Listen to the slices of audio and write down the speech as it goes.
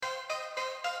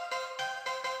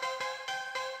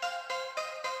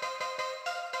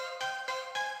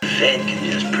Fed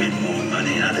can just print more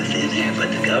money out of thin air,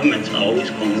 but the government's always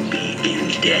going to be in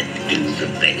debt to the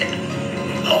Fed.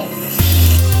 Always.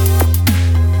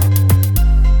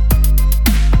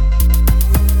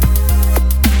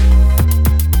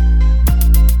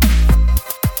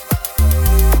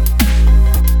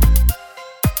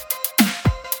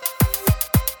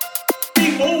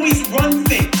 They always run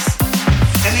things,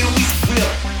 and they always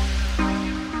will.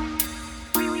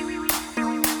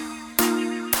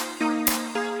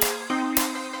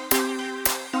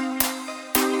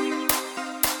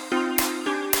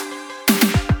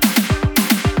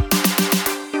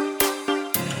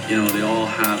 You know, they all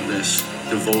have this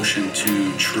devotion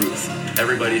to truth.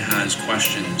 Everybody has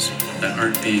questions that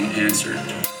aren't being answered.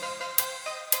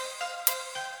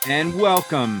 And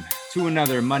welcome to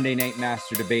another Monday Night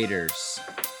Master Debaters.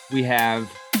 We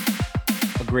have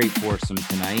a great foursome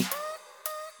tonight.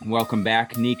 Welcome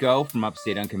back, Nico from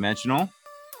Upstate Unconventional.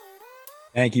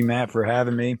 Thank you, Matt, for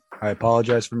having me. I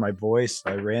apologize for my voice.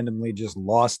 I randomly just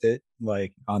lost it.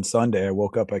 Like on Sunday, I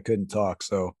woke up, I couldn't talk.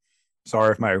 So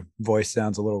sorry if my voice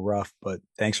sounds a little rough, but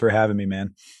thanks for having me,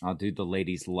 man. Oh, dude, the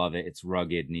ladies love it. It's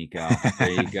rugged, Nico. There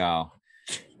you go.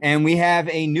 And we have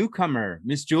a newcomer,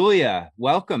 Miss Julia.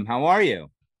 Welcome. How are you?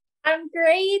 I'm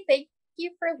great. Thank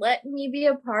you for letting me be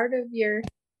a part of your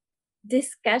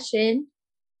discussion.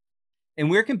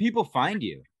 And where can people find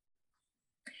you?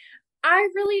 I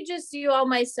really just do all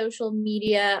my social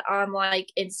media on like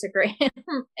Instagram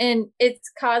and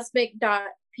it's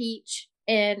cosmic.peach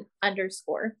and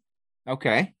underscore.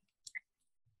 Okay.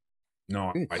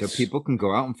 No, Good. So people can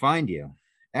go out and find you.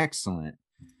 Excellent.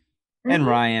 And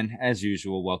Ryan, as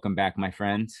usual, welcome back, my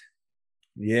friend.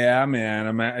 Yeah, man.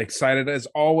 I'm excited as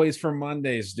always for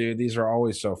Mondays, dude. These are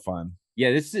always so fun.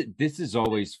 Yeah, this is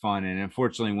always fun. And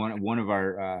unfortunately, one of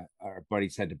our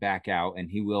buddies had to back out, and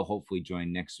he will hopefully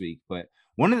join next week. But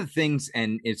one of the things,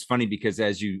 and it's funny because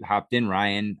as you hopped in,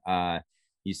 Ryan,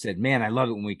 you said, man, I love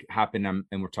it when we hop in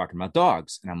and we're talking about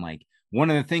dogs. And I'm like, one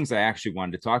of the things I actually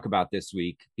wanted to talk about this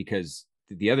week, because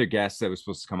the other guest that was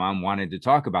supposed to come on wanted to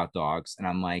talk about dogs. And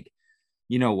I'm like,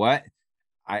 you know what?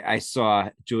 I saw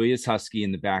Julia's husky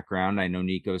in the background. I know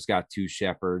Nico's got two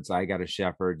shepherds. I got a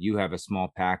shepherd. You have a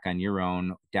small pack on your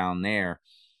own down there.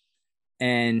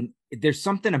 And there's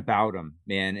something about them,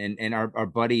 man. And our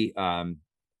buddy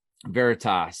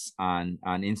Veritas on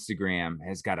Instagram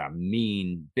has got a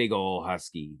mean, big old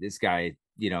husky. This guy,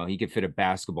 he could fit a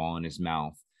basketball in his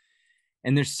mouth.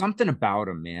 And there's something about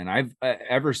him, man. I've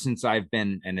ever since I've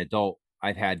been an adult,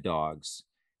 I've had dogs.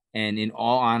 And in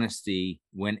all honesty,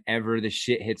 whenever the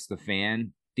shit hits the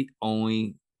fan, the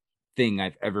only thing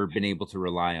I've ever been able to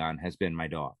rely on has been my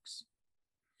dogs.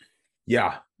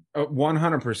 Yeah,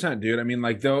 100%, dude. I mean,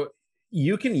 like, though,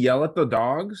 you can yell at the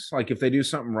dogs, like if they do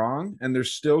something wrong, and they're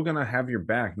still going to have your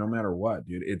back no matter what,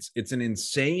 dude. It's an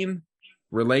insane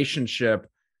relationship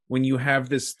when you have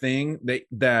this thing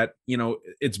that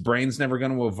its brain's never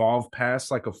going to evolve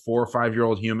past like a 4 or 5 year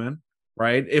old human,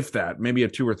 right? If that, maybe a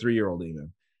 2 or 3 year old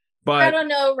even. But I don't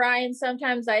know, Ryan.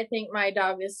 Sometimes I think my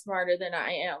dog is smarter than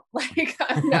I am. Like,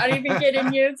 I'm not even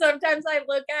kidding you. Sometimes I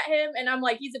look at him and I'm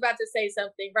like, he's about to say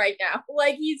something right now.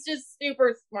 Like, he's just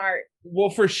super smart.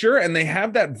 Well, for sure. And they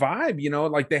have that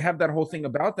vibe, like they have that whole thing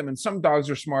about them. And some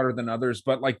dogs are smarter than others.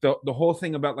 But like the whole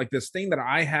thing about like this thing that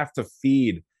I have to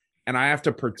feed and I have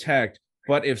to protect.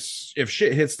 But if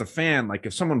shit hits the fan, like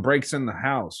if someone breaks in the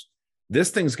house, this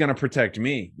thing's going to protect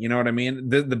me. You know what I mean?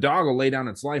 The dog will lay down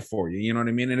its life for you. You know what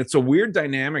I mean? And it's a weird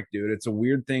dynamic, dude. It's a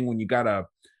weird thing when you got a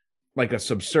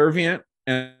subservient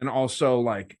and also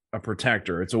like a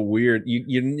protector. It's a weird,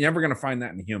 you're never going to find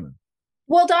that in a human.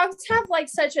 Well, dogs have like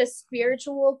such a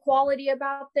spiritual quality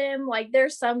about them. Like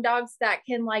there's some dogs that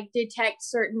can like detect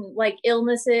certain like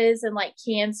illnesses and like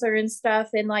cancer and stuff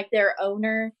in like their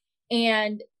owner.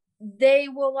 And they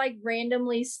will like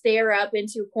randomly stare up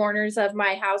into corners of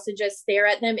my house and just stare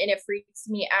at them, and it freaks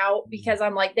me out because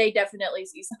I'm like, they definitely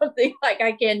see something like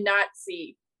I cannot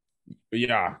see.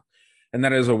 Yeah. And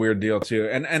that is a weird deal too.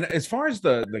 And as far as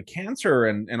the cancer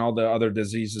and all the other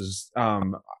diseases,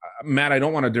 Matt, I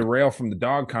don't want to derail from the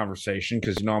dog conversation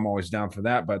because I'm always down for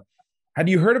that. But had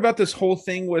you heard about this whole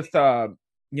thing with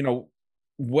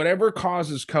whatever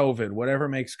causes COVID, whatever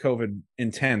makes COVID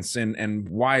intense and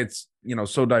why it's,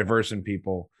 so diverse in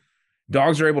people,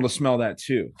 dogs are able to smell that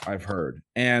too, I've heard.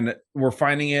 And we're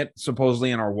finding it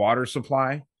supposedly in our water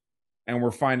supply, and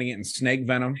we're finding it in snake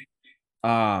venom.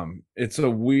 It's a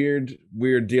weird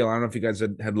deal. I don't know if you guys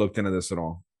had looked into this at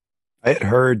all. I had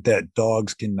heard that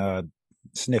dogs can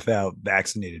sniff out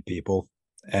vaccinated people,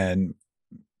 and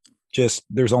just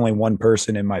there's only one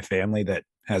person in my family that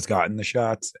has gotten the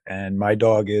shots, and my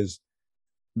dog is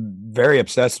very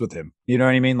obsessed with him. You know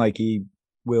what I mean? Like he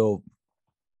will,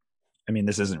 I mean,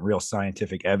 this isn't real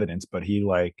scientific evidence, but he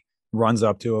like runs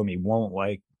up to him. He won't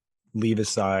like leave his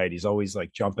side. He's always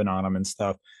like jumping on him and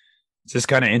stuff. It's just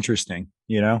kind of interesting,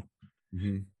 you know?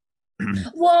 Mhm.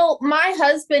 Well, my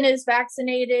husband is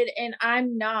vaccinated and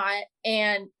I'm not.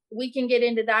 And we can get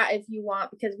into that if you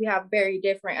want, because we have very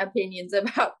different opinions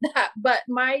about that. But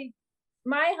my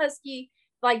husky,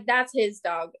 like that's his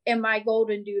dog, and my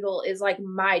golden doodle is like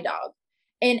my dog.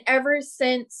 And ever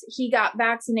since he got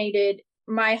vaccinated,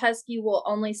 my husky will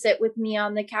only sit with me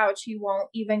on the couch. He won't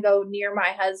even go near my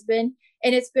husband.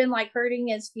 And it's been like hurting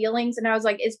his feelings. And I was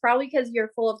like, it's probably because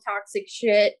you're full of toxic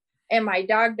shit and my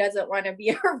dog doesn't want to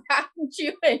be around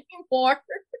you anymore.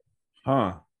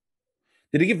 Huh.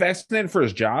 Did he get vaccinated for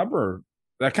his job, or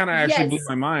that kind of actually blew Yes.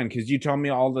 my mind because you told me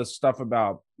all this stuff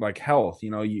about like health.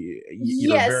 You know, you're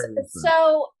Yes. very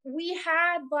So we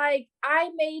had like, I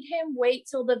made him wait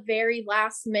till the very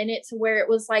last minute to where it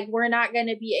was like, we're not going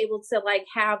to be able to like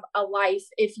have a life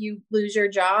if you lose your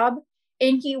job.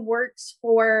 And he works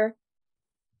for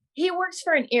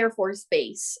an Air Force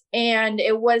base, and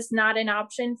it was not an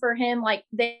option for him. Like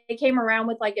they came around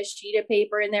with like a sheet of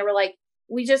paper and they were like,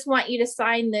 we just want you to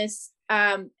sign this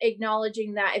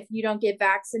acknowledging that if you don't get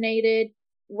vaccinated,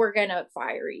 we're going to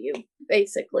fire you,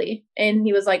 basically. And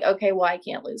he was like, okay, well, I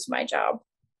can't lose my job.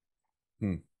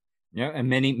 Yeah, and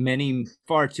many,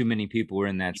 far too many people were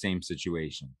in that same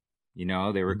situation. You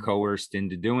know, they were coerced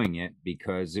into doing it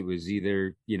because it was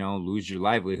either, you know, lose your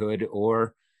livelihood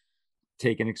or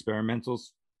take an experimental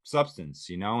substance,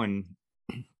 you know, and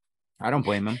I don't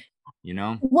blame them, you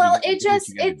know. Well, it's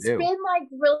been like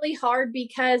really hard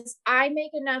because I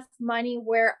make enough money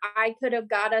where I could have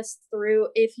got us through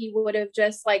if he would have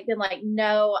just like been like,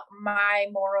 no, my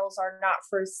morals are not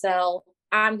for sale.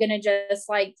 I'm going to just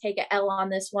like take a L on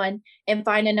this one and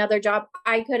find another job.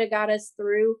 I could have got us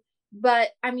through. But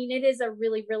I mean, it is a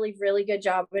really, really, really good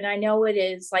job. And I know it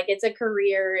is like, it's a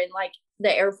career, and like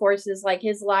the Air Force is like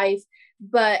his life.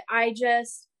 But I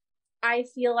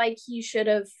feel like he should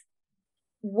have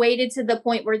waited to the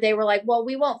point where they were like, well,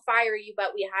 we won't fire you,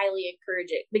 but we highly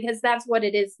encourage it, because that's what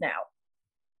it is now.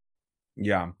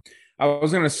 Yeah. I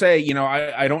was gonna say, you know,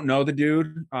 I don't know the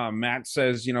dude. Matt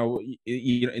says, you know,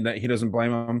 that he doesn't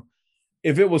blame him.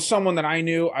 If it was someone that I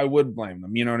knew, I would blame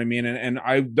them. You know what I mean? And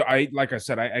I like I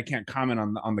said, I can't comment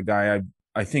on the guy.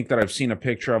 I think that I've seen a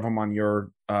picture of him on your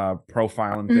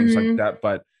profile and things like that.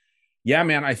 But yeah,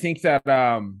 man, I think that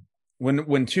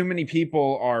when too many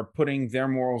people are putting their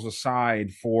morals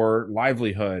aside for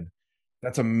livelihood,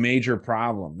 that's a major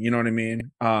problem. You know what I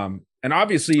mean? And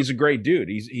obviously he's a great dude.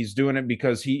 He's doing it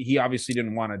because he obviously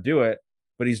didn't want to do it,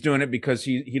 but he's doing it because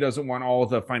he doesn't want all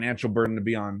the financial burden to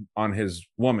be on his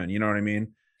woman. You know what I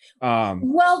mean?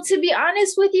 Well, to be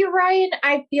honest with you, Ryan,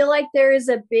 I feel like there is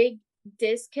a big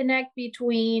disconnect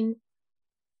between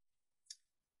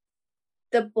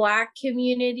the Black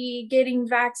community getting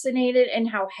vaccinated and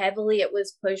how heavily it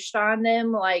was pushed on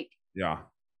them. Like, yeah,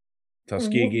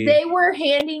 Tuskegee. They were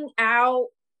handing out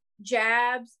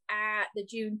jabs at the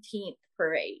Juneteenth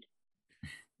parade.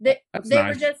 They nice.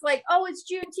 Were just like, oh, it's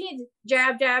Juneteenth,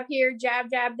 jab, jab here, jab,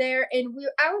 jab there. And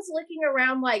I was looking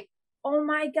around like, oh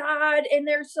my God. And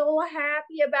they're so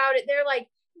happy about it. They're like,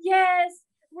 yes,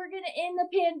 we're going to end the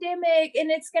pandemic and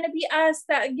it's going to be us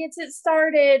that gets it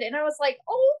started. And I was like,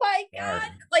 oh my God.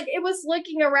 Like it was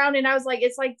looking around and I was like,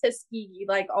 it's like Tuskegee,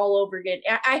 like all over again.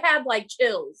 I had like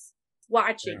chills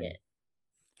watching it.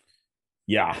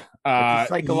 Yeah. It's a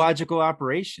psychological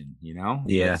operation, you know?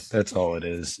 Yeah, that's all it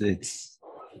is.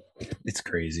 It's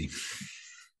crazy.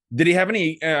 Did he have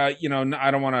any, you know,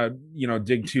 I don't want to, you know,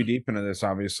 dig too deep into this,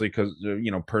 obviously, because, you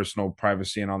know, personal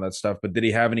privacy and all that stuff. But did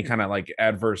he have any kind of like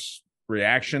adverse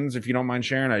reactions, if you don't mind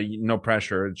sharing? No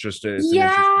pressure. It's just,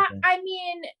 yeah, I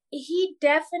mean, he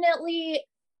definitely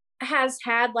has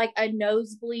had like a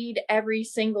nosebleed every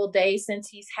single day since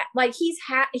he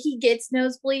gets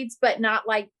nosebleeds, but not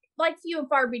like few and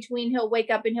far between. He'll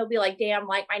wake up and he'll be like, damn,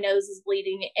 like my nose is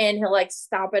bleeding, and he'll like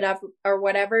stop it up or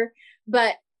whatever.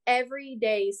 But every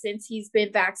day since he's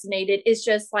been vaccinated, it's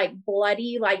just like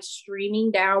bloody, like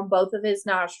streaming down both of his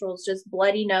nostrils, just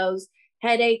bloody nose,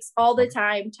 headaches all the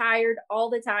time, tired all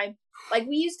the time. Like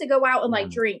we used to go out and like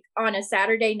drink on a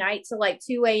Saturday night till like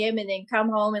 2 a.m. and then come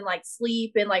home and like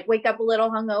sleep and like wake up a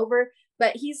little hungover.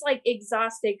 But he's like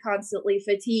exhausted constantly,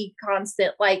 fatigued,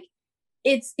 constant. Like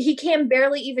he can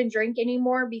barely even drink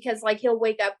anymore because like he'll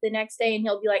wake up the next day and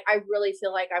he'll be like, I really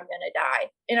feel like I'm gonna die.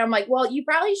 And I'm like, well, you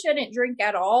probably shouldn't drink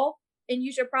at all, and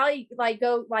you should probably like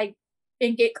go like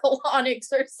and get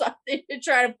colonics or something to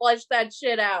try to flush that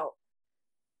shit out.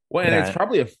 Well, and it's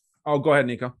probably go ahead,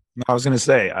 Nico. I was gonna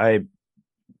say I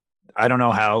don't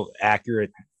know how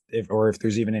accurate if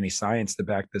there's even any science to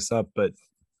back this up, but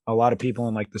a lot of people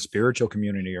in like the spiritual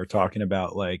community are talking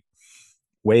about like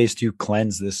ways to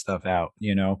cleanse this stuff out,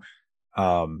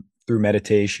 through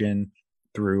meditation,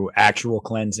 through actual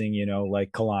cleansing,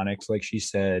 like colonics, like she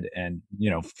said, and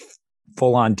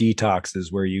full on detoxes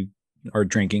where you are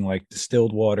drinking like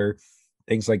distilled water,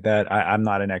 things like that. I'm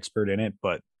not an expert in it,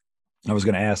 but I was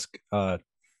going to ask,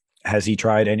 has he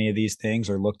tried any of these things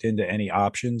or looked into any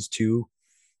options to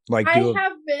like I do a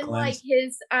have been like cleanse?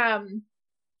 his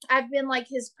I've been like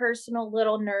his personal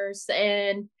little nurse,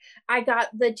 and I got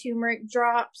the turmeric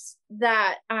drops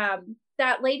that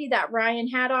that lady that Ryan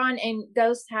had on, and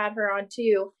Ghost had her on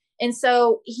too. And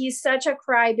so he's such a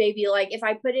crybaby. Like if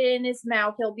I put it in his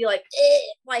mouth, he'll be like, eh!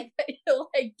 Like he'll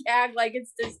like gag, like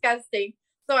it's disgusting.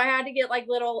 So I had to get like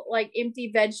little like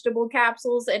empty vegetable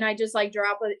capsules, and I just like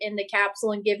drop it in the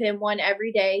capsule and give him one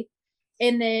every day.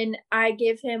 And then I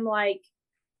give him like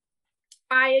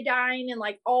iodine and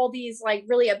like all these like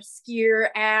really obscure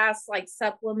ass like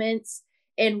supplements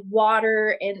and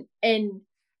water, and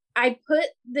I put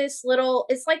this little,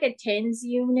 it's like a tens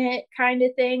unit kind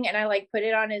of thing, and I like put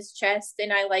it on his chest,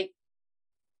 and I like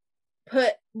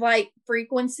put like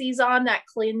frequencies on that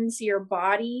cleanse your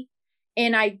body,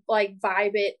 and I like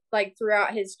vibe it like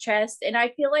throughout his chest, and I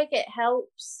feel like it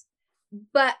helps.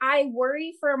 But I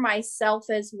worry for myself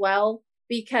as well,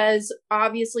 because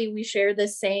obviously we share the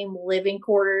same living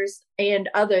quarters and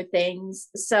other things.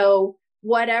 So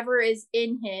whatever is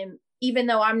in him, even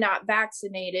though I'm not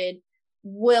vaccinated,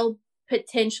 will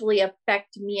potentially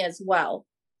affect me as well.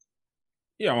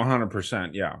 Yeah,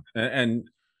 100%. Yeah. And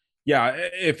yeah,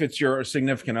 if it's your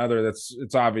significant other,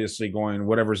 it's obviously going,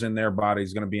 whatever's in their body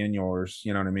is going to be in yours.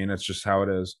 You know what I mean? It's just how it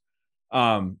is.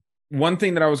 One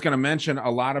thing that I was going to mention,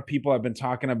 a lot of people have been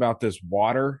talking about this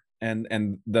water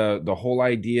and the whole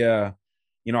idea,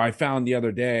 I found the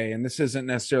other day, and this isn't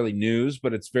necessarily news,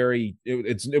 but it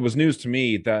was news to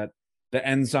me that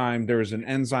there's an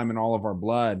enzyme in all of our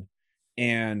blood,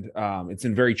 and it's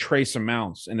in very trace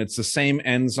amounts, and it's the same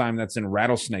enzyme that's in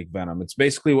rattlesnake venom. It's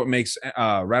basically what makes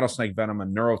rattlesnake venom a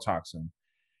neurotoxin,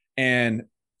 and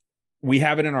we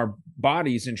have it in our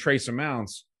bodies in trace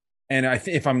amounts. And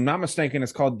if I'm not mistaken,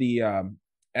 it's called the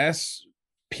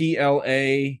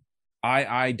SPLAII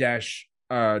dash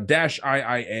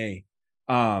IIA.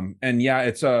 And yeah,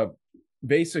 it's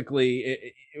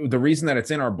basically the reason that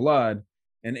it's in our blood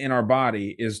and in our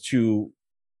body is to,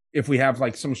 if we have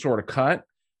like some sort of cut,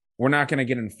 we're not going to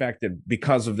get infected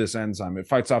because of this enzyme. It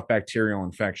fights off bacterial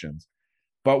infections.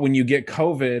 But when you get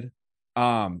COVID,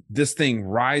 this thing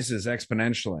rises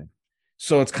exponentially.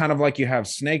 So it's kind of like you have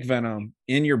snake venom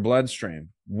in your bloodstream.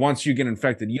 Once you get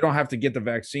infected, you don't have to get the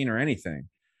vaccine or anything.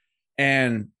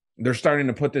 And they're starting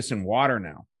to put this in water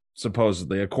now,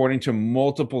 supposedly, according to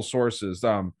multiple sources.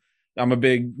 I'm a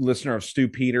big listener of Stu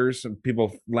Peters, and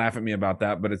people laugh at me about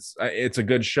that, but it's a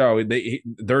good show.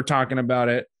 They're talking about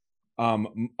it.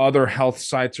 Other health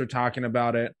sites are talking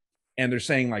about it, and they're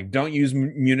saying like, don't use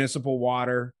municipal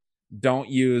water, don't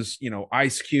use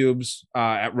ice cubes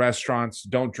at restaurants,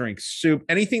 don't drink soup,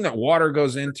 anything that water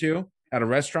goes into at a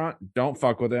restaurant, don't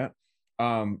fuck with it.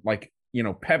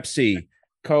 Pepsi,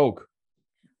 Coke.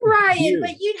 Ryan,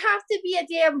 but you'd have to be a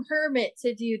damn hermit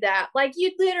to do that. Like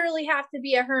you'd literally have to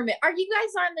be a hermit. Are you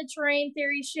guys on the terrain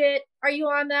theory shit? Are you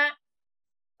on that?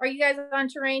 Are you guys on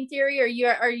terrain theory, or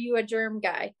are you a germ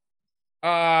guy?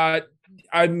 I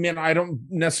mean, I don't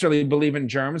necessarily believe in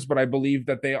germs, but I believe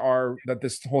that that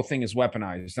this whole thing is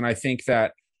weaponized. And I think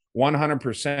that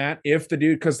 100%, if the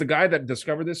dude, because the guy that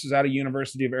discovered this is out of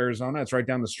University of Arizona. It's right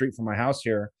down the street from my house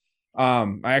here.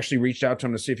 I actually reached out to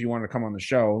him to see if he wanted to come on the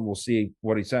show. We'll see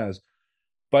what he says.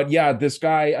 But yeah, this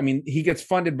guy, I mean, he gets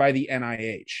funded by the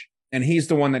NIH, and he's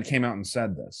the one that came out and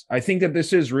said this. I think that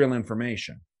this is real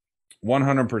information,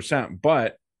 100%.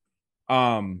 But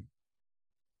I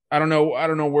don't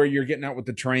know where you're getting at with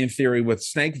the terrain theory with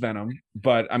snake venom,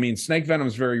 but I mean, snake venom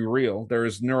is very real. There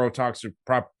is neurotoxic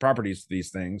properties to these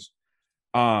things.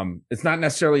 It's not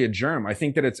necessarily a germ. I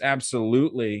think that it's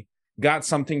absolutely got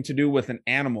something to do with an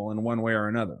animal in one way or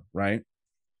another, right?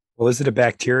 Well, is it a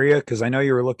bacteria? Because I know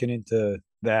you were looking into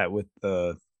that with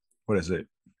the what is it?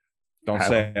 Don't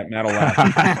say it, Matt will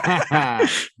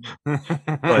laugh.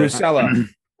 Brucella.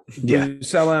 Yeah.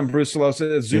 Brucella and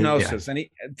brucellosis, zoonosis,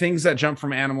 any things that jump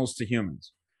from animals to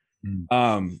humans.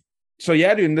 So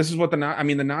yeah, dude, and this is what the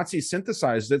Nazis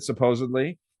synthesized it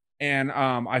supposedly. And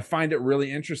I find it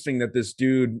really interesting that this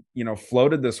dude,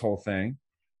 floated this whole thing.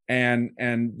 And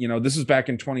this is back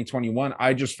in 2021.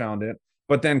 I just found it,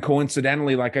 But then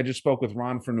coincidentally, like I just spoke with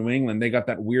Ron from New England, they got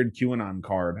that weird QAnon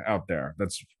card out there.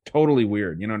 That's totally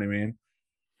weird. You know what I mean?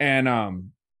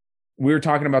 And we were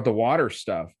talking about the water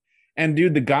stuff. And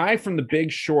dude, the guy from The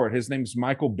Big Short, his name's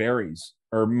Michael Burries.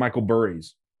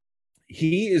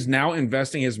 He is now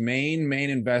investing, his main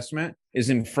investment is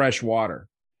in fresh water.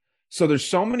 So there's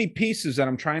so many pieces that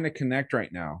I'm trying to connect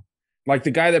right now. Like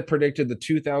the guy that predicted the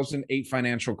 2008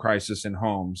 financial crisis in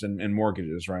homes and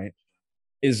mortgages, right,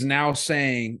 is now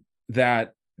saying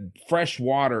that fresh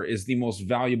water is the most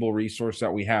valuable resource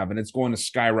that we have, and it's going to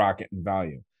skyrocket in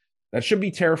value. That should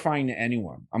be terrifying to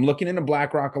anyone. I'm looking into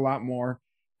BlackRock a lot more,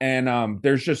 and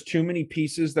there's just too many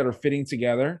pieces that are fitting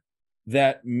together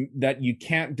that you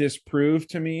can't disprove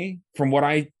to me from what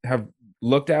I have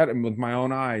looked at and with my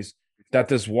own eyes, that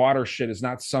this water shit is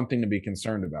not something to be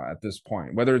concerned about at this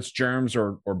point, whether it's germs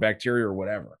or bacteria or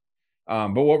whatever.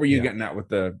 But what were you getting at with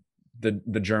the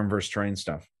germ versus terrain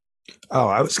stuff? Oh,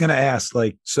 I was going to ask,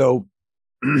 like, so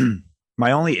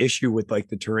my only issue with like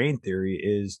the terrain theory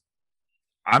is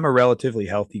I'm a relatively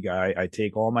healthy guy. I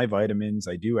take all my vitamins,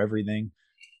 I do everything,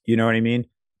 you know what I mean?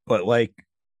 But like,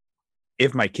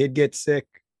 if my kid gets sick,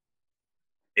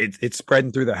 it's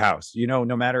spreading through the house, you know,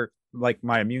 no matter, like,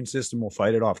 my immune system will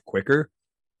fight it off quicker.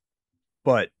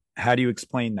 But how do you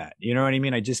explain that? You know what I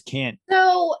mean? I just can't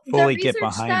So fully the get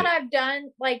research behind that it. I've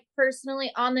done, like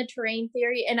personally on the terrain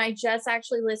theory, and I just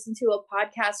actually listened to a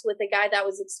podcast with a guy that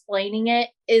was explaining it,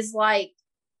 is like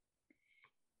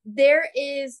there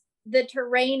is the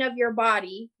terrain of your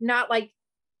body, not like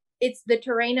it's the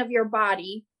terrain of your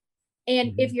body.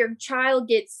 And if your child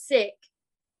gets sick,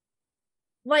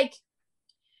 like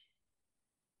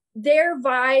their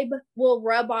vibe will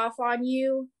rub off on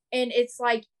you, and it's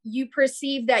like you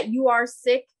perceive that you are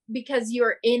sick because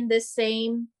you're in the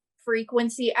same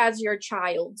frequency as your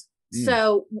child.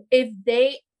 So if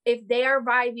they are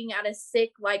vibing at a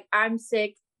sick, like I'm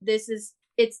sick,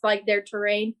 it's like their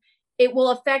terrain, it will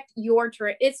affect your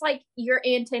terrain. It's like your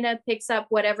antenna picks up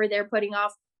whatever they're putting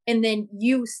off, and then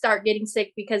you start getting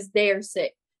sick because they're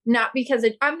sick, not because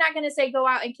I'm not going to say go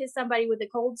out and kiss somebody with a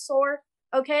cold sore,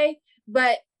 okay,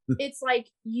 but it's like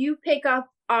you pick up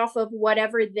off of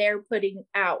whatever they're putting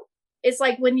out. It's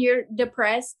like when you're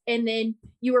depressed and then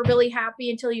you were really happy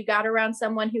until you got around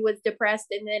someone who was depressed,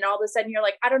 and then all of a sudden you're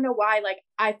like, I don't know why, like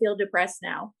I feel depressed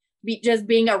now. Just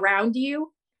being around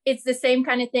you, it's the same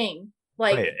kind of thing.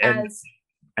 Like Right.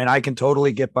 And I can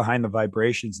totally get behind the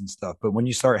vibrations and stuff, but when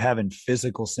you start having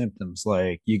physical symptoms,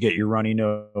 like you get your runny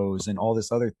nose and all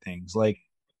this other things, like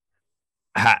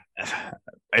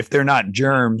if they're not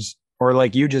germs, or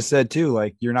like you just said too,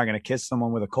 like you're not going to kiss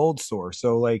someone with a cold sore.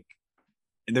 So like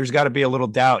there's got to be a little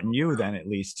doubt in you then, at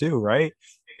least too, right?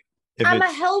 I'm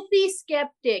a healthy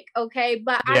skeptic, okay,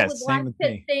 but I would like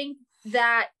to think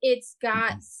that it's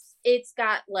got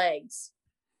legs.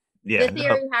 Yeah, the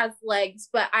theory has legs,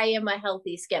 but I am a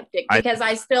healthy skeptic because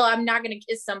I'm not going to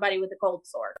kiss somebody with a cold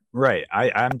sore. Right.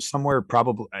 I'm somewhere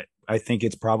probably, I think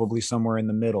it's probably somewhere in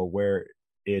the middle where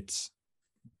it's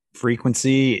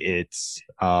frequency. It's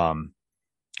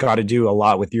got to do a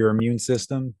lot with your immune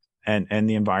system and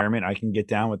the environment. I can get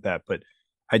down with that, but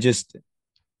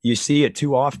you see it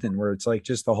too often where it's like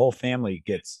just the whole family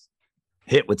gets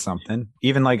hit with something,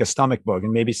 even like a stomach bug,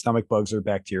 and maybe stomach bugs are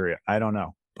bacteria. I don't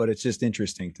know, but it's just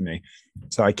interesting to me.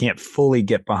 So I can't fully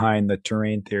get behind the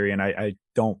terrain theory, and I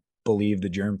don't believe the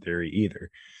germ theory either.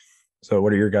 So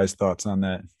what are your guys' thoughts on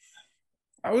that?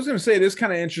 I was going to say, it is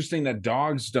kind of interesting that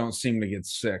dogs don't seem to get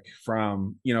sick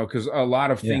from, because a lot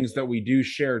of things that we do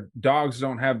share, dogs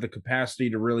don't have the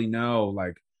capacity to really know,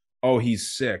 like, oh,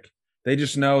 he's sick. They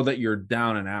just know that you're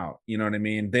down and out. You know what I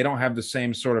mean? They don't have the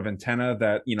same sort of antenna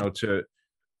that,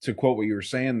 to quote what you were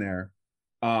saying there.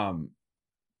 I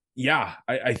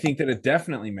think that it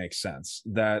definitely makes sense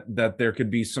that there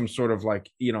could be some sort of like,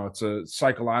 it's a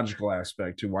psychological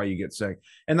aspect to why you get sick.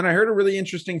 And then I heard a really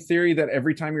interesting theory that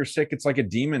every time you're sick, it's like a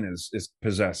demon is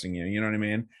possessing you. You know what I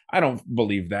mean? I don't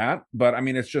believe that, but I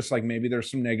mean, it's just like maybe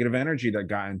there's some negative energy that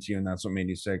got into you and that's what made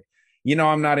you sick.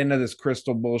 I'm not into this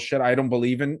crystal bullshit. I don't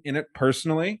believe in it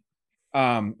personally.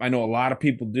 I know a lot of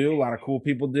people do, a lot of cool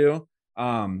people do.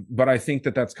 But I think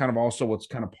that that's kind of also what's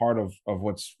kind of part of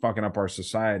what's fucking up our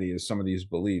society is some of these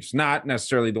beliefs, not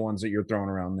necessarily the ones that you're throwing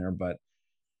around there, but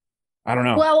I don't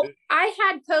know. Well, I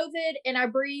had COVID and I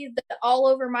breathed all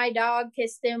over my dog,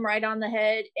 kissed him right on the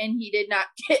head, and he did not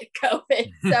get COVID.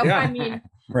 So, I mean,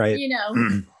 right.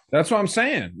 That's what I'm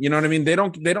saying. You know what I mean? They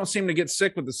don't seem to get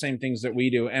sick with the same things that we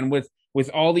do. And with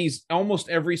all these, almost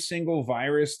every single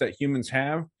virus that humans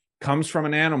have comes from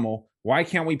an animal. Why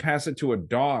can't we pass it to a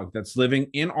dog that's living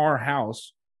in our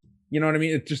house You know what I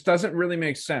mean? It just doesn't really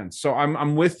make sense. So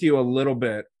I'm with you a little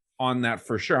bit on that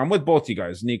for sure. I'm with both you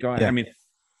guys, Nico. Yeah. I mean,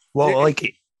 Well,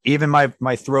 like even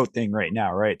my throat thing right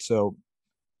now, right? So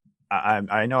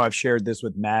I know I've shared this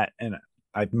with Matt, and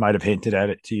I might have hinted at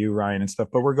it to you, Ryan, and stuff,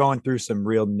 but we're going through some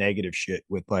real negative shit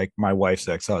with like my wife's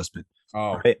ex-husband.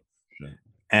 oh, Right. shit.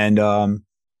 And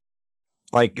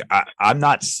like I'm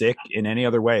not sick in any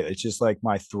other way. It's just like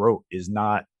my throat is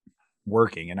not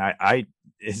working. And I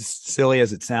as silly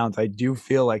as it sounds, I do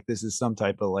feel like this is some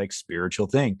type of like spiritual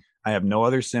thing. I have no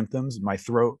other symptoms. My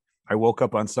throat, I woke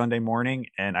up on Sunday morning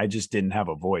and I just didn't have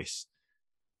a voice,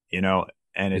 you know,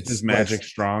 and Is it's his magic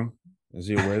strong? Is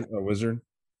he a wizard?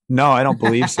 no, I don't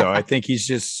believe so. I think he's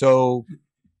just so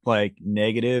like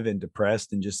negative and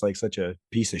depressed and just like such a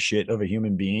piece of shit of a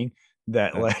human being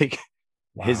that like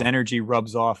his Wow. energy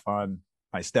rubs off on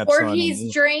my stepson. Or and he's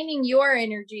he- draining your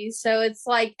energy. So it's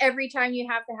like every time you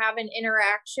have to have an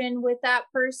interaction with that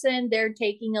person, they're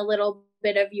taking a little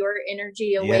bit of your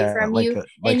energy away yeah, from like you. like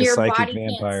And a your psychic body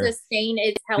vampire. can't sustain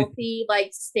its healthy,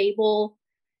 like stable.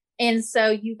 And so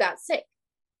you got sick.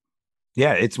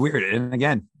 Yeah, it's weird. And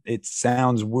again, it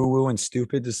sounds woo woo and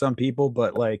stupid to some people,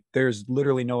 but like there's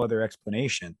literally no other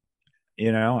explanation.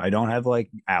 You know, I don't have like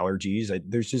allergies.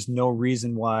 There's just no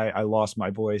reason why I lost my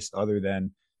voice other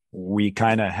than we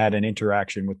kind of had an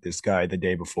interaction with this guy the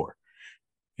day before.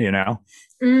 You know,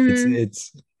 Mhm.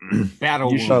 it's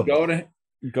Battle You wound.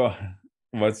 should go.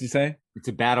 What's he say? It's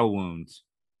a battle wound.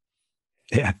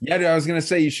 yeah, Yeah, dude, I was gonna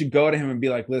say you should go to him and be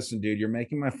like, "Listen, dude, you're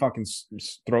making my fucking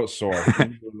throat sore.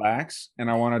 Can you relax?"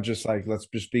 And I want to just like, let's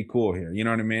just be cool here. You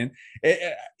know what I mean?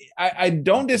 I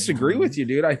don't disagree with you,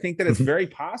 dude. I think that it's very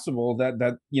possible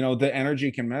that you know the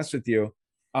energy can mess with you.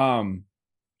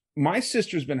 My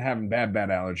sister's been having bad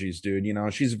allergies, dude. You know,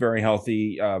 she's very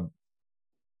healthy.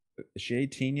 Is she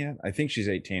 18 yet? I think she's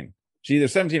 18. She's either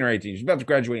 17 or 18. She's about to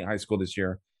graduate high school this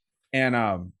year,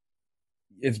 and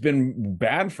it's been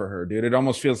bad for her, dude. It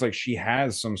almost feels like she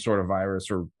has some sort of virus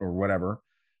or whatever.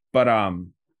 But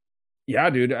yeah,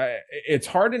 dude, it's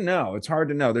hard to know. It's hard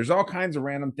to know. There's all kinds of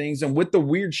random things, and with the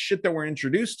weird shit that we're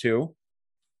introduced to,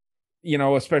 you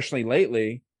know, especially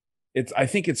lately, I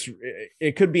think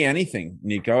it could be anything,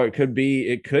 Nico. It could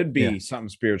be something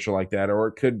spiritual like that, or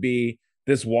it could be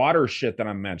this water shit that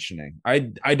I'm mentioning.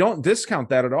 I don't discount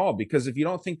that at all, because if you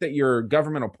don't think that your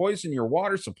government will poison your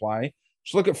water supply,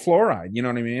 just look at fluoride. You know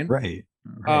what I mean? right.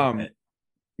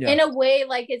 Yeah. In a way,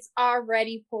 like it's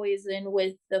already poisoned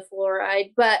with the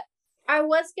fluoride. But I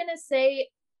was gonna say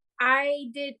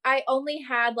I only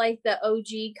had like the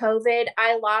OG COVID.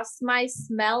 I lost my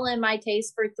smell and my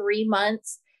taste for 3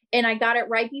 months, and I got it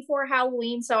right before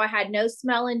Halloween. So I had no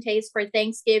smell and taste for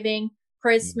Thanksgiving,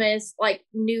 Christmas, like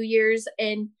New Year's,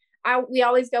 and we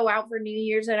always go out for New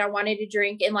Year's, and I wanted to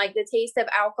drink, and like the taste of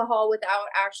alcohol without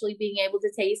actually being able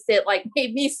to taste it like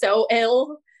made me so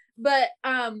ill. But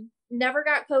never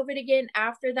got COVID again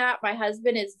after that. My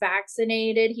husband is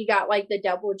vaccinated. He got like the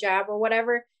double jab or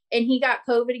whatever, and he got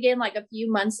COVID again like a few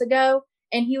months ago,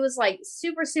 and he was like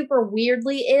super super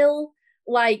weirdly ill,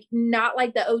 like not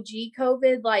like the OG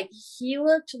COVID. Like he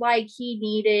looked like he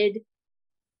needed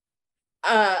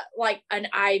like an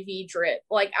IV drip.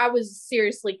 Like I was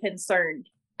seriously concerned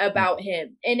about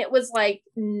him, and it was like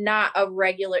not a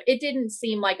regular, it didn't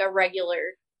seem like a regular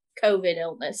COVID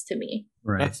illness to me.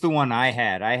 Right. That's the one I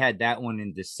had. I had that one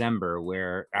in December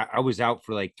where I was out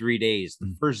for like 3 days.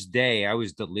 The first day I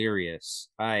was delirious.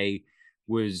 I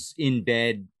was in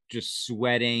bed just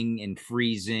sweating and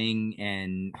freezing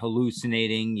and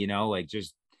hallucinating, you know, like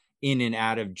just in and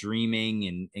out of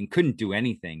dreaming and couldn't do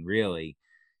anything really.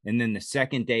 And then the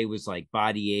second day was like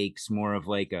body aches, more of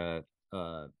like a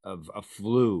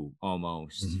flu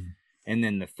almost. Mhm. And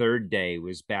then the third day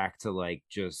was back to like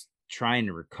just trying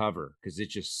to recover because it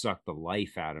just sucked the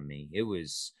life out of me. It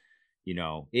was, you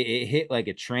know, it hit like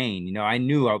a train. You know, I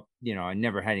knew I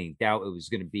never had any doubt it was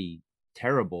going to be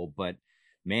terrible, but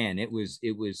man, it was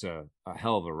a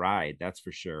hell of a ride, that's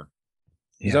for sure.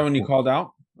 Is that when you called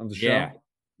out of the show?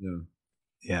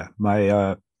 Yeah.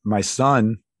 Yeah. My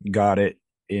son got it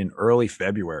in early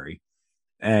February,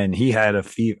 and he had a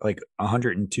fever, like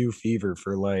 102 fever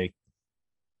for like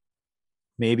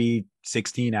maybe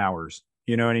 16 hours.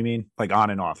 You know what I mean? Like on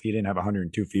and off. He didn't have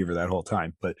 102 fever that whole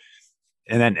time,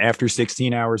 and then after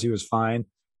 16 hours, he was fine.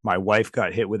 My wife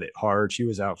got hit with it hard. She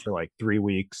was out for like 3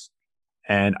 weeks,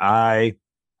 and I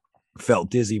felt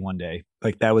dizzy one day.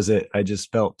 Like that was it. I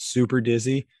just felt super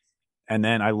dizzy. And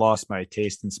then I lost my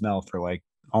taste and smell for like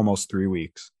almost 3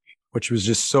 weeks, which was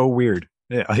just so weird.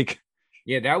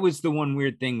 Yeah, that was the one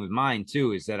weird thing with mine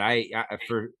too, is that I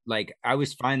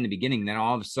was fine in the beginning. Then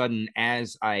all of a sudden,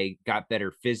 as I got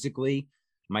better physically,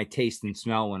 my taste and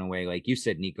smell went away, like you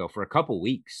said, Nico, for a couple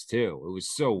weeks too. It was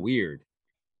so weird.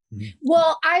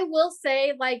 Well, I will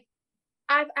say, like,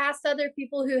 I've asked other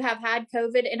people who have had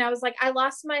COVID, and I was like, I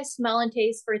lost my smell and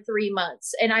taste for 3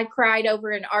 months, and I cried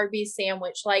over an Arby's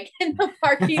sandwich, like in the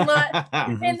parking lot.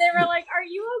 And they were like, "Are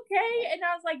you okay?" And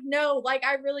I was like, "No, like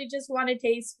I really just want to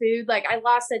taste food." Like I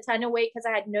lost a ton of weight because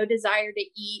I had no desire to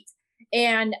eat.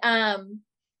 And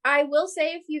I will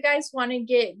say, if you guys want to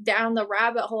get down the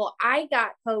rabbit hole, I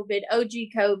got COVID,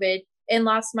 OG COVID, and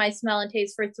lost my smell and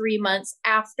taste for 3 months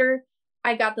after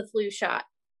I got the flu shot.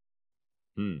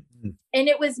 And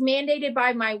it was mandated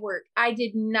by my work. I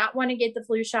did not want to get the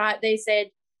flu shot. They said,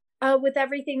 with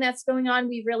everything that's going on,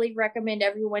 we really recommend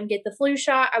everyone get the flu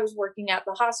shot. I was working at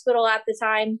the hospital at the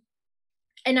time.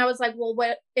 And I was like, well,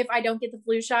 what if I don't get the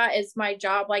flu shot? Is my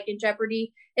job like in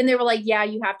jeopardy? And they were like, yeah,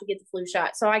 you have to get the flu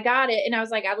shot. So I got it. And I was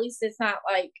like, at least it's not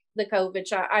like the COVID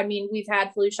shot. I mean, we've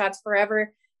had flu shots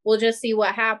forever. We'll just see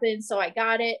what happens. So I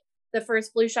got it. The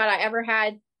first flu shot I ever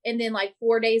had. And then like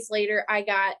 4 days later, I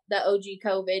got the OG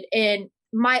COVID. And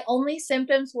my only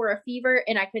symptoms were a fever,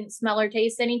 and I couldn't smell or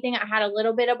taste anything. I had a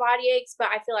little bit of body aches, but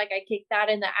I feel like I kicked that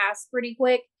in the ass pretty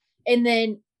quick. And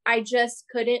then I just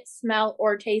couldn't smell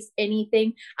or taste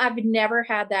anything. I've never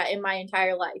had that in my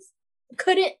entire life.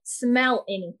 Couldn't smell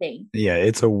anything. Yeah,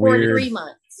 it's a for weird 3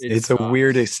 months. It's a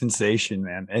weird sensation,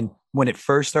 man. And when it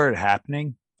first started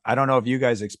happening, I don't know if you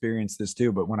guys experienced this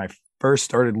too, but when I first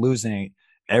started losing it,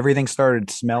 everything started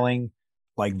smelling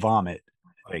like vomit.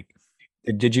 Like,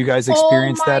 did you guys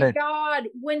experience that? Oh my God.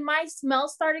 When my smell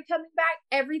started coming back,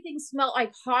 everything smelled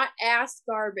like hot ass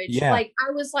garbage. Yeah. Like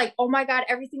I was like, oh my God,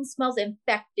 everything smells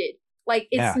infected. Like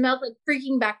it smelled like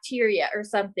freaking bacteria or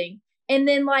something. And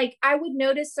then like I would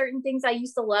notice certain things I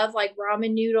used to love, like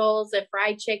ramen noodles and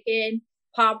fried chicken,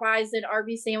 Popeyes and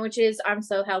Arby's sandwiches. I'm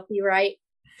so healthy, right?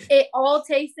 It all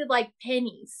tasted like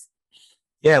pennies.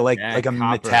 Yeah, like a copper.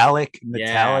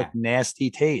 metallic, nasty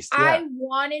taste. Yeah. I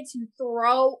wanted to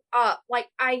throw up. Like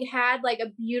I had like a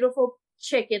beautiful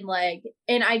chicken leg,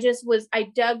 and I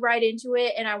dug right into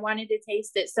it, and I wanted to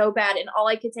taste it so bad, and all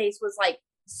I could taste was like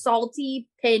salty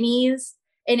pennies,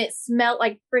 and it smelled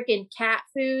like freaking cat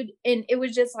food, and it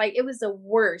was just like, it was the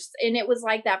worst. And it was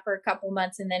like that for a couple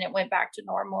months, and then it went back to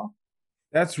normal.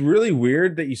 That's really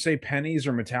weird that you say pennies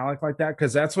or metallic like that,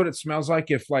 because that's what it smells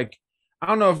like. If like, I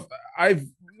don't know if I've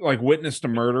like witnessed a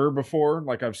murder before.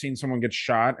 Like I've seen someone get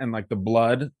shot, and like the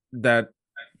blood that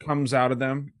comes out of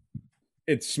them,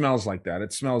 it smells like that.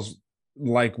 It smells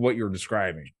like what you're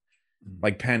describing,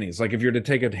 like pennies. Like if you're to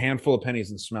take a handful of pennies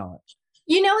and smell it.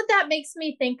 You know what that makes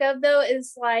me think of though,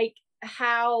 is like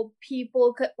how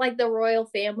people could, like the royal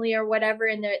family or whatever,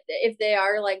 and if they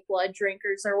are like blood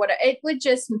drinkers or whatever, it would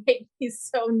just make me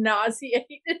so nauseated.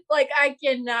 Like I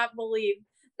cannot believe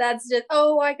that's just,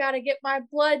 oh, I gotta get my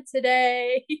blood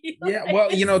today. Yeah, like,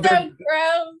 well, you know, so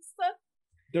gross.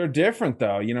 They're different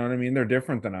though. You know what I mean? They're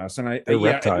different than us. And They're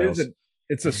reptiles.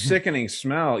 It's a sickening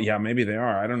smell. Yeah, maybe they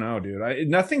are. I don't know, dude.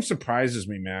 Nothing surprises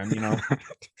me, man. You know,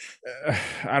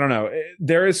 I don't know.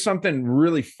 There is something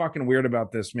really fucking weird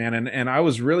about this, man. And I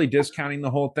was really discounting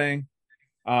the whole thing.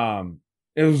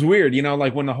 It was weird, you know,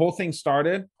 like when the whole thing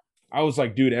started, I was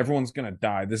like, dude, everyone's gonna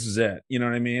die. This is it. You know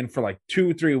what I mean? For like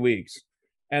 2-3 weeks.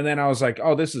 And then I was like,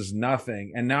 oh, this is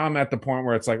nothing. And now I'm at the point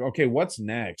where it's like, okay, what's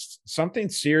next? Something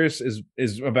serious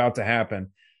is about to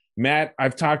happen. Matt,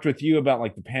 I've talked with you about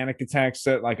like the panic attacks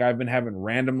that like I've been having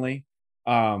randomly.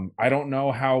 I don't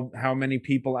know how many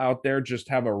people out there just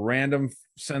have a random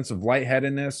sense of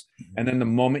lightheadedness, and then the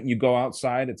moment you go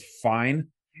outside, it's fine.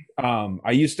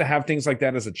 I used to have things like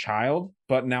that as a child,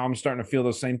 but now I'm starting to feel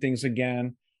those same things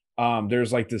again.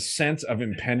 There's like this sense of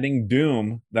impending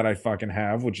doom that I fucking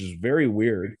have, which is very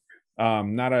weird.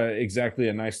 Not exactly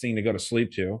a nice thing to go to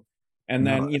sleep to. And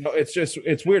then, you know,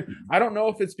 it's weird. I don't know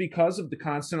if it's because of the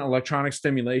constant electronic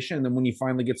stimulation. And then when you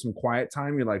finally get some quiet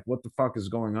time, you're like, what the fuck is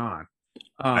going on?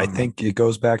 I think it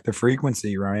goes back to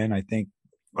frequency, Ryan. I think,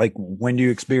 like, when do you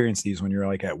experience these? When you're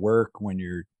like at work, when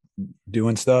you're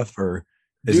doing stuff, or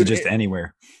is it just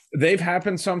anywhere? They've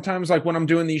happened sometimes, like when I'm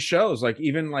doing these shows, like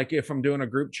even like if I'm doing a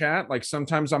group chat, like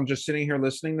sometimes I'm just sitting here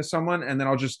listening to someone, and then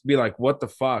I'll just be like, what the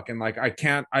fuck? And like,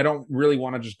 I don't really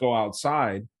want to just go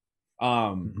outside.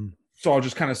 So I'll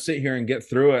just kind of sit here and get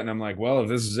through it. And I'm like, well, if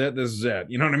this is it, this is it.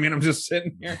 You know what I mean? I'm just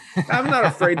sitting here. I'm not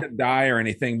afraid to die or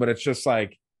anything, but it's just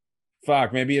like,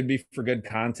 fuck, maybe it'd be for good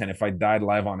content if I died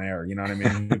live on air. You know what I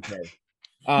mean?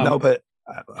 No, but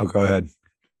I'll go ahead.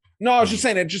 No, I was just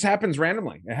saying it just happens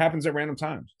randomly. It happens at random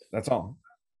times. That's all.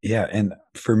 Yeah. And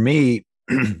for me,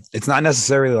 it's not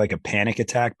necessarily like a panic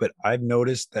attack, but I've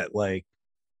noticed that like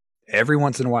every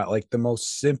once in a while, like the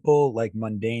most simple, like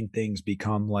mundane things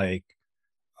become like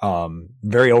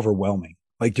very overwhelming.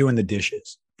 Like doing the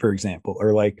dishes, for example,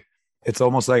 or like it's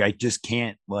almost like I just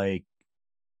can't like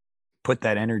put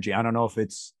that energy. I don't know if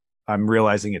it's I'm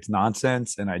realizing it's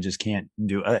nonsense and I just can't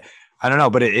do it. I don't know,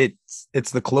 but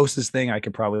it's the closest thing I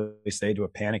could probably say to a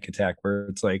panic attack where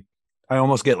it's like I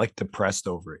almost get like depressed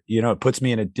over it. You know, it puts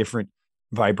me in a different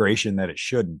vibration that it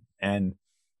shouldn't. And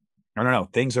I don't know,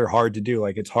 things are hard to do.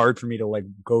 Like it's hard for me to like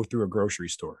go through a grocery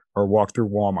store or walk through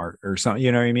Walmart or something.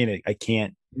 You know what I mean? I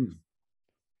can't.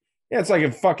 Yeah, it's like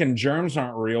if fucking germs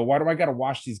aren't real, why do I got to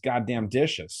wash these goddamn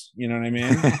dishes? You know what I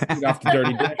mean? Get off the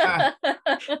dirty dishes.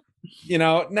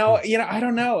 I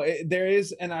don't know. There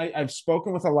is, and I've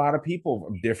spoken with a lot of people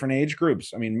of different age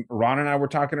groups. I mean, Ron and I were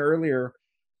talking earlier.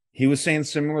 He was saying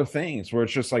similar things where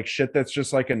it's just like shit that's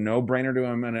just like a no-brainer to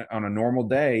him on a normal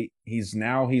day. He's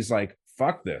like,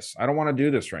 fuck this. I don't want to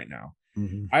do this right now.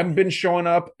 Mm-hmm. I've been showing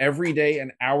up every day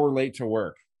an hour late to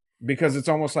work because it's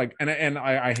almost like, and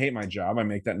I hate my job. I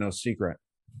make that no secret.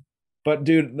 But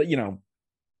dude,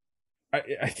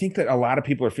 I think that a lot of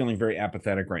people are feeling very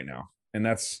apathetic right now. And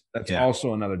that's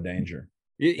also another danger.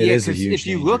 It is a huge if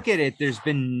you look at it, there's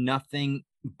been nothing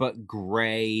but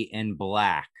gray and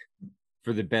black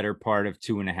for the better part of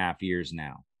 2.5 years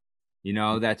now. You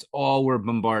know, that's all we're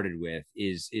bombarded with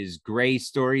is gray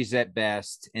stories at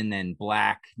best, and then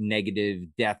black negative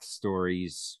death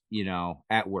stories, you know,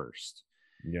 at worst.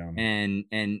 Yeah. And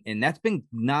that's been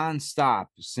nonstop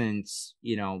since,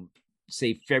 you know,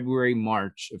 say February,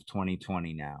 March of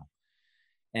 2020 now.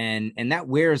 And that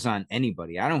wears on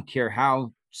anybody. I don't care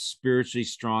how spiritually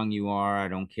strong you are. I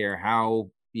don't care how,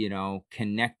 you know,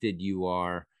 connected you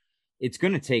are. It's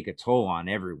going to take a toll on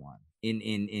everyone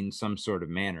in some sort of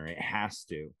manner. It has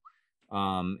to.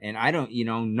 And I don't, you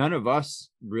know, none of us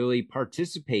really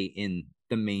participate in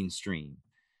the mainstream,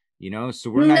 you know, so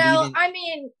we're not even. I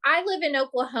mean, I live in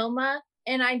Oklahoma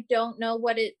and I don't know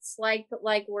what it's like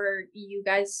where you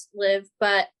guys live,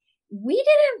 but we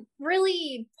didn't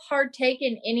really partake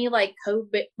in any like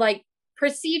COVID, like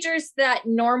procedures that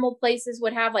normal places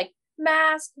would have, like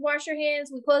mask, wash your hands,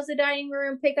 we close the dining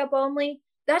room, pick up only.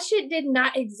 That shit did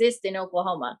not exist in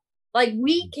Oklahoma. Like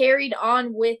we carried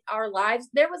on with our lives.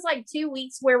 There was like 2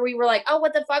 weeks where we were like, oh,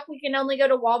 what the fuck? We can only go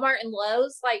to Walmart and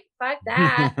Lowe's. Like, fuck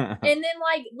that. And then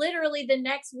like literally the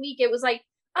next week it was like,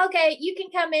 okay, you can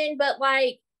come in, but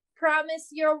like promise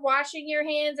you're washing your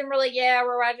hands. And we're like, yeah,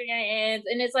 we're washing our hands.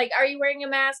 And it's like, are you wearing a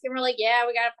mask? And we're like, yeah,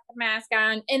 we got a mask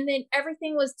on. And then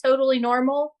everything was totally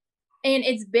normal. And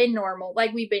it's been normal.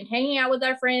 Like we've been hanging out with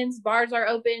our friends. Bars are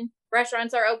open.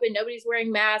 Restaurants are open. Nobody's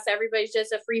wearing masks. Everybody's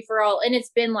just a free for all. And it's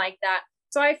been like that.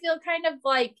 So I feel kind of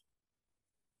like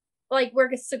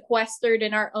we're sequestered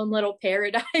in our own little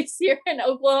paradise here in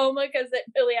Oklahoma because it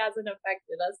really hasn't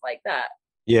affected us like that.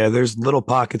 Yeah, there's little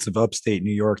pockets of upstate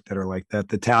New York that are like that.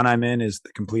 The town I'm in is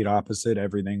the complete opposite.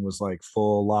 Everything was like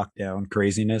full lockdown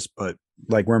craziness. But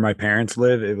like where my parents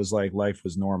live, it was like life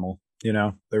was normal. You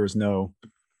know, there was no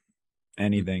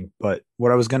anything. But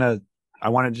what I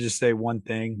wanted to just say one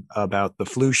thing about the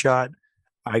flu shot.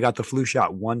 I got the flu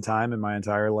shot one time in my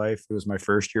entire life. It was my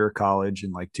first year of college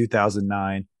in like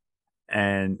 2009.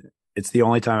 And it's the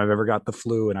only time I've ever got the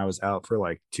flu. And I was out for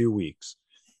like 2 weeks.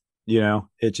 You know,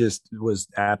 it just was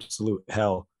absolute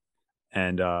hell.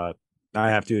 And I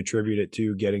have to attribute it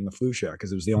to getting the flu shot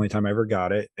because it was the only time I ever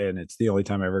got it. And it's the only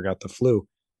time I ever got the flu.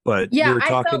 But yeah, I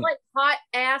felt like hot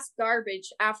ass garbage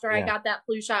after I got that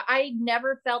flu shot. I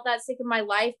never felt that sick in my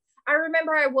life. I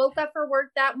remember I woke up for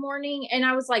work that morning and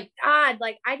I was like, God,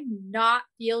 like I do not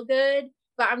feel good,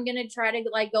 but I'm going to try to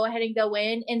like go ahead and go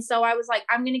in. And so I was like,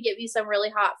 I'm going to give you some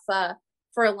really hot pho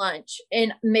for lunch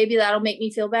and maybe that'll make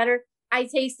me feel better. I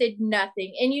tasted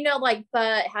nothing. And you know, like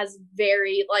pho has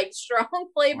very like strong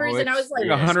flavors. And I was like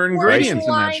 100 ingredients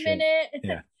in it.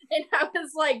 Yeah. And I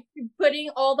was like putting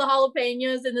all the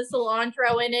jalapenos and the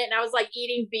cilantro in it. And I was like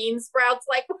eating bean sprouts.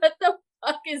 Like, what the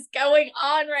fuck is going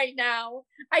on right now?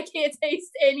 I can't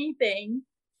taste anything.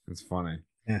 It's funny.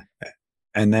 Yeah.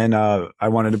 And then I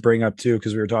wanted to bring up too,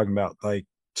 because we were talking about like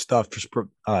stuff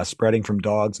spreading from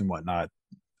dogs and whatnot.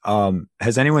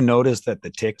 Has anyone noticed that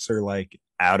the ticks are like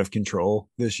out of control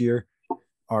this year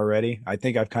already? I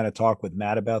think I've kind of talked with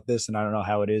Matt about this, and I don't know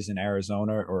how it is in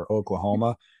Arizona or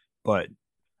Oklahoma, but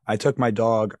I took my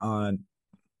dog on,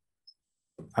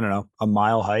 I don't know, a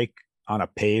mile hike on a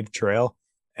paved trail,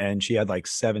 and she had like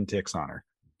 7 ticks on her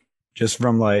just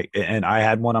from like, and I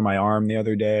had one on my arm the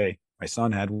other day. My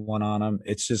son had one on him.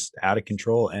 It's just out of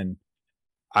control. And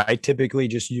I typically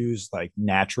just use like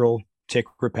natural tick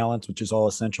repellents, which is all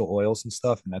essential oils and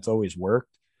stuff. And that's always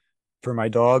worked for my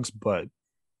dogs. But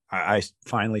I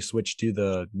finally switched to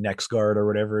the NexGard or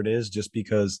whatever it is, just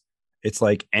because it's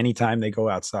like anytime they go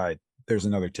outside, there's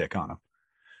another tick on them.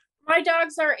 My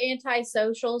dogs are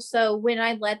antisocial, so when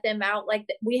I let them out, like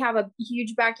we have a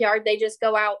huge backyard, they just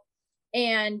go out,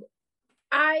 and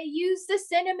I use the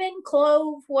cinnamon,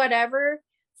 clove, whatever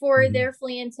for their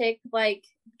flea and tick like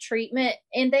treatment,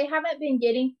 and they haven't been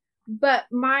getting. But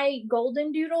my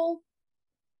golden doodle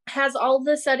has all of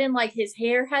a sudden, like, his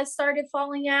hair has started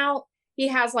falling out. He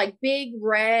has like big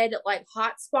red like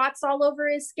hot spots all over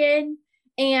his skin.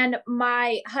 And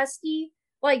my husky,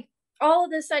 like, all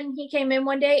of a sudden he came in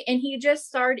one day and he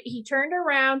turned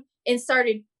around and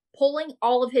started pulling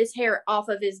all of his hair off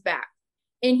of his back.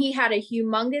 And he had a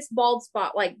humongous bald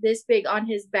spot like this big on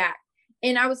his back.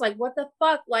 And I was like, what the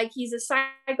fuck? Like, he's a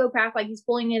psychopath, like he's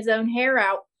pulling his own hair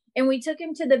out. And we took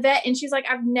him to the vet, and she's like,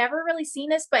 I've never really seen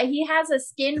this, but he has a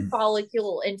skin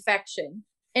follicle infection.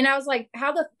 And I was like,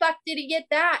 how the fuck did he get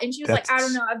that? And she was like, I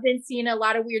don't know. I've been seeing a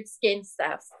lot of weird skin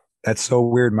stuff. That's so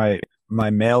weird. My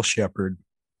male shepherd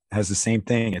has the same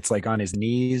thing. It's like on his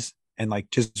knees and like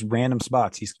just random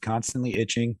spots. He's constantly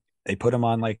itching. They put him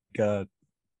on like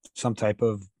some type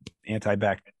of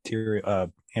antibiotic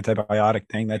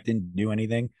thing that didn't do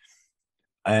anything.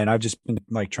 And I've just been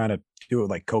like trying to do it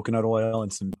like coconut oil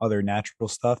and some other natural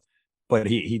stuff, but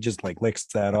he just like licks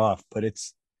that off. But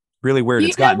it's really weird.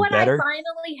 It's gotten better. I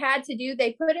finally had to do,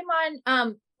 they put him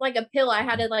on like a pill. I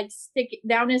had to like stick it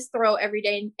down his throat every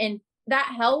day, and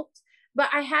that helped. But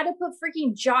I had to put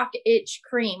freaking jock itch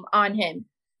cream on him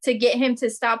to get him to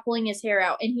stop pulling his hair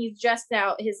out. And he's just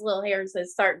now, his little hairs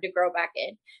is starting to grow back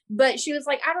in. But she was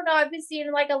like, I don't know, I've been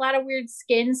seeing like a lot of weird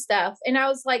skin stuff. And I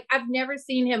was like, I've never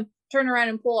seen him turn around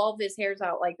and pull all of his hairs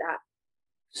out like that.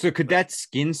 So could that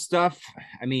skin stuff,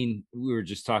 I mean, we were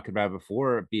just talking about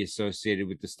before, be associated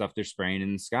with the stuff they're spraying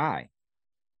in the sky?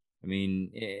 I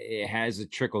mean, it has a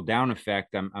trickle down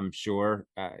effect, I'm sure.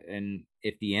 And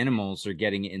if the animals are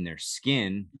getting it in their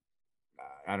skin,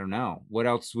 I don't know what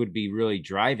else would be really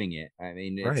driving it. I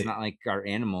mean, it's not like our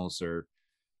animals are,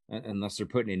 unless they're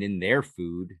putting it in their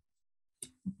food.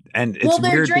 And it's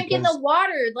they're drinking the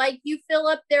water. Like, you fill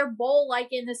up their bowl like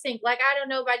in the sink. Like, I don't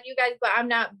know about you guys, but I'm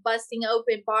not busting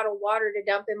open bottled water to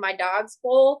dump in my dog's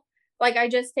bowl. Like, I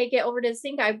just take it over to the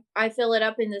sink. I fill it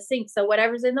up in the sink. So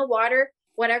whatever's in the water,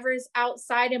 whatever's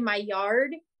outside in my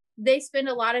yard, they spend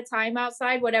a lot of time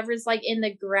outside, whatever's like in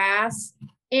the grass.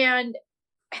 And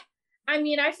I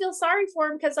mean, I feel sorry for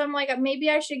him, because I'm like, maybe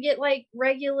I should get like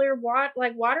regular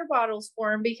water bottles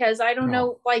for him, because I don't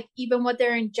know like even what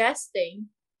they're ingesting.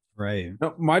 Right.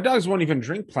 No, my dogs won't even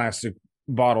drink plastic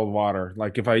bottled water.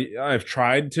 Like, if I've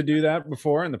tried to do that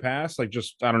before in the past, like,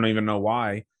 just, I don't even know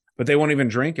why, but they won't even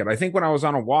drink it. I think when I was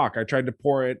on a walk, I tried to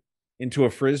pour it into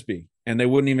a Frisbee and they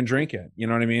wouldn't even drink it. You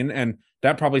know what I mean? And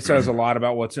that probably says a lot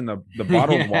about what's in the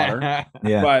bottled water.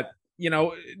 Yeah. But,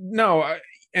 no.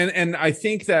 And I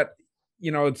think that,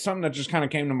 it's something that just kind of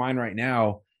came to mind right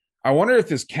now. I wonder if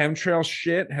this chemtrail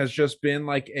shit has just been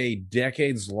like a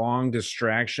decades long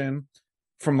distraction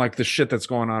from like the shit that's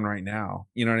going on right now.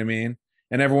 You know what I mean?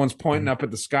 And everyone's pointing up at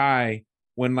the sky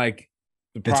when like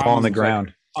it's all on the ground,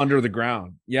 like under the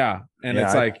ground. Yeah. And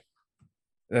it's like,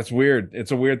 that's weird.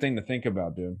 It's a weird thing to think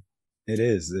about, dude. It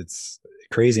is. It's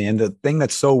crazy. And the thing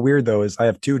that's so weird though, is I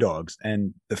have 2 dogs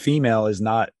and the female is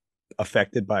not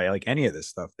affected by like any of this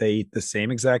stuff. They eat the same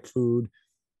exact food.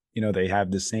 They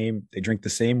drink the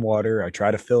same water. I try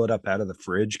to fill it up out of the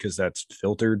fridge because that's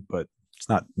filtered, but it's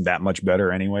not that much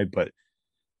better anyway. But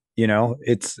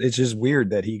it's just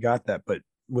weird that he got that. But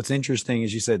what's interesting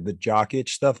is you said the jock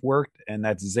itch stuff worked, and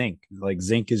that's zinc. Like,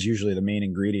 zinc is usually the main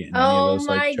ingredient in any of those.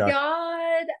 My God.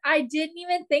 I didn't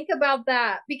even think about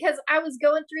that, because I was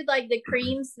going through like the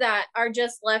creams that are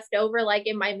just left over like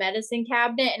in my medicine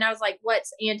cabinet, and I was like,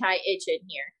 what's anti-itch in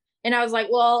here? And I was like,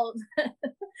 well,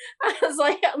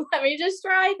 let me just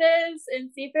try this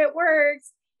and see if it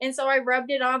works. And so I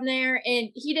rubbed it on there, and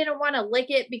he didn't want to lick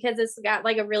it because it's got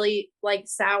like a really like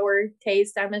sour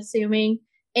taste, I'm assuming.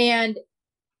 And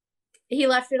he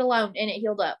left it alone and it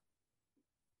healed up.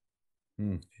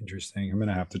 Interesting. I'm going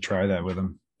to have to try that with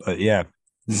him. But yeah,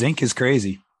 zinc is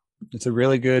crazy. It's a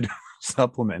really good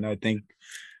supplement. I think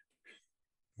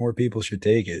more people should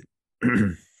take it.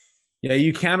 Yeah,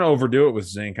 you can't overdo it with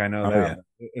zinc. I know that.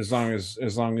 Yeah. As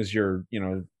long as you're,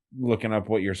 looking up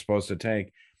what you're supposed to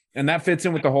take. And that fits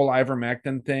in with the whole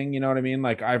ivermectin thing, you know what I mean?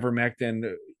 Like,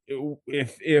 ivermectin,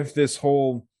 if this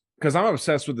whole, because I'm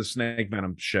obsessed with the snake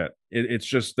venom shit. It's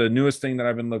just the newest thing that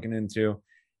I've been looking into.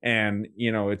 And,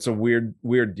 it's a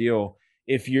weird deal.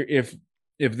 If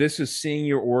this is seeing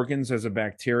your organs as a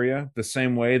bacteria, the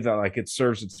same way that like it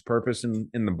serves its purpose in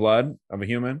the blood of a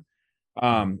human,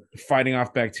 fighting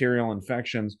off bacterial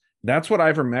infections. That's what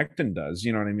ivermectin does.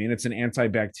 You know what I mean? It's an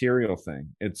antibacterial thing.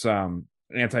 It's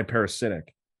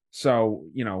anti-parasitic. So,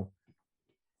 you know,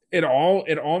 it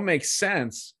all makes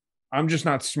sense. I'm just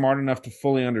not smart enough to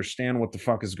fully understand what the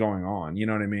fuck is going on. You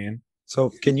know what I mean? So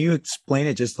can you explain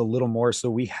it just a little more? So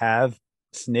we have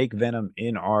snake venom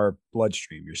in our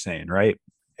bloodstream, you're saying, right?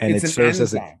 And It's it an serves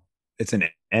as enzyme. it's an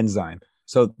enzyme.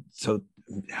 So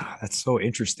that's so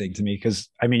interesting to me because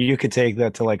I mean you could take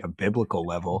that to like a biblical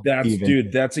level, That's even.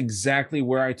 dude, that's exactly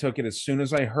where I took it as soon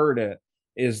as I heard it.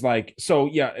 Is like, so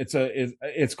yeah,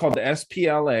 it's called the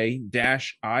SPLA-IIA.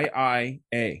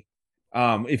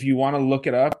 If you want to look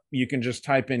it up, you can just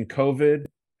type in COVID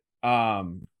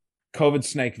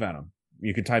snake venom.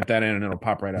 You can type that in and it'll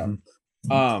pop right up.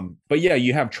 But yeah,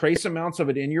 you have trace amounts of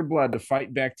it in your blood to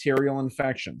fight bacterial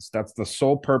infections. That's the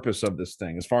sole purpose of this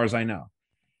thing, as far as I know.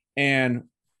 And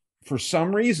for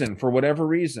some reason, for whatever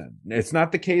reason, it's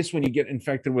not the case when you get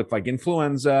infected with like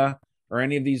influenza or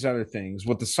any of these other things.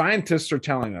 What the scientists are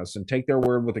telling us, and take their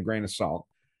word with a grain of salt,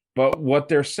 but what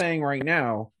they're saying right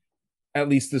now, at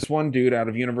least this one dude out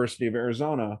of University of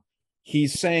Arizona,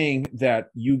 he's saying that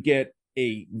you get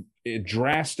a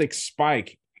drastic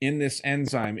spike in this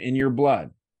enzyme in your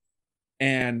blood.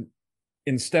 And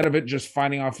instead of it just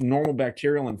fighting off normal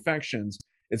bacterial infections,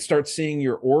 it starts seeing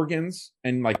your organs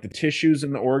and like the tissues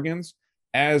in the organs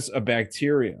as a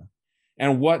bacteria.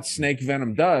 And what snake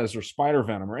venom does, or spider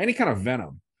venom, or any kind of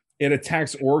venom, it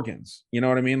attacks organs. You know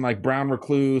what I mean? Like brown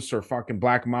recluse or fucking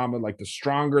black mamba, like the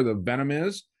stronger the venom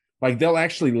is, like they'll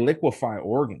actually liquefy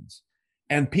organs.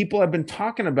 And people have been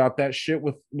talking about that shit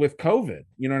with COVID.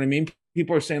 You know what I mean?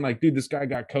 People are saying like, dude, this guy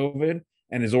got COVID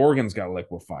and his organs got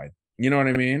liquefied. You know what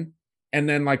I mean? And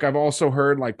then like I've also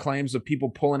heard like claims of people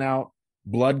pulling out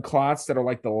blood clots that are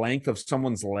like the length of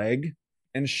someone's leg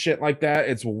and shit like that.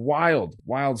 It's wild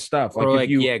stuff. Or Like if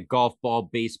you, yeah, golf ball,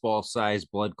 baseball size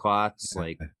blood clots,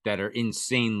 like that are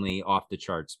insanely off the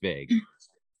charts big.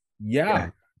 yeah.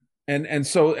 And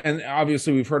so, and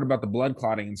obviously we've heard about the blood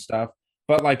clotting and stuff,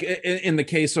 but like in the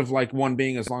case of like one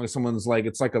being as long as someone's leg,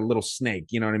 it's like a little snake.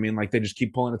 You know what I mean? Like they just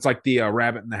keep pulling. It's like the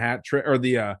rabbit in the hat trick, or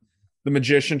the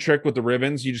magician trick with the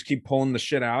ribbons. You just keep pulling the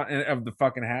shit out of the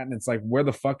fucking hat, and it's like, where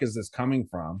the fuck is this coming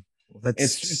from?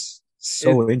 That's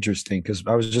so interesting because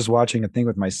I was just watching a thing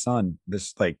with my son,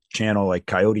 this like channel like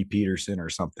Coyote Peterson or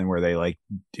something, where they like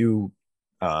do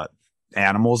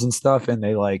animals and stuff, and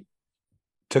they like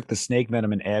took the snake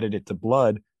venom and added it to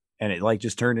blood, and it like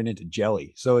just turned it into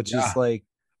jelly. So it's just like,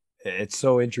 it's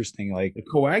so interesting. Like it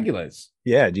coagulates.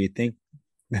 Yeah. Do you think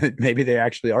maybe they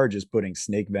actually are just putting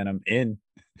snake venom in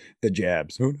the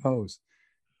jabs? Who knows?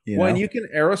 Well, and you can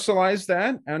aerosolize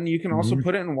that, and you can also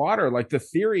put it in water. Like the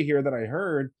theory here that I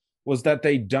heard was that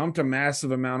they dumped a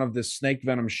massive amount of this snake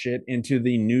venom shit into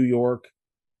the New York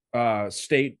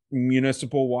state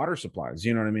municipal water supplies.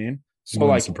 You know what I mean? So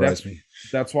like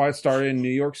that's why it started in New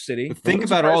York City. But think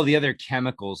about all the other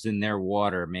chemicals in their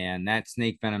water, man. That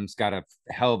snake venom's got a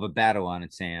hell of a battle on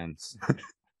its hands.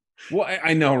 Well,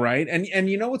 I know, right? And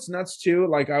you know what's nuts too?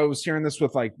 Like I was hearing this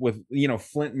with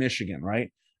Flint, Michigan,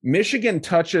 right? Michigan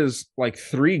touches like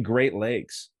 3 Great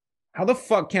Lakes. How the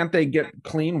fuck can't they get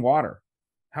clean water?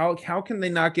 How can they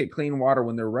not get clean water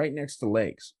when they're right next to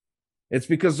lakes? It's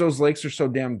because those lakes are so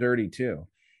damn dirty too.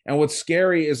 And what's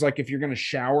scary is like if you're going to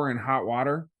shower in hot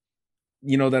water,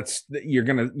 you know, you're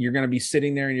going to be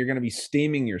sitting there and you're going to be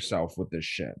steaming yourself with this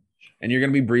shit, and you're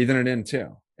going to be breathing it in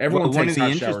too. Everyone one of the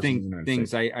interesting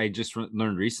things I just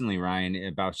learned recently, Ryan,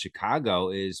 about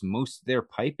Chicago is most of their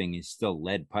piping is still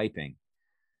lead piping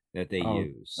that they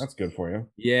use. That's good for you.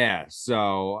 Yeah.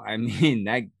 So, I mean,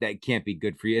 that can't be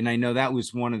good for you. And I know that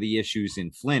was one of the issues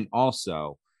in Flint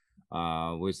also,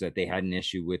 was that they had an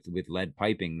issue with lead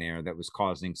piping there that was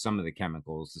causing some of the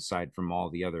chemicals, aside from all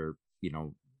the other,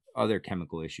 other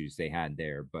chemical issues they had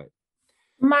there. But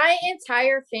my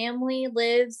entire family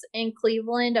lives in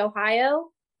Cleveland, Ohio,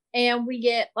 and we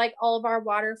get like all of our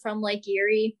water from Lake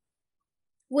Erie,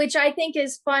 which I think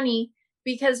is funny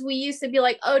because we used to be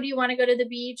like, oh, do you want to go to the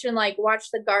beach and like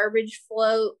watch the garbage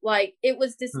float? Like it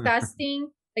was disgusting.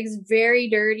 Like it's very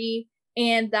dirty.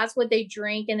 And that's what they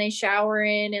drink and they shower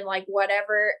in and like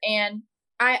whatever. And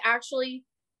I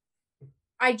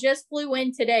just flew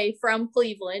in today from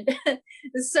Cleveland.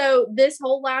 So this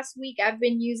whole last week I've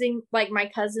been using like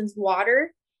my cousin's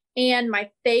water, and my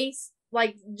face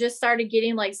like just started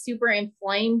getting like super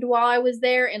inflamed while I was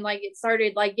there, and like it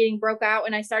started like getting broke out,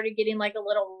 and I started getting like a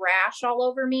little rash all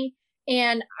over me.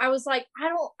 And I was like,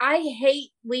 I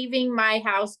hate leaving my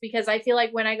house because I feel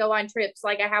like when I go on trips,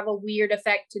 like I have a weird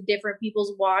effect to different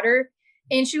people's water.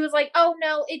 And she was like, oh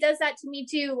no, it does that to me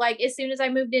too. Like as soon as I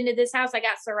moved into this house, I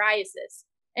got psoriasis.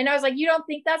 And I was like, you don't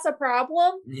think that's a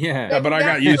problem? Yeah. But I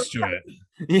got used to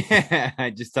it. Yeah. I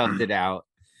just toughed it out.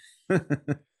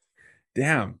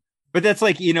 Damn. But that's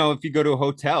like, you know, if you go to a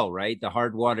hotel, right? The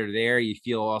hard water there, you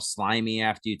feel all slimy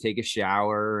after you take a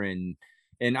shower. And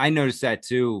I noticed that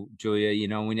too, Julia. You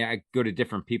know, when I go to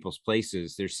different people's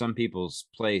places, there's some people's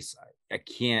place I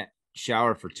can't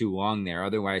shower for too long there.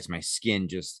 Otherwise, my skin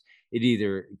just it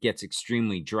either gets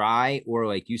extremely dry or,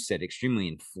 like you said, extremely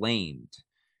inflamed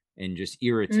and just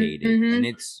irritated. Mm-hmm. And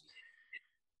it's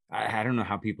I don't know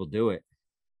how people do it.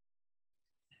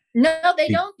 No, they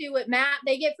don't do it, Matt.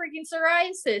 They get freaking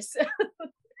psoriasis.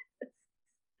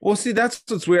 Well, see, that's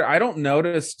what's weird. I don't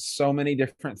notice so many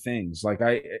different things. Like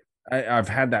I've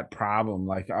had that problem.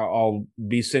 Like I'll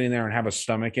be sitting there and have a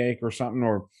stomach ache or something,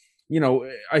 or you know,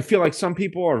 I feel like some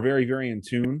people are very, very in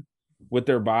tune with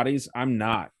their bodies. I'm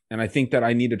not, and I think that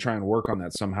I need to try and work on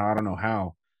that somehow. I don't know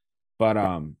how,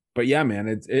 but yeah,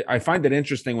 man, I find it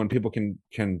interesting when people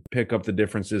can pick up the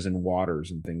differences in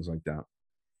waters and things like that.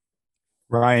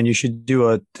 Ryan, you should do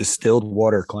a distilled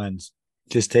water cleanse.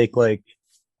 Just try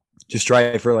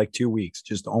it for like 2 weeks.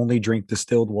 Just only drink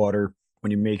distilled water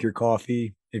when you make your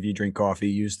coffee. If you drink coffee,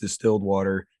 use distilled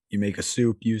water. You make a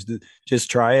soup, just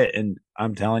try it. And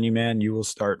I'm telling you, man, you will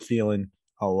start feeling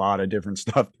a lot of different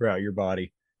stuff throughout your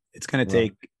body. It's going to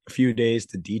take a few days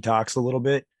to detox a little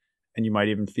bit. And you might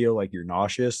even feel like you're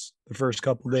nauseous the first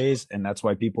couple of days. And that's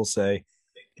why people say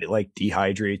it like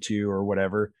dehydrates you or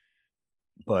whatever.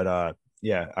 But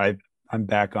yeah, I'm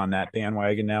back on that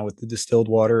bandwagon now with the distilled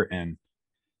water, and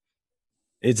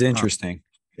it's interesting.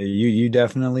 You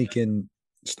definitely can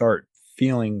start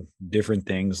feeling different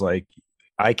things. Like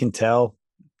I can tell,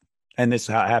 and this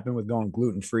happened with going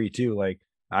gluten free too. Like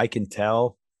I can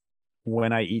tell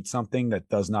when I eat something that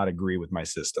does not agree with my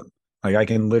system. Like I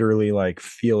can literally like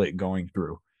feel it going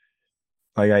through.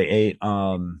 Like I ate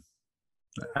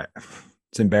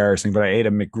it's embarrassing, but I ate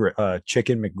a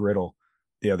chicken McGriddle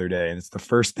the other day, and it's the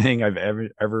first thing I've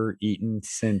ever eaten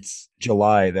since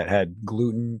July that had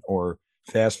gluten or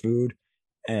fast food.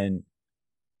 And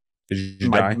did you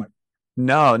die?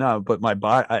 No, but my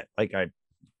body, I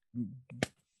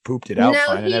pooped it out. No,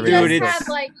 fine he and just everything. had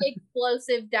like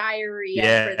explosive diarrhea.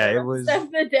 Yeah, for the rest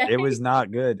of the day. it was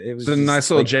not good. It was a just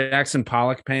nice little like, Jackson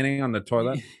Pollock painting on the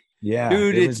toilet. Yeah,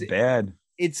 Dude, it was bad.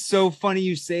 It's so funny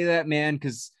you say that, man,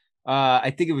 because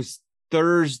I think it was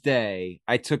Thursday.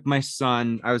 I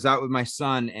was out with my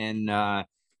son, and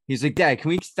he's like, Dad, can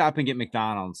we stop and get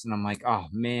McDonald's? And I'm like, oh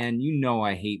man, you know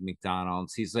I hate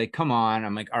McDonald's. He's like, come on.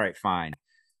 I'm like, all right, fine,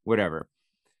 whatever.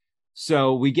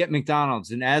 So we get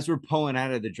McDonald's, and as we're pulling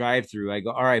out of the drive-thru, I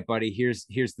go, all right, buddy, here's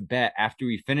the bet. After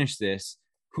we finish this,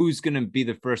 who's gonna be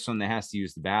the first one that has to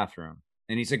use the bathroom?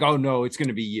 And he's like, oh no, it's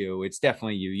gonna be you. It's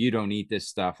definitely you. You don't eat this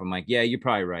stuff. I'm like, yeah, you're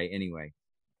probably right. Anyway,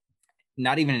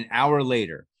 not even an hour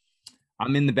later,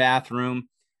 I'm in the bathroom.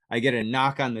 I get a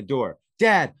knock on the door.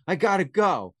 Dad, I gotta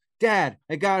go. Dad,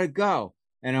 I gotta go.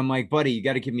 And I'm like, buddy, you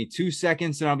got to give me 2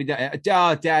 seconds and I'll be done.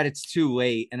 Oh, Dad, it's too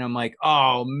late. And I'm like,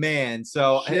 oh man.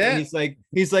 So he's like,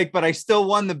 but I still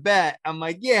won the bet. I'm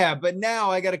like, yeah, but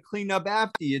now I got to clean up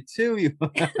after you too.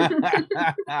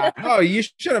 Oh, you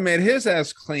should have made his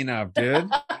ass clean up, dude.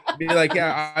 Be like,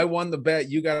 yeah, I won the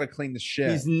bet. You got to clean the shit.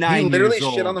 He's 9 he literally years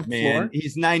old, shit on the floor.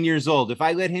 He's 9 years old. If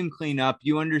I let him clean up,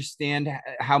 you understand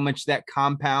how much that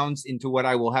compounds into what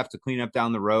I will have to clean up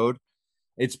down the road.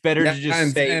 It's better to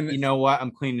just say, you know what,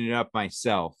 I'm cleaning it up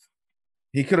myself.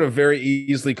 He could have very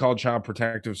easily called Child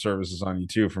Protective Services on you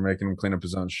too for making him clean up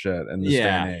his own shit in this day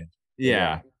and age.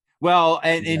 Yeah. Well,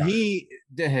 and he,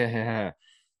 what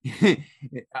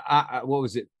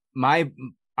was it?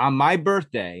 On my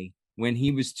birthday, when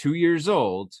he was 2 years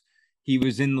old, he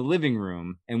was in the living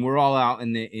room, and we're all out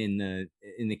in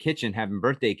the kitchen having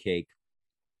birthday cake,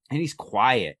 and he's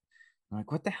quiet. I'm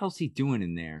like, what the hell's he doing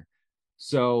in there?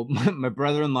 So my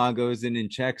brother-in-law goes in and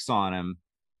checks on him,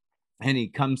 and he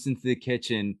comes into the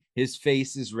kitchen. His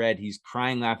face is red. He's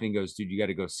crying, laughing, goes, dude, you got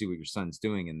to go see what your son's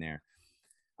doing in there.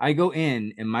 I go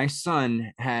in, and my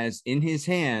son has in his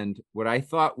hand what I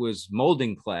thought was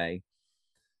molding clay,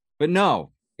 but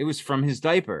no, it was from his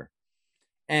diaper.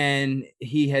 And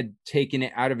he had taken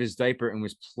it out of his diaper and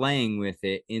was playing with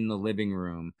it in the living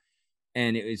room.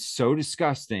 And it was so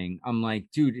disgusting. I'm like,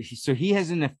 dude, so he has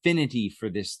an affinity for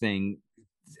this thing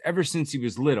ever since he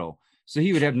was little. So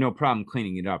he would have no problem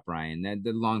cleaning it up, Ryan.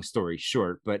 The long story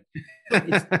short, but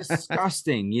it's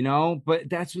disgusting, you know, but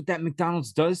that's what that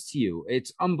McDonald's does to you.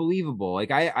 It's unbelievable.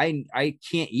 Like I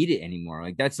can't eat it anymore.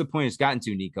 Like that's the point it's gotten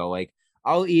to, Nico. Like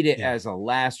I'll eat it as a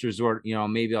last resort, you know,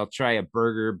 maybe I'll try a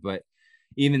burger, but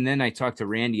even then I talked to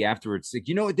Randy afterwards, like,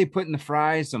 you know what they put in the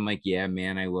fries? I'm like, yeah,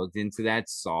 man, I looked into that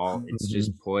salt. It's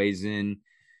just poison.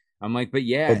 I'm like, but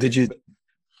yeah. Well, did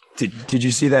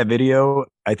you see that video?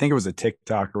 I think it was a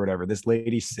TikTok or whatever. This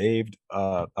lady saved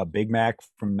a Big Mac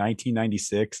from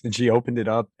 1996 and she opened it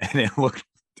up and it looked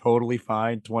totally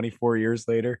fine 24 years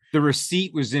later. The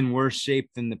receipt was in worse shape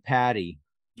than the patty.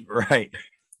 Right.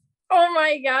 Oh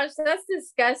my gosh, that's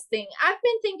disgusting. I've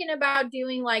been thinking about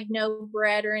doing like no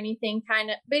bread or anything kind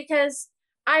of, because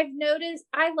I've noticed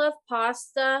I love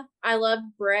pasta, I love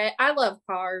bread, I love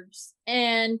carbs.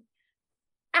 And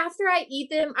after I eat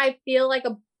them, I feel like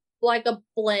a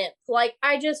blimp. Like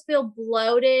I just feel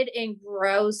bloated and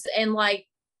gross and like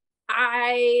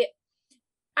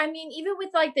I mean, even with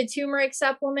like the turmeric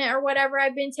supplement or whatever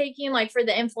I've been taking, like for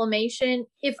the inflammation,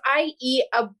 if I eat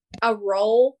a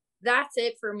roll, that's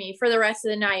it for me for the rest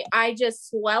of the night. I just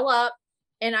swell up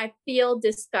and I feel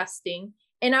disgusting.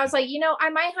 And I was like, I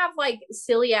might have like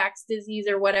celiac disease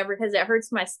or whatever because it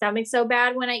hurts my stomach so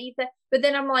bad when I eat that. But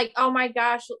then I'm like, oh my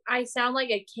gosh, I sound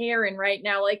like a Karen right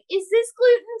now. Like, is this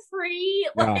gluten free?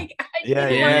 Yeah. Like, I Yeah,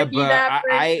 didn't want to be that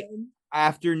I person.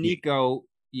 after Nico,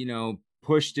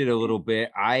 pushed it a little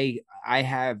bit, I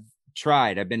have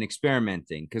tried. I've been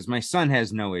experimenting because my son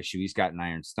has no issue. He's got an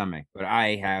iron stomach, but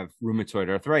I have rheumatoid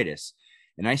arthritis.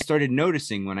 And I started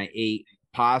noticing when I ate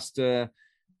pasta,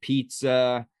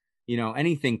 pizza,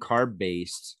 anything carb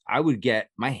based,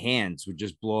 my hands would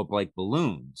just blow up like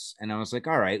balloons. And I was like,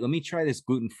 all right, let me try this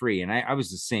gluten free. And I was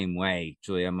the same way,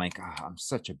 Julia. I'm like, I'm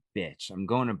such a bitch. I'm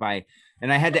going to buy,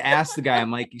 and I had to ask the guy,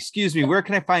 I'm like, excuse me, where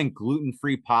can I find gluten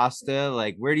free pasta?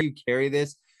 Like, where do you carry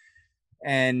this?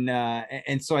 And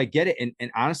so I get it.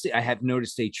 And honestly, I have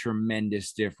noticed a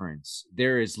tremendous difference.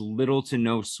 There is little to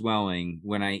no swelling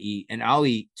when I eat, and I'll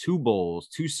eat 2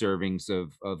 servings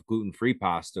of gluten-free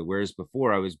pasta. Whereas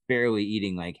before I was barely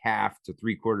eating like half to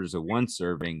 3/4 of 1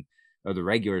 serving of the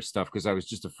regular stuff because I was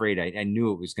just afraid. I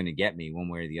knew it was going to get me one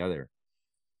way or the other.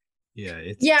 Yeah.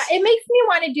 It makes me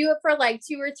want to do it for like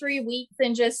 2 or 3 weeks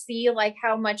and just see like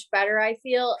how much better I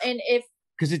feel. And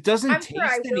because it doesn't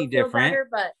taste any different. Better,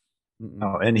 but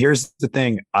no, and here's the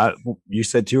thing. You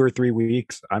said 2 or 3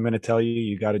 weeks. I'm going to tell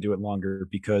you got to do it longer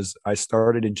because I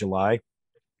started in July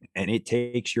and it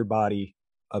takes your body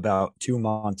about 2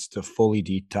 months to fully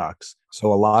detox.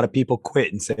 So a lot of people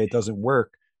quit and say it doesn't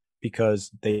work because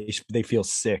they feel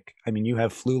sick. I mean, you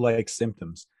have flu-like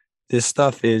symptoms. This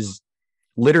stuff is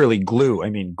literally glue. I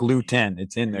mean, gluten,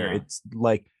 it's in there. Yeah. It's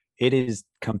like it is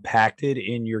compacted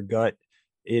in your gut.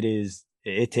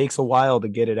 It takes a while to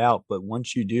get it out, but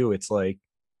once you do, it's like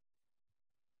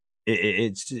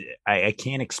I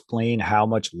can't explain how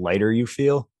much lighter you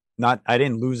feel. I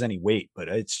didn't lose any weight, but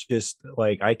it's just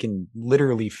like I can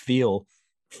literally feel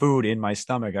food in my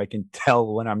stomach. I can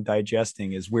tell when I'm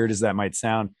digesting, as weird as that might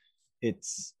sound.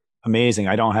 It's amazing.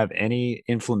 I don't have any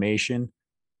inflammation.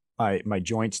 My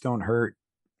joints don't hurt.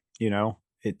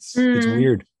 It's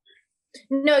weird.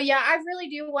 No, yeah, I really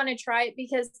do want to try it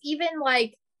because even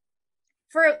like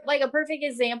for like a perfect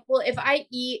example, if I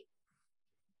eat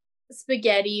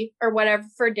spaghetti or whatever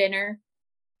for dinner,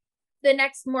 the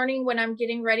next morning when I'm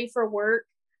getting ready for work,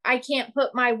 I can't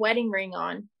put my wedding ring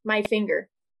on my finger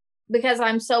because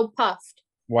I'm so puffed.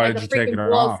 Why like did you take it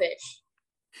off?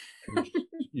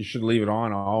 You should leave it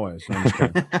on always.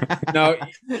 No,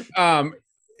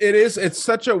 it's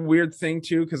such a weird thing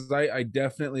too, because I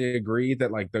definitely agree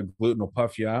that like the gluten will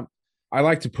puff you up. I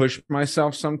like to push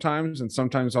myself sometimes, and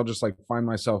sometimes I'll just like find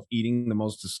myself eating the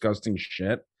most disgusting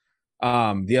shit.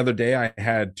 The other day I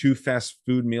had 2 fast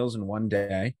food meals in one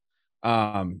day.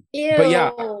 Ew.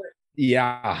 But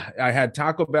yeah, I had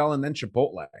Taco Bell and then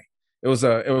Chipotle. It was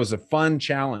a fun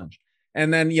challenge.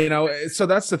 And then, so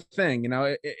that's the thing,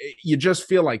 you just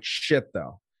feel like shit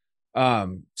though.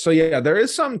 So yeah, there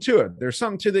is something to it. There's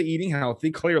something to the eating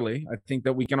healthy. Clearly, I think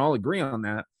that we can all agree on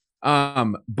that.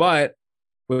 But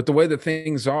with the way that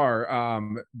things are,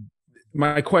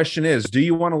 my question is, do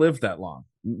you want to live that long?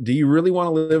 Do you really want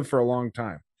to live for a long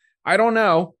time? I don't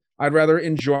know. I'd rather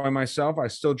enjoy myself. I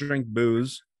still drink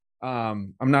booze.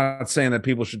 I'm not saying that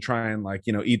people should try and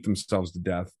eat themselves to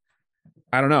death.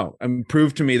 I don't know.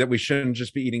 Prove to me that we shouldn't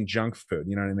just be eating junk food.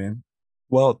 You know what I mean?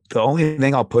 Well, the only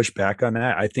thing I'll push back on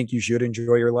that, I think you should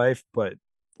enjoy your life, but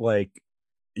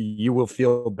you will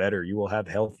feel better. You will have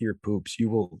healthier poops. You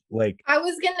will I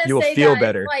was gonna you will say feel that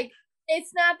better.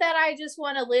 It's not that I just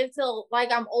want to live till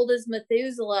I'm old as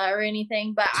Methuselah or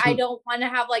anything, but I don't want to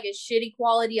have a shitty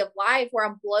quality of life where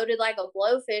I'm bloated like a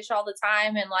blowfish all the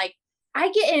time. And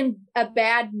I get in a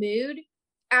bad mood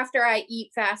after I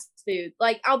eat fast food.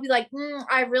 I'll be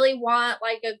I really want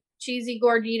a cheesy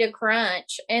gordita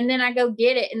crunch, and then I go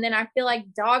get it, and then I feel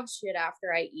like dog shit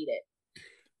after I eat it.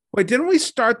 Wait, didn't we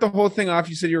start the whole thing off?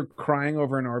 You said you were crying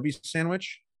over an Arby's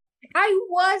sandwich. I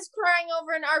was crying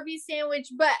over an Arby's sandwich,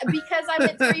 but because I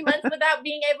went 3 months without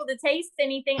being able to taste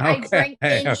anything, I drank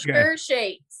Ensure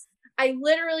shakes. I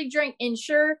literally drank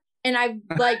Ensure, and I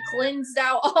like cleansed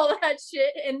out all that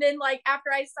shit. And then like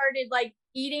after I started like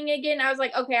eating again, I was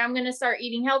like, okay, I'm gonna start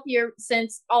eating healthier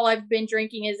since all I've been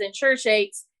drinking is Ensure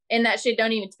shakes, and that shit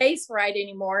don't even taste right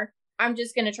anymore. I'm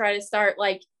just gonna try to start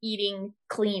like eating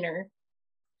cleaner.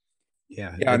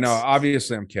 Yeah, no,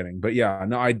 obviously I'm kidding, but yeah,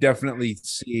 no, I definitely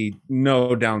see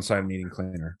no downside in eating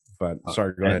cleaner. But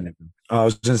sorry, go ahead, Nick. I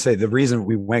was going to say the reason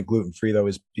we went gluten free though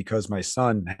is because my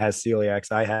son has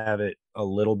celiacs. I have it a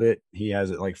little bit. He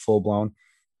has it like full blown,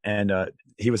 and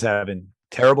he was having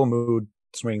terrible mood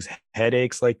swings,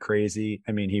 headaches like crazy.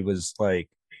 I mean, he was like,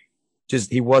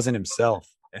 he wasn't himself,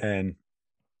 and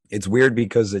it's weird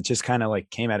because it just kind of like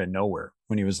came out of nowhere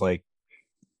when he was like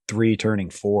 3 turning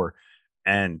 4,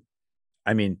 and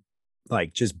I mean,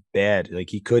 like just bad. Like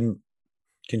he couldn't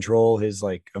control his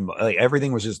like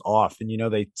everything was just off. And you know,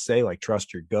 they say like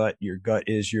trust your gut. Your gut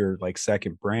is your like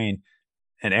second brain.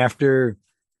 And after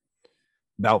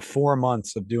about 4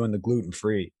 months of doing the gluten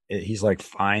free, he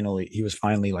was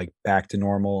finally like back to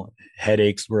normal.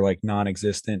 Headaches were like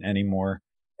non-existent anymore.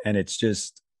 And it's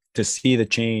just to see the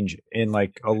change in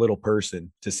like a little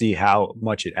person, to see how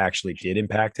much it actually did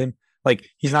impact him. Like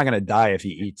he's not going to die if he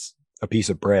eats a piece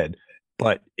of bread,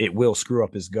 but it will screw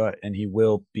up his gut and he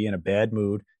will be in a bad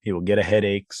mood. He will get a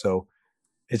headache. So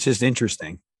it's just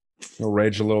interesting. He'll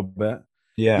rage a little bit.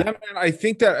 Yeah, man. I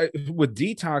think that with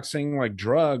detoxing like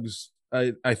drugs,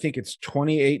 I think it's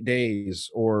 28 days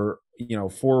or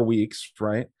 4 weeks,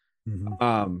 right?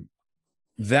 Mm-hmm.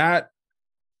 That's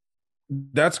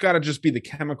got to just be the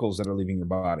chemicals that are leaving your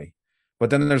body,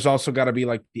 but then there's also got to be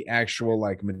like the actual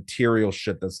like material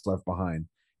shit that's left behind.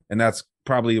 And that's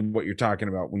probably what you're talking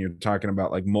about when you're talking about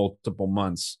like multiple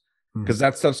months, because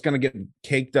that stuff's going to get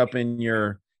caked up in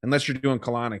unless you're doing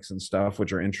colonics and stuff,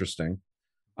 which are interesting.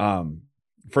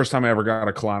 First time I ever got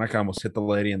a colonic, I almost hit the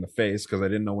lady in the face because I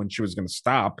didn't know when she was going to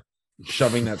stop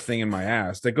shoving that thing in my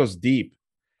ass. That goes deep.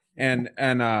 And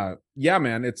yeah,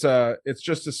 man, it's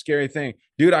just a scary thing,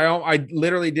 dude. I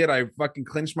literally did. I fucking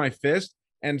clenched my fist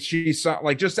and she saw,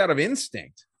 like, just out of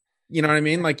instinct, you know what I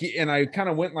mean? Like, and I kind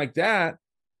of went like that.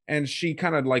 And she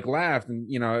kind of like laughed, and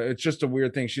it's just a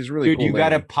weird thing. She's really cool. You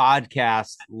got a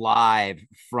podcast live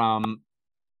from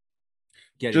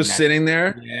just sitting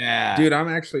there. Yeah, dude. I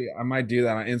might do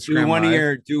that on Instagram.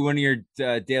 Do one of your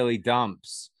daily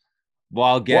dumps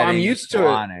while getting. Well, I'm used to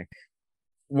it.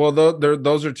 Well,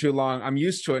 those are too long. I'm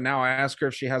used to it now. I ask her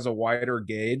if she has a wider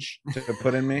gauge to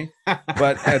put in me,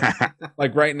 but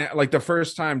like right now, like the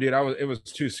first time, dude, it was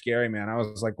too scary, man. I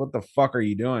was like, "What the fuck are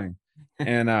you doing?"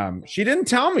 And she didn't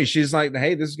tell me. She's like,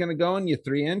 hey, this is gonna go in you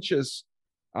 3 inches.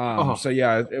 So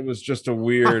yeah, it was just a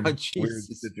weird weird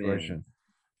situation.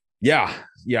 Man.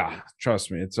 Yeah, trust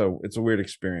me, it's a weird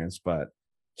experience. But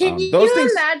can you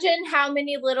imagine how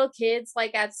many little kids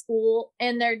like at school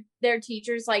and their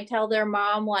teachers like tell their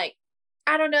mom, like,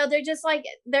 I don't know, they're just like,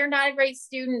 they're not a great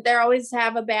student, they always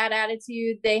have a bad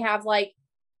attitude, they have like,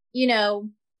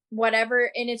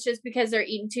 whatever, and it's just because they're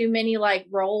eating too many like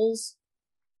rolls.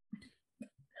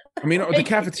 I mean, the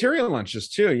cafeteria lunches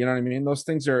too. You know what I mean? Those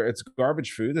things it's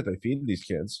garbage food that they feed these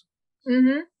kids.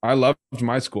 Mm-hmm. I loved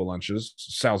my school lunches,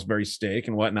 Salisbury steak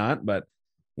and whatnot, but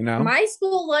my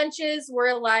school lunches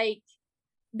were like,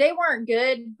 they weren't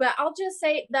good. But I'll just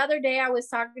say, the other day I was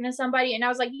talking to somebody and I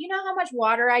was like, you know how much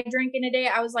water I drink in a day?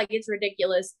 I was like, it's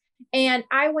ridiculous. And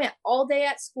I went all day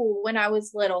at school when I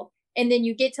was little. And then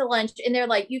you get to lunch and they're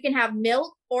like, you can have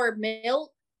milk or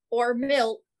milk or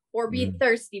milk or be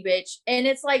thirsty, bitch. And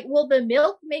it's like, well, the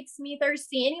milk makes me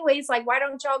thirsty anyways. Like, why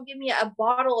don't y'all give me a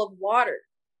bottle of water?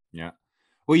 Yeah.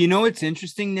 Well, it's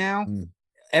interesting now.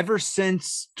 Ever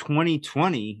since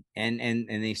 2020 and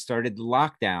they started the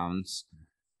lockdowns,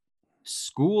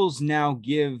 schools now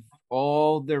give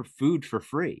all their food for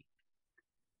free.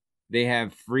 They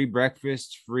have free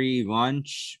breakfast, free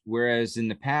lunch, whereas in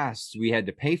the past we had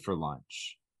to pay for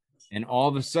lunch. And all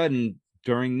of a sudden,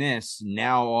 during this,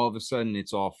 now all of a sudden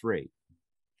it's all free.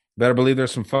 Better believe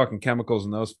there's some fucking chemicals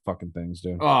in those fucking things,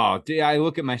 dude. Oh, dude, I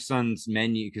look at my son's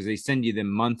menu because they send you the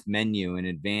month menu in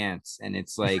advance, and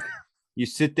it's like you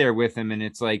sit there with him, and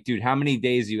it's like, dude, how many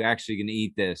days are you actually going to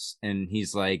eat this? And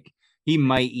he's like, he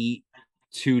might eat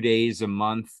 2 days a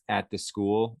month at the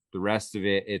school. The rest of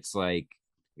it, it's like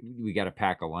we got to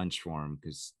pack a lunch for him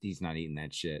because he's not eating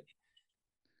that shit.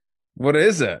 What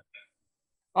is it?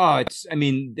 Oh, I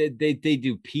mean, they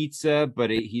do pizza, but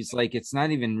he's like, it's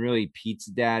not even really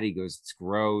pizza dad. He goes, it's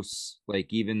gross. Like,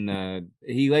 even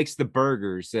he likes the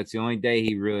burgers. That's the only day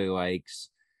he really likes.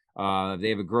 They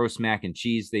have a gross mac and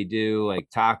cheese they do, like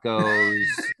tacos,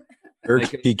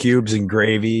 like, Turkey cubes and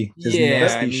gravy. Just yeah, I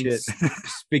nasty mean, shit.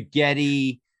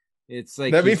 spaghetti. It's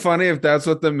like That'd be funny if that's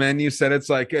what the menu said. It's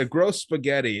like a gross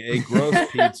spaghetti, a gross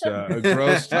pizza, a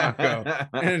gross taco,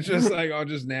 and it's just like all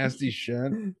just nasty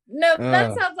shit. No,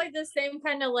 that sounds like the same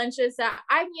kind of lunches that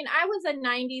I mean, I was a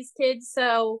 90s kid,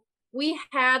 so we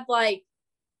had like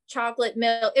chocolate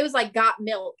milk. It was like got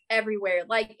milk everywhere.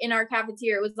 Like in our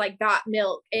cafeteria, it was like got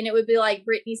milk, and it would be like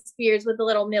Britney Spears with a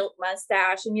little milk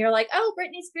mustache, and you're like, oh,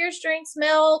 Britney Spears drinks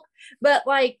milk, but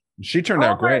like She turned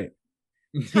out great.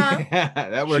 Huh?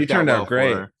 That worked She turned out out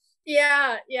great. for her.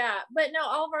 Yeah, but no,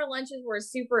 all of our lunches were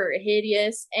super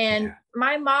hideous, and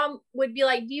my mom would be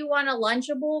like, do you want a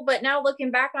Lunchable? But now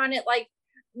looking back on it, like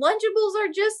Lunchables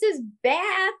are just as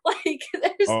bad. Like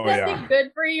there's nothing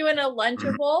good for you in a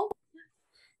Lunchable.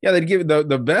 Yeah, they'd give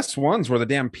the best ones were the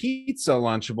damn pizza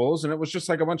Lunchables, and it was just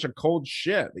like a bunch of cold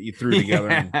shit that you threw together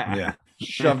and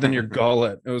shoved in your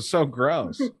gullet. It was so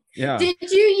gross. Yeah. Did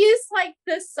you use like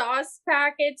the sauce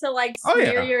packet to like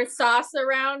smear yeah. your sauce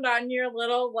around on your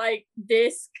little like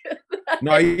disc?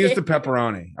 No, I used the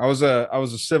pepperoni. I was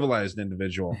a civilized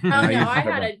individual. Oh no, I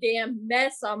had a damn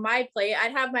mess on my plate.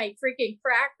 I'd have my freaking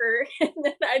cracker and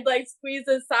then I'd like squeeze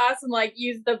the sauce and like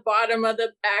use the bottom of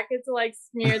the packet to like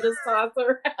smear the sauce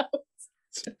around.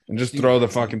 And just throw the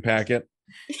fucking packet.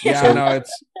 Yeah, no,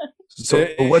 it's so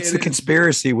what's the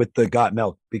conspiracy with the got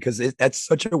milk? Because that's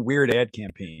such a weird ad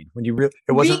campaign. When you really,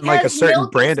 it wasn't like a certain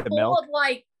brand of milk. Of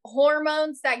like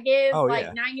hormones that give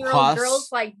 9-year-old girls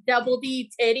like double D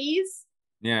titties.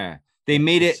 Yeah, they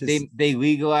made it. They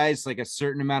legalized like a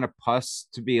certain amount of pus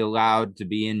to be allowed to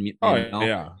be in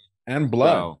milk. And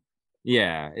blood. So,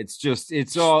 yeah, it's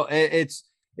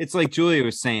like Julia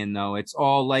was saying though. It's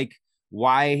all like,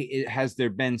 why has there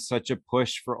been such a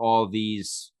push for all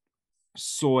these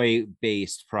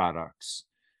soy-based products?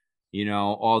 You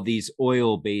know, all these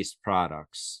oil-based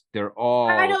products. They're all,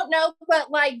 I don't know,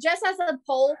 but like just as a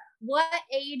poll, what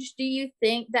age do you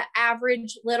think the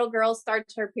average little girl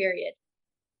starts her period?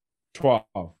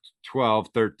 12,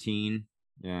 13.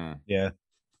 Yeah.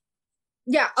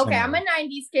 Okay, I'm a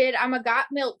 90s kid. I'm a got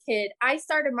milk kid. I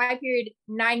started my period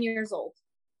 9 years old.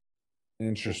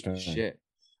 Interesting. Shit.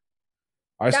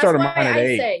 I started mine at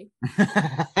 8.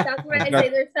 That's why I say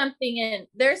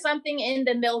there's something in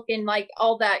the milk and like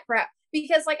all that crap.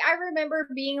 Because like I remember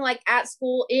being like at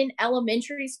school in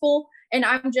elementary school and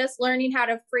I'm just learning how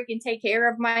to freaking take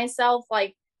care of myself,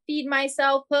 like feed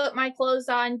myself, put my clothes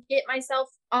on, get myself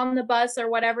on the bus or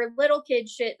whatever, little kid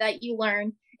shit that you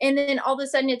learn. And then all of a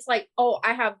sudden it's like, oh,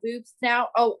 I have boobs now.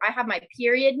 Oh, I have my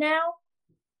period now.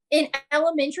 In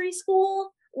elementary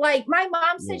school, like my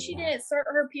mom said she didn't start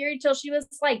her period till she was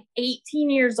like 18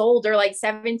 years old or like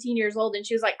 17 years old. And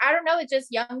she was like, I don't know, it's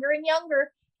just younger and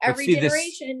younger every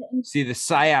generation. The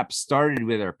psyop started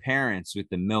with our parents with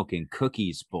the milk and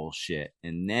cookies bullshit.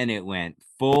 And then it went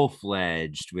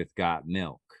full-fledged with got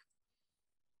milk.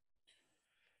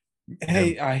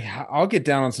 Hey, I'll get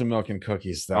down on some milk and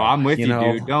cookies though. Oh, I'm with you,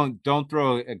 dude. Don't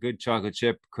throw a good chocolate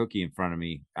chip cookie in front of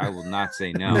me. I will not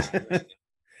say no.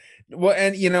 Well,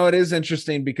 and it is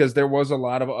interesting because there was a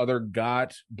lot of other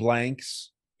got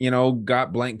blanks,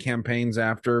 got blank campaigns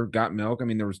after got milk. I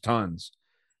mean, there was tons.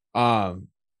 I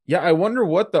wonder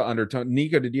what the undertone.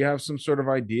 Nika, did you have some sort of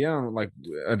idea on like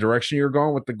a direction you're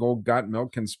going with the gold got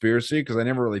milk conspiracy? Because I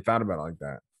never really thought about it like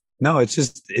that. No,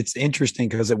 it's interesting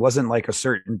because it wasn't like a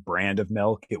certain brand of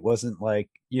milk. It wasn't like,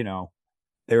 it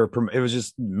was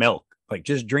just milk, like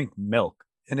just drink milk.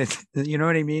 And it's, you know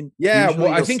what I mean? Yeah. Usually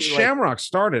I think Shamrock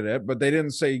started it, but they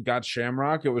didn't say got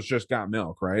Shamrock. It was just got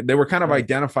milk, right? They were kind of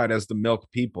identified as the milk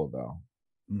people though.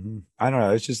 Mm-hmm. I don't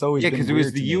know. It's just always because it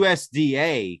was the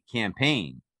USDA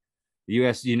campaign,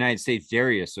 the United States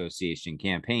Dairy Association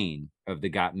campaign of the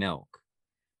got milk.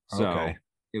 So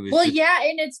it was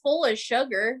and it's full of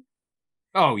sugar.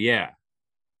 Oh yeah.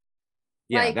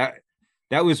 Yeah,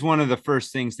 that was one of the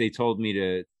first things they told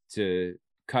me to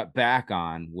cut back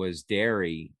on was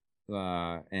dairy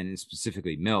and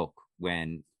specifically milk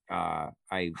when I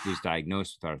was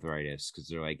diagnosed with arthritis, because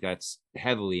they're like, that's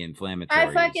heavily inflammatory.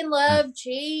 I fucking love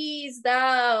cheese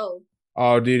though.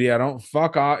 Oh, dude, yeah, don't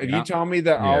fuck off. If you tell me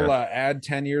that I'll add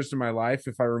 10 years to my life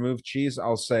if I remove cheese,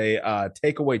 I'll say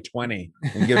take away 20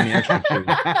 and give me extra cheese.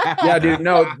 Yeah, dude,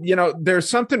 no, there's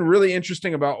something really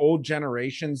interesting about old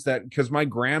generations that, because my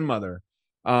grandmother,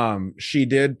 she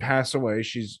did pass away.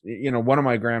 She's, one of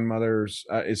my grandmothers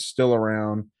is still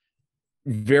around.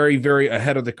 very, very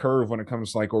ahead of the curve when it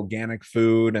comes to like organic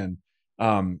food. And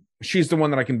she's the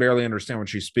one that I can barely understand when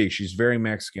she speaks. She's very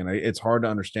Mexican. It's hard to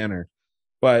understand her,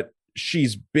 but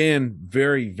she's been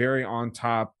very, very on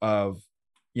top of,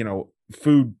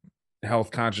 food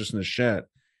health consciousness shit.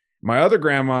 My other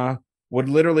grandma would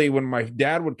literally, when my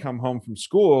dad would come home from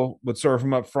school, would serve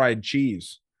him up fried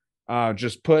cheese.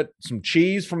 Just put some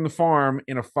cheese from the farm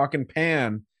in a fucking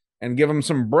pan and give him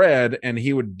some bread, and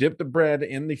he would dip the bread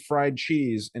in the fried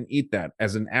cheese and eat that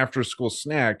as an after school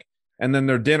snack. And then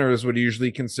their dinners would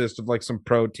usually consist of like some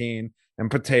protein and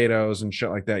potatoes and shit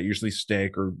like that, usually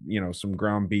steak or some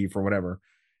ground beef or whatever.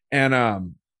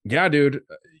 And yeah, dude,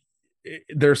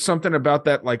 there's something about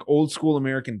that like old school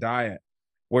American diet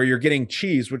where you're getting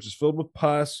cheese, which is filled with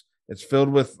pus, it's filled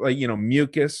with like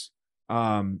mucus.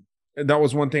 That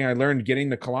was one thing I learned getting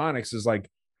the colonics is like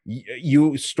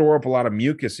you store up a lot of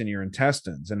mucus in your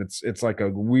intestines, and it's like a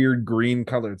weird green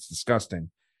color. It's disgusting.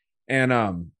 And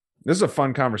this is a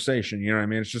fun conversation, you know what I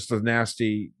mean? It's just a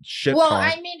nasty shit Well,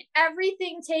 talk. I mean,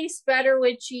 everything tastes better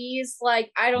with cheese.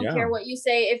 Like, I don't care what you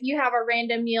say. If you have a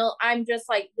random meal, I'm just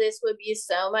like, this would be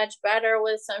so much better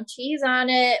with some cheese on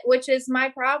it, which is my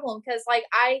problem. Because like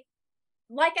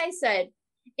I said,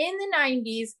 in the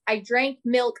 90s, I drank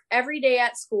milk every day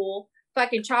at school,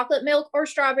 fucking chocolate milk or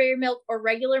strawberry milk or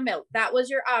regular milk. That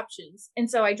was your options. And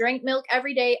so I drank milk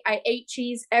every day. I ate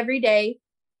cheese every day.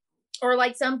 Or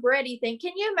like some bready thing.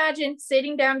 Can you imagine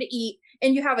sitting down to eat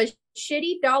and you have a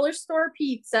shitty dollar store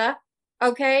pizza,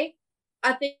 okay,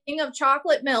 a thing of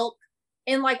chocolate milk,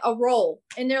 and like a roll,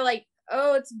 and they're like,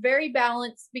 oh, it's very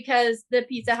balanced because the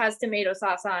pizza has tomato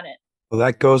sauce on it. Well,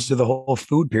 that goes to the whole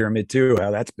food pyramid too, how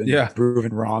that's been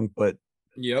proven wrong. But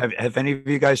have any of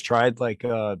you guys tried like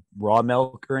raw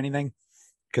milk or anything?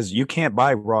 Because you can't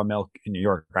buy raw milk in New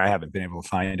York. I haven't been able to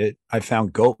find it. I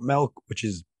found goat milk, which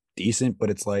is decent, but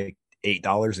it's like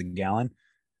 $8 a gallon.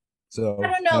 So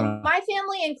I don't know. My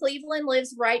family in Cleveland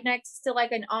lives right next to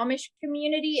like an Amish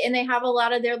community, and they have a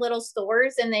lot of their little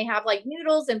stores, and they have like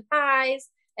noodles and pies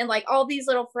and like all these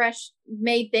little fresh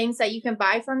made things that you can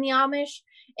buy from the Amish.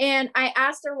 And I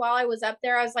asked her while I was up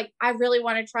there, I was like, I really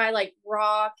want to try like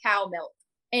raw cow milk.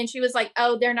 And she was like,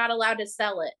 oh, they're not allowed to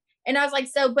sell it. And I was like,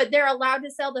 so, but they're allowed to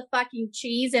sell the fucking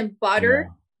cheese and butter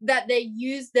that they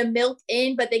use the milk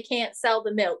in, but they can't sell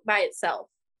the milk by itself.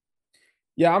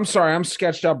 Yeah, I'm sorry. I'm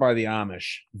sketched out by the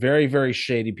Amish. Very, very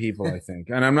shady people, I think.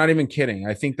 And I'm not even kidding.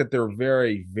 I think that they're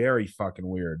very, very fucking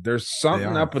weird. There's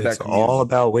something up with that community. It's all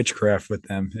about witchcraft with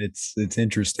them. It's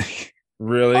interesting.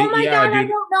 Really? Oh my God, dude. I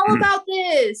don't know about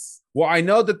this. Well, I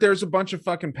know that there's a bunch of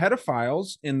fucking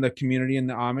pedophiles in the community in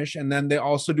the Amish, and then they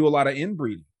also do a lot of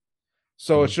inbreeding.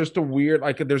 So it's just a weird,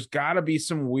 like, there's got to be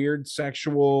some weird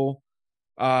sexual.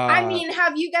 I mean,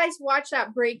 have you guys watched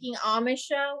that Breaking Amish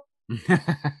show?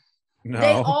 No.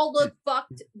 They all look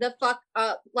fucked the fuck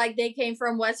up. Like they came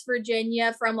from West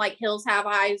Virginia, from like Hills Have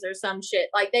Eyes or some shit.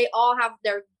 Like they all have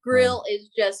their grill is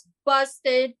just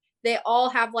busted. They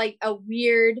all have like a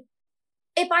weird.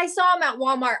 If I saw them at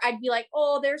Walmart, I'd be like,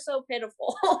 oh, they're so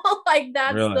pitiful. Like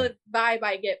that's the vibe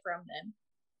I get from them.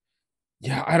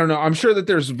 Yeah, I don't know. I'm sure that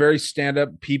there's very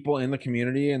stand-up people in the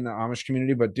community, in the Amish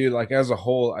community, but dude, like as a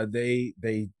whole,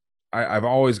 I've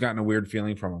always gotten a weird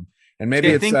feeling from them. And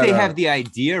maybe I think they have the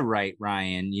idea right,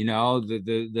 Ryan.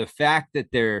 The fact that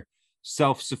they're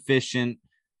self-sufficient,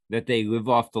 that they live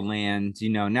off the land.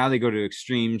 Now they go to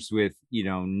extremes with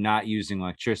not using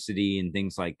electricity and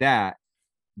things like that.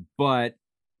 But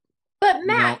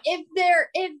Matt, if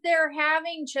they're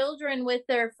having children with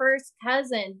their first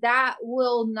cousin, that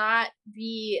will not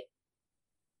be.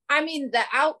 I mean, the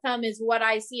outcome is what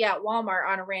I see at Walmart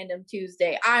on a random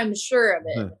Tuesday. I'm sure of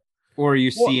it. Or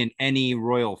you see in any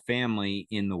royal family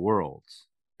in the world.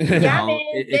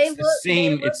 It's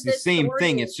the same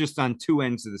thing. It's just on two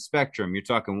ends of the spectrum. You're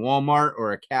talking Walmart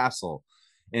or a castle,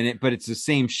 but it's the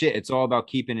same shit. It's all about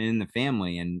keeping it in the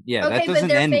family, and that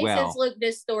doesn't end well. Their faces look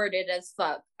distorted as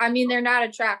fuck. I mean, they're not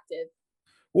attractive.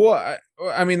 Well,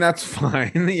 I mean that's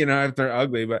fine, if they're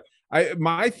ugly. But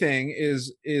my thing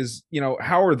is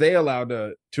how are they allowed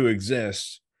to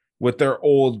exist with their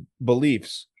old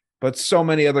beliefs? But so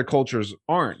many other cultures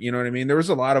aren't, you know what I mean? There was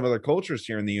a lot of other cultures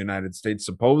here in the United States,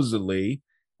 supposedly,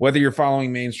 whether you're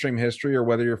following mainstream history or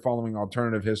whether you're following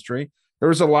alternative history, there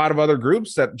was a lot of other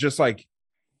groups that just like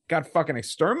got fucking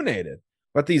exterminated.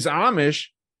 But these Amish,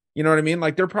 you know what I mean?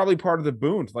 Like they're probably part of the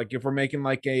Bund. Like if we're making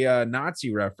like a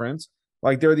Nazi reference,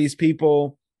 like there are these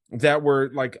people that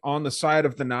were like on the side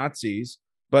of the Nazis,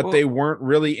 but they weren't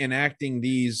really enacting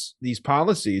these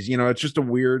policies. It's just a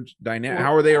weird dynamic.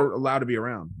 How are they allowed to be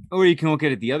around? Or you can look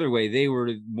at it the other way. They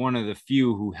were one of the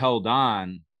few who held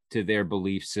on to their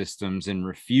belief systems and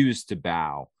refused to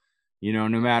bow. You know,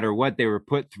 no matter what they were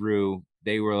put through,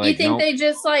 they were like, you think nope, they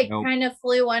just like nope. kind of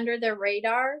flew under the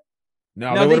radar?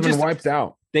 No, No, they they would have been just- wiped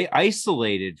out. They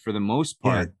isolated for the most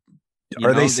part. You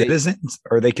Are know, they citizens?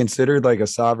 Are they considered like a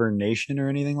sovereign nation or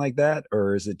anything like that?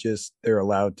 Or is it just they're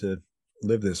allowed to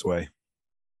live this way?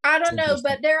 I don't know, interesting.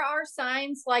 but there are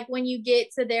signs like when you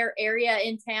get to their area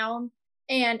in town,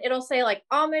 and it'll say like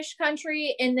Amish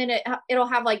country, and then it'll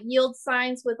have like yield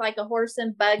signs with like a horse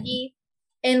and buggy,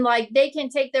 and like they can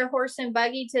take their horse and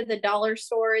buggy to the dollar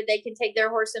store. They can take their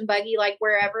horse and buggy like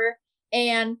wherever,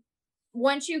 and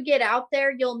once you get out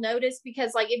there, you'll notice,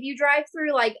 because like if you drive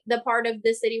through like the part of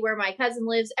the city where my cousin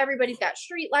lives, everybody's got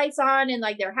street lights on and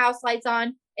like their house lights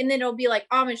on, and then it'll be like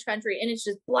Amish country and it's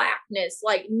just blackness,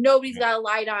 like nobody's got a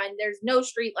light on, there's no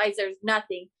street lights, there's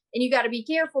nothing, and you got to be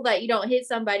careful that you don't hit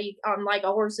somebody on like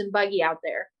a horse and buggy out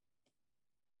there.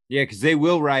 Yeah, because they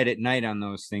will ride at night on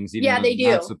those things. Even Yeah, though they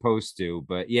they're not do. supposed to,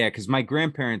 but yeah, because my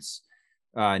grandparents,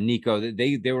 Nico,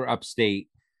 they were upstate,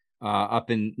 up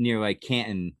in near like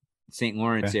Canton, St.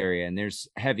 Lawrence area, and there's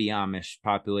heavy Amish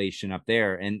population up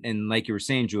there. And like you were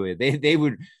saying, Julia, they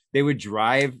would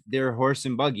drive their horse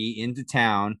and buggy into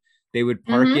town. They would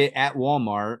park it at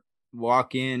Walmart,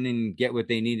 walk in and get what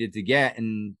they needed to get,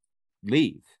 and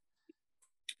leave.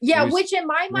 Yeah, It was which in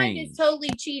my mind strange. is totally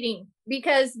cheating,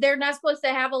 because they're not supposed to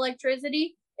have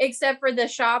electricity except for the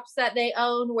shops that they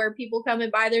own where people come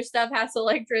and buy their stuff has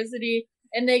electricity,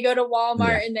 and they go to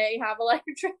Walmart and they have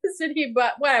electricity.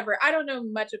 But whatever, I don't know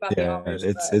much about the Yeah,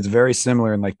 Amish. it's very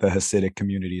similar in like the Hasidic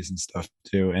communities and stuff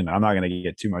too. And I'm not going to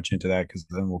get too much into that because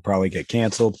then we'll probably get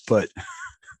canceled. But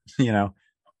you know,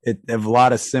 it have a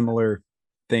lot of similar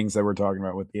things that we're talking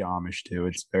about with the Amish too.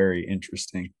 It's very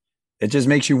interesting. It just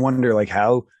makes you wonder, like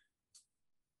how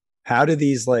do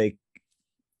these like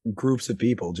groups of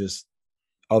people just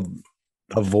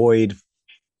avoid,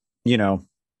 you know,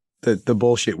 the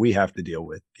bullshit we have to deal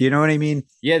with. You know what I mean?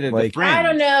 Yeah, the Like- friends. I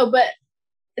don't know, but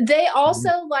they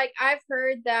also like, I've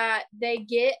heard that they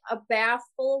get a bath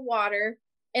full of water,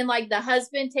 and like the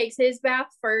husband takes his bath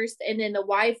first, and then the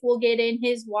wife will get in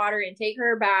his water and take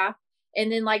her bath,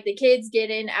 and then like the kids get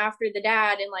in after the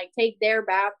dad and like take their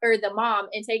bath, or the mom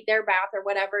and take their bath or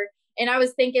whatever. And I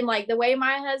was thinking, like, the way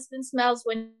my husband smells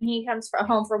when he comes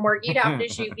home from work, you'd have to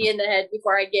shoot me in the head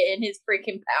before I get in his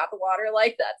freaking bath water.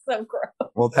 Like, that's so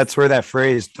gross. Well, that's where that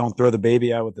phrase "don't throw the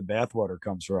baby out with the bathwater"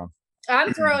 comes from.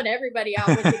 I'm throwing everybody out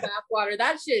with the bath water.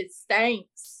 That shit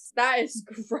stinks. That is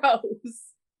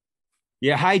gross.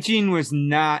 Yeah, hygiene was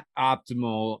not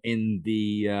optimal in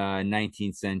the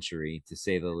 19th century, to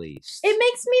say the least. It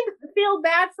makes me feel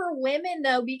bad for women,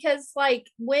 though, because, like,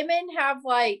 women have,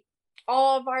 like,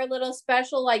 all of our little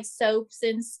special, like, soaps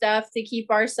and stuff to keep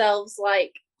ourselves,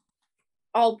 like,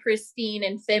 all pristine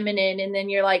and feminine. And then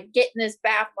you're, like, getting this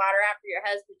bath water after your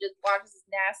husband just washes his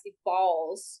nasty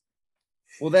balls.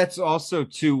 Well, that's also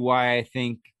too why I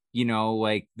think, you know,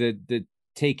 like the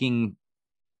taking,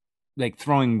 like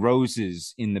throwing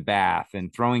roses in the bath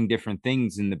and throwing different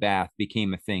things in the bath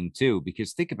became a thing too.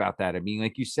 Because think about that. I mean,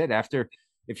 like you said, after,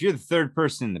 if you're the third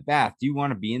person in the bath, do you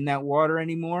want to be in that water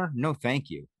anymore? No, thank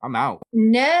you. I'm out.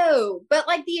 No, but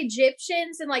like the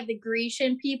Egyptians and like the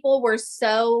Grecian people were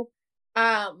so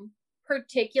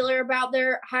particular about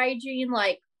their hygiene.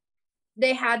 Like,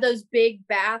 they had those big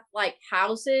bath like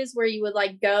houses where you would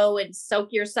like go and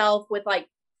soak yourself with like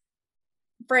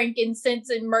frankincense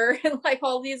and myrrh and like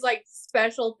all these like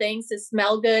special things to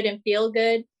smell good and feel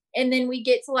good. And then we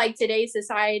get to like today's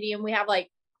society and we have like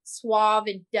Suave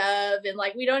and Dove, and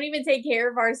like we don't even take care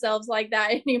of ourselves like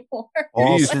that anymore.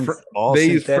 All, use all they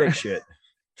use synthetic shit.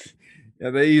 Yeah,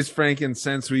 they use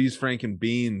frankincense. We use franken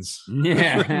beans.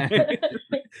 Yeah.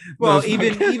 Well, No,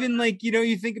 even like, you know,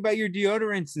 you think about your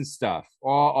deodorants and stuff,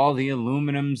 all the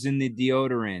aluminums in the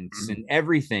deodorants and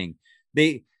everything.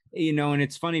 They, you know, and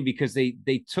it's funny because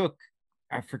they took,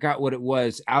 I forgot what it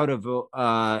was, out of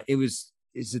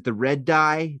is it the red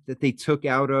dye that they took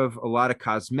out of a lot of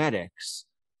cosmetics,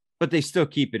 but they still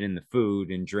keep it in the food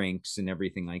and drinks and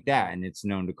everything like that, and it's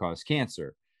known to cause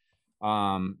cancer.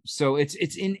 So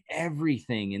it's in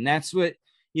everything, and that's what,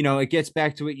 you know, it gets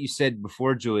back to what you said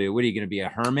before, Julia. What are you going to be, a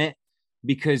hermit?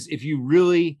 Because if you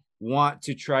really want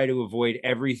to try to avoid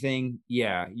everything,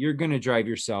 yeah, you're going to drive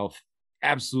yourself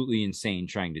absolutely insane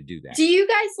trying to do that. Do you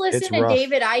guys listen It's to rough.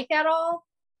 David Icke at all?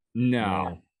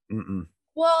 No. Mm-mm.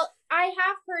 Well, I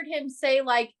have heard him say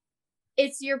like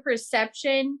it's your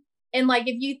perception, and like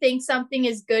if you think something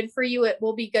is good for you, it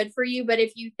will be good for you. But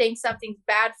if you think something's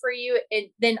bad for you,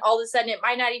 then all of a sudden it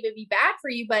might not even be bad for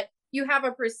you, but you have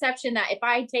a perception that if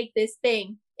I take this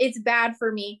thing, it's bad for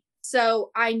me.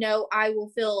 so I know I will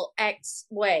feel X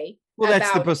way. Well, that's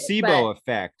the about it, placebo but-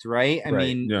 effect, right? I Right,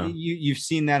 mean, yeah. you've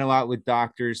seen that a lot with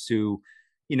doctors who,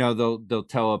 you know, they'll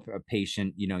tell a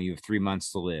patient, you know, you have 3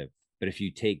 months to live, but if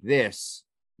you take this,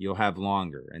 you'll have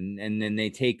longer. And then they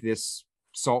take this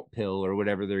salt pill or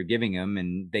whatever they're giving them,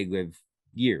 and they live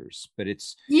years. But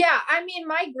it's Yeah, I mean,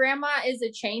 my grandma is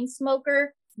a chain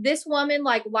smoker. This woman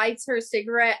like lights her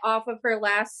cigarette off of her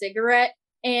last cigarette,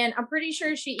 and I'm pretty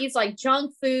sure she eats like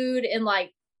junk food and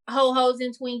like ho-hos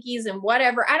and Twinkies and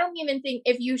whatever. I don't even think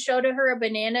if you showed her a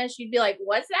banana, she'd be like,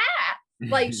 "What's that?"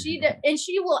 Like and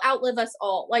she will outlive us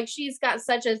all. Like she's got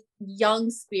such a young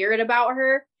spirit about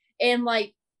her, and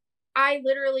like I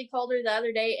literally called her the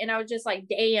other day and I was just like,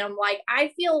 damn, like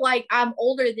I feel like I'm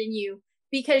older than you,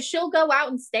 because she'll go out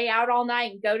and stay out all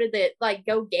night and go to the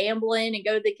go gambling and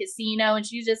go to the casino, and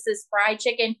she's just this fried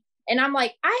chicken. And I'm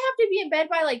like, I have to be in bed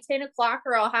by like 10 o'clock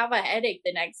or I'll have a headache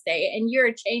the next day. And you're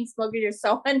a chain smoker, you're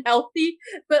so unhealthy.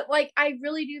 But like I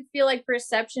really do feel like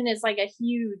perception is like a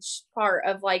huge part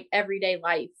of like everyday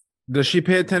life. Does she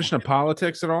pay attention to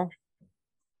politics at all?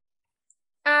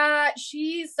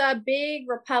 She's a big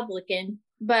Republican,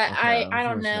 but Okay, I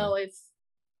don't gonna say. know if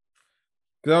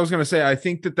Because I was gonna say, I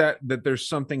think that there's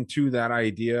something to that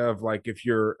idea of like if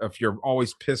you're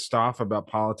always pissed off about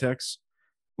politics,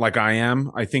 like I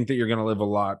am, I think that you're gonna live a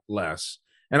lot less.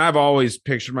 And I've always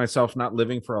pictured myself not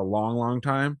living for a long, long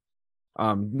time.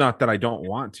 Not that I don't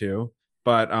want to,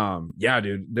 but yeah,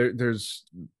 dude,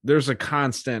 there's a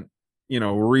constant, you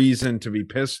know, reason to be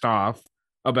pissed off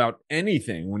about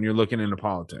anything when you're looking into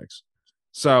politics.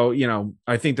 So, you know,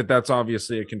 I think that that's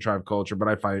obviously a contrived culture, but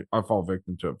I fall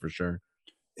victim to it for sure.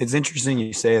 It's interesting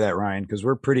you say that, Ryan, because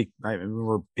we're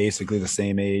basically the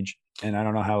same age, and I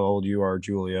don't know how old you are,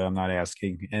 Julia. I'm not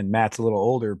asking, and Matt's a little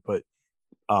older, but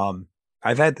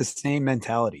I've had the same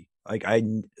mentality. Like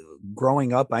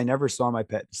growing up, I never saw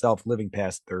myself living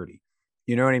past 30.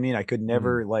 You know what I mean? I could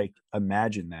never like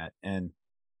imagine that, and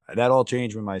that all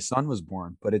changed when my son was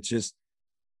born. But it's just,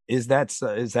 is that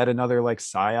another like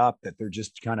psyop that they're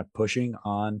just kind of pushing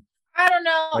on I don't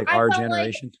know. like I our felt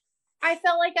generation? I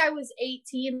felt like I was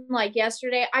 18 like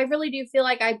yesterday. I really do feel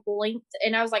like I blinked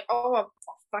and I was like, oh, I'm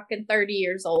fucking 30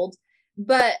 years old.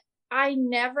 But I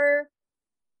never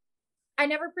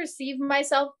perceived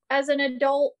myself as an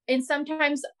adult. And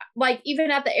sometimes, like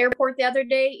even at the airport the other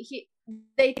day,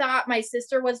 they thought my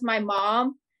sister was my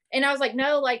mom. And I was like,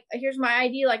 no, like here's my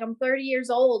ID. Like I'm 30 years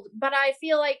old. But I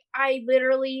feel like I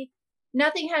literally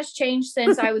nothing has changed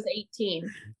since I was 18.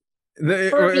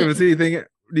 Was he thinking?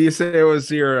 Do you say it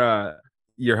was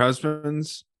your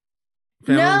husband's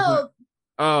family? No.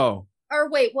 Oh. Or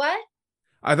wait, what?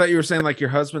 I thought you were saying like your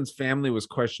husband's family was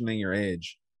questioning your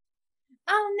age.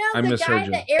 Oh no, I the misheard guy at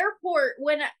you. the airport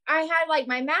when I had like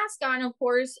my mask on, of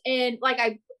course, and like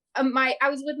I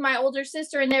was with my older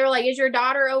sister and they were like, "Is your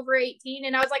daughter over 18?"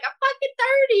 And I was like, "I'm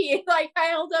fucking 30." Like I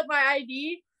held up my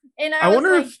ID and I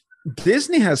wonder was like, if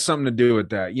Disney has something to do with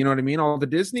that. You know what I mean? All the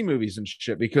Disney movies and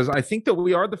shit, because I think that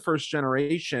we are the first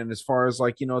generation as far as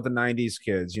like, you know, the 90s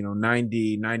kids, you know,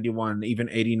 90, 91, even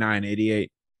 89,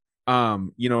 88.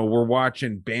 You know, we're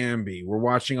watching Bambi. We're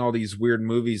watching all these weird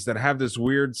movies that have this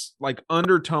weird like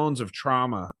undertones of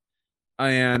trauma.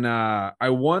 And I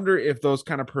wonder if those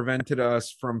kind of prevented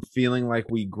us from feeling like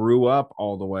we grew up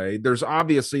all the way. There's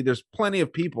plenty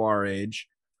of people our age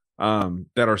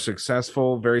that are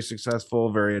successful,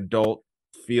 very adult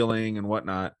feeling and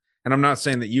whatnot. And I'm not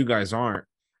saying that you guys aren't,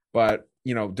 but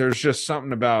you know, there's just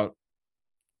something about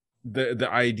the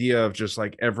idea of just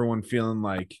like everyone feeling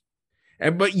like,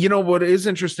 but you know, what is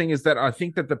interesting is that I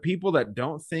think that the people that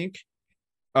don't think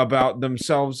about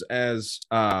themselves as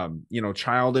you know,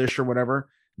 childish or whatever,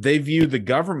 they view the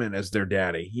government as their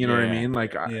daddy. You know what I mean?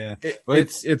 Like, Yeah.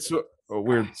 it's a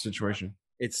weird situation.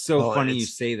 It's so funny you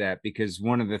it's- say that, because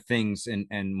one of the things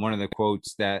and one of the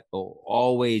quotes that will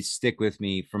always stick with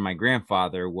me from my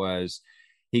grandfather was,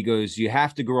 he goes, "You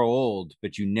have to grow old,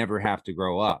 but you never have to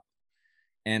grow up."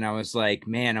 And I was like,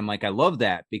 man, I'm like, I love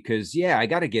that, because yeah, I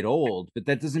got to get old, but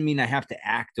that doesn't mean I have to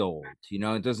act old. You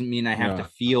know, it doesn't mean I have to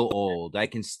feel old. I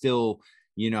can still,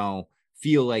 you know,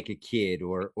 feel like a kid,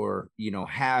 or, you know,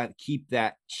 keep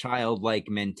that childlike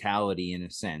mentality, in a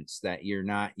sense that you're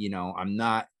not, you know,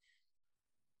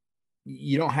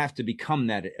 you don't have to become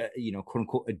that, you know, quote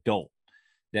unquote adult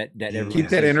that everyone Keep that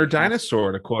says inner you have to.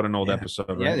 dinosaur, to quote an old episode.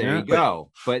 Right? Yeah, there you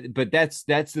go. But that's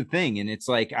the thing, and it's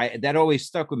like that always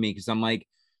stuck with me, because I'm like,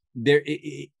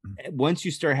 once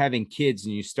you start having kids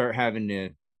and you start having to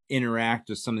interact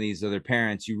with some of these other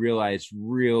parents, you realize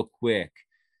real quick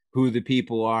who the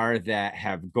people are that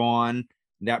have gone,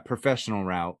 that professional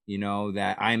route,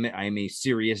 that I'm a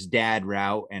serious dad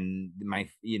route, and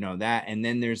that, and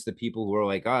then there's the people who are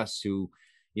like us who,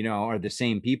 are the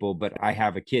same people, but I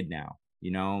have a kid now,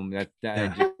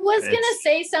 I was gonna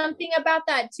say something about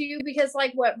that too, because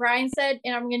like what Brian said,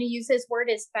 and I'm gonna use his word,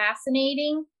 is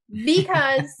fascinating,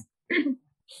 because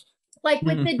like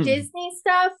with the Disney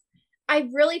stuff, I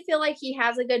really feel like he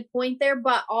has a good point there.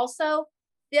 But also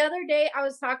the other day I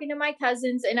was talking to my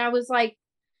cousins and I was like,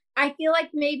 I feel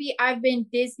like maybe I've been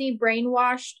Disney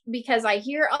brainwashed, because I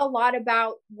hear a lot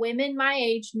about women my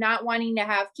age not wanting to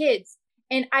have kids.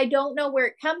 And I don't know where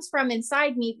it comes from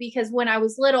inside me, because when I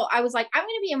was little, I was like, I'm going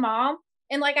to be a mom.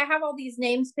 And like, I have all these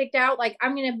names picked out. Like,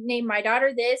 I'm going to name my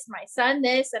daughter this, my son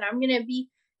this, and I'm going to be.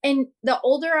 And the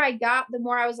older I got, the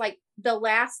more I was like, the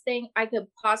last thing I could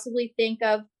possibly think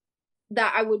of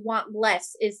that I would want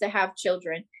less is to have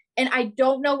children. And I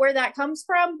don't know where that comes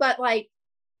from, but like,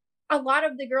 a lot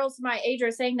of the girls my age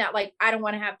are saying that, like, I don't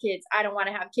want to have kids. I don't want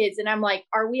to have kids. And I'm like,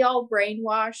 are we all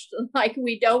brainwashed? Like,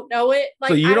 we don't know it. Like,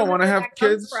 So you I don't want to have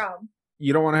kids? From.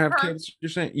 You don't want to have kids?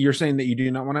 You're saying that you do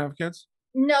not want to have kids?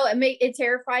 No, it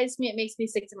terrifies me. It makes me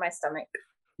sick to my stomach.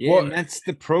 Yeah, well, and that's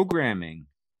the programming.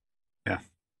 Yeah.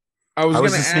 I was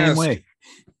going to ask. Same way.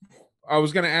 I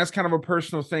was going to ask kind of a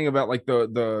personal thing about like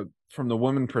the from the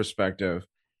woman perspective.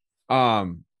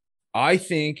 I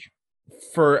think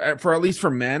for at least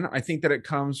for men, I think that it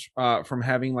comes from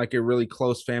having like a really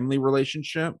close family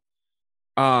relationship.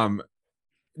 Do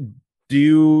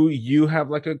you have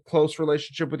like a close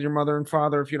relationship with your mother and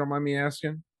father, if you don't mind me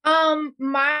asking?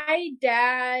 My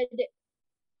dad,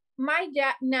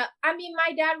 no, I mean,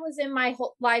 my dad was in my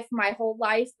whole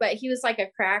life, but he was like a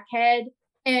crackhead.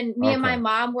 And me and my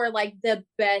mom were like the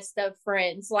best of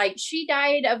friends. Like, she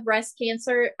died of breast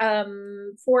cancer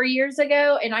 4 years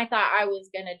ago, and I thought I was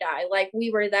gonna die. Like, we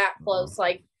were that close.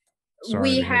 Like,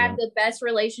 we had the best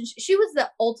relationship. She was the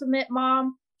ultimate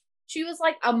mom. She was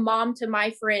like a mom to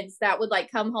my friends that would like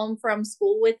come home from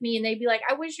school with me, and they'd be like,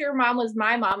 I wish your mom was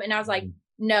my mom. And I was like,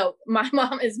 no, my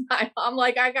mom is my mom.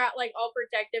 Like, I got like all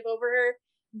protective over her.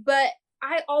 But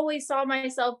I always saw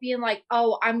myself being like,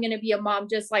 oh, I'm going to be a mom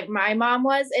just like my mom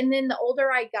was. And then the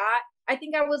older I got, I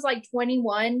think I was like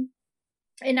 21,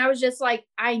 and I was just like,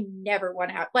 I never want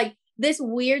to have, like, this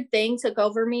weird thing took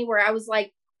over me where I was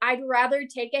like, I'd rather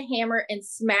take a hammer and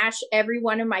smash every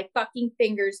one of my fucking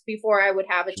fingers before I would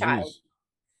have a child.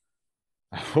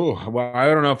 Oh, well, I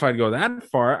don't know if I'd go that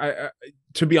far. I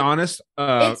to be honest,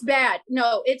 it's bad.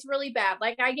 No, it's really bad.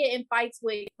 Like, I get in fights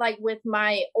with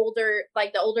my older,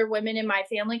 like the older women in my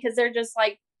family, because they're just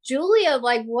like, Julia,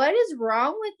 like, what is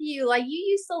wrong with you? Like, you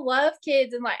used to love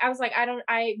kids. And like, I was like,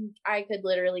 I could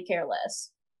literally care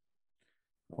less.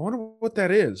 I wonder what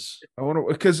that is. I wonder,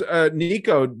 because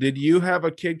Nico, did you have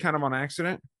a kid kind of on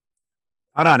accident?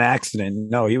 Not on accident.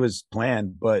 No, he was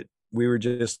planned, but we were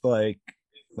just like,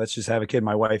 let's just have a kid.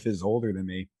 My wife is older than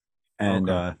me.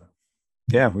 And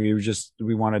yeah, we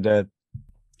wanted to.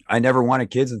 I never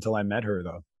wanted kids until I met her,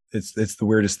 though. It's the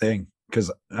weirdest thing,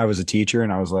 because I was a teacher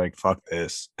and I was like, fuck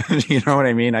this. You know what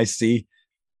I mean? I see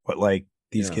what like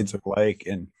these kids are like.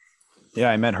 And yeah,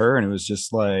 I met her and it was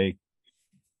just like,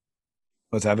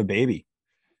 let's have a baby.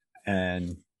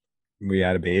 And we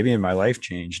had a baby and my life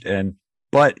changed.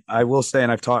 But I will say,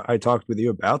 and I talked with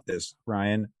you about this,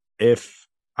 Ryan, if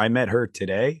I met her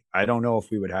today, I don't know if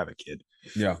we would have a kid.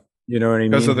 Yeah. You know what I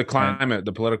mean? Because of the climate,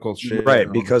 the political shit.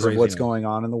 Right. Because of what's going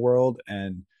on in the world.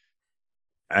 And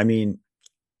I mean,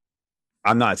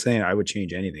 I'm not saying I would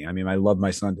change anything. I mean, I love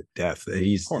my son to death.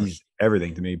 He's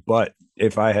everything to me. But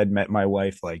if I had met my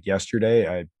wife like yesterday,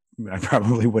 I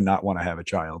probably would not want to have a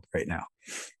child right now.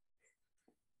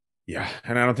 Yeah.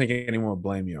 And I don't think anyone would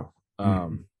blame you.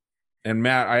 And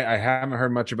Matt, I haven't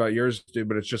heard much about yours, dude,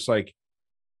 but it's just like,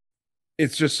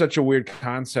 it's just such a weird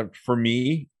concept for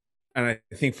me. And I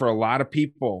think for a lot of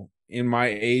people in my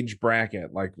age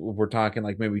bracket, like we're talking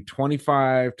like maybe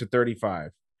 25 to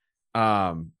 35,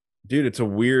 dude,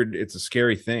 it's a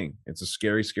scary thing. It's a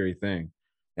scary, scary thing.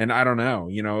 And I don't know,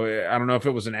 I don't know if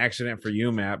it was an accident for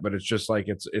you, Matt, but it's just like,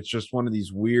 it's just one of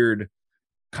these weird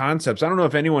concepts. I don't know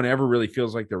if anyone ever really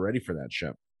feels like they're ready for that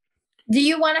shit. Do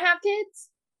you want to have kids?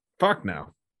 Fuck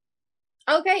no.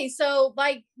 Okay. So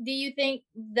like, do you think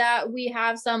that we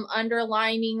have some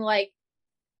underlining, like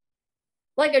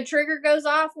a trigger goes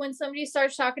off when somebody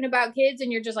starts talking about kids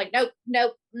and you're just like,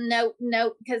 nope.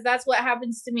 Because that's what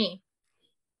happens to me.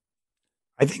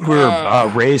 I think we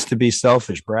were raised to be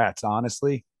selfish brats,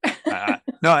 honestly.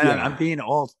 No, and I'm being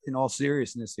in all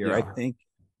seriousness here. Yeah. I think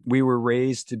we were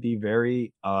raised to be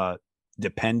very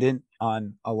dependent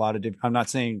on a lot of different. I'm not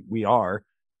saying we are,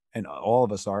 and all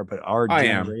of us are, but our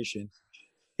generation.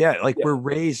 Yeah, like we're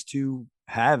raised to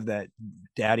have that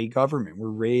daddy government. We're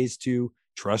raised to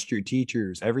trust your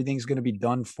teachers. Everything's going to be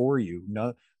done for you.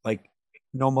 No, like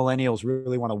no millennials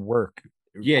really want to work.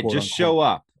 Yeah, quote just unquote. show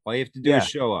up. All you have to do is Yeah.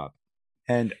 show up.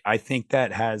 And I think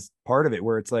that has part of it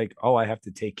where it's like, oh, I have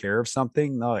to take care of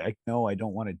something. No, I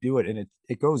don't want to do it. And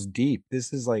it goes deep.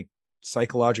 This is like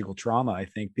psychological trauma, I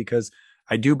think, because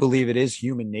I do believe it is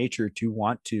human nature to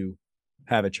want to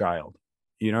have a child.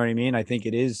 You know what I mean? I think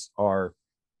it is our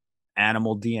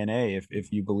animal DNA,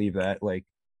 if you believe that. Like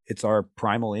it's our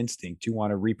primal instinct to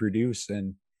want to reproduce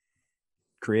and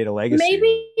create a legacy.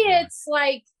 Maybe it's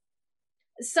like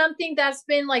something that's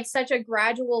been like such a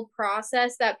gradual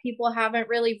process that people haven't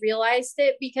really realized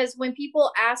it, because when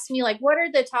people ask me like what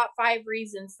are the top 5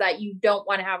 reasons that you don't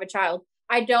want to have a child,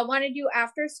 I don't want to do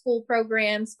after school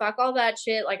programs, fuck all that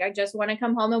shit, like I just want to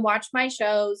come home and watch my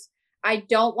shows. I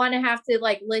don't want to have to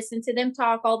like listen to them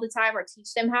talk all the time or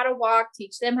teach them how to walk,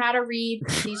 teach them how to read,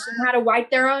 teach them how to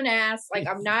wipe their own ass. Like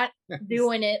I'm not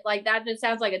doing it. Like that just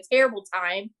sounds like a terrible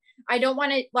time. I don't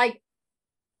want to like,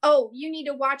 oh, you need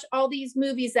to watch all these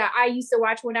movies that I used to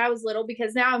watch when I was little,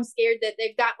 because now I'm scared that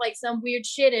they've got like some weird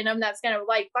shit in them that's gonna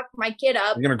like fuck my kid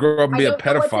up. You're gonna grow up and be a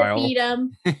pedophile. Feed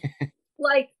them.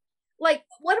 like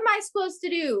what am I supposed to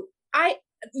do?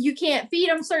 You can't feed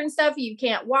them certain stuff. You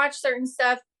can't watch certain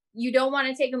stuff. You don't want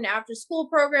to take them to after school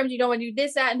programs. You don't want to do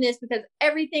this, that, and this, because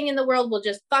everything in the world will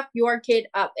just fuck your kid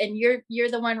up, and you're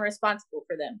the one responsible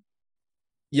for them.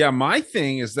 Yeah, my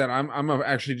thing is that I'm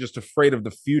actually just afraid of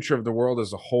the future of the world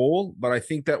as a whole. But I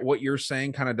think that what you're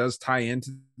saying kind of does tie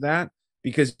into that,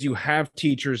 because you have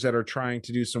teachers that are trying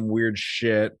to do some weird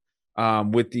shit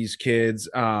with these kids.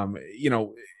 You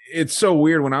know, it's so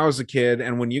weird when I was a kid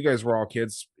and when you guys were all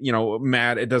kids, you know,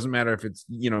 Matt, it doesn't matter if it's,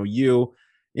 you know, you,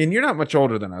 and you're not much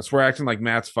older than us. We're acting like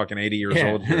Matt's fucking 80 years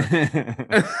old here.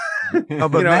 No,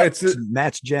 but You know,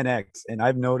 Matt's Gen X, and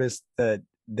I've noticed that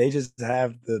they just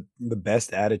have the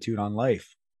best attitude on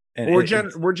life. And we're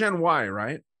Gen Y,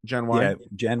 right? Gen Y. Yeah,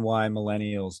 Gen Y,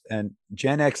 millennials, and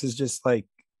Gen X is just like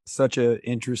such a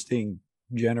interesting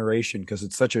generation because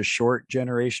it's such a short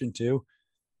generation too.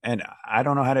 And I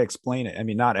don't know how to explain it. I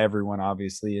mean, not everyone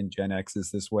obviously in Gen X is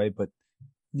this way, but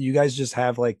you guys just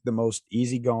have like the most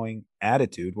easygoing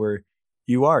attitude where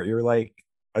you're like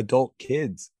adult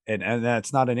kids, and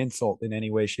that's not an insult in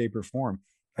any way, shape, or form.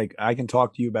 Like I can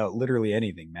talk to you about literally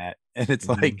anything, Matt, and it's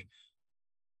like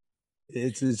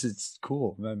it's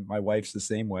cool. My wife's the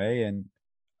same way, and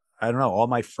I don't know. All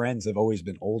my friends have always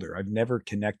been older. I've never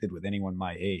connected with anyone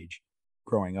my age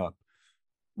growing up.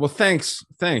 Well, thanks,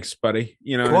 buddy.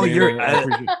 You know, well, you're.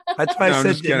 That's why I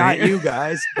said not you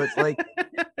guys, but like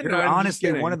you're no,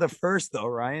 honestly one of the first, though,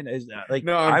 Ryan. Is like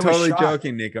no, I'm totally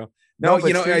joking, Nico. No,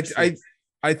 you know,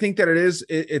 I think that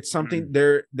it's something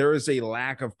there is a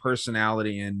lack of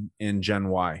personality in Gen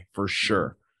Y for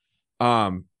sure.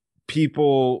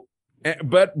 People,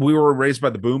 but we were raised by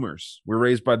the boomers. We're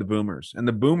raised by the boomers, and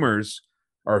the boomers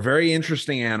are a very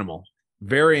interesting animal.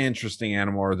 Very interesting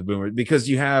animal are the boomers, because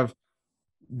you have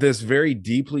this very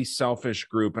deeply selfish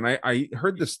group. And I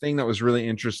heard this thing that was really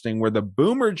interesting where the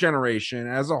boomer generation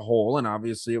as a whole, and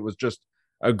obviously it was just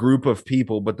a group of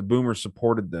people, but the boomers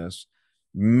supported this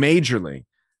majorly.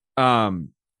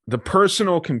 The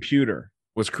personal computer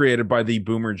was created by the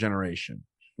boomer generation,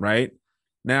 right?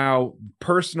 Now,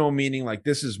 personal meaning like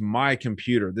this is my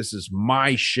computer, this is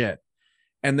my shit.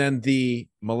 And then the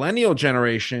millennial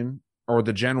generation or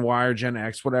the Gen Y or Gen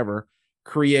X, whatever,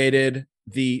 created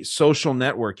the social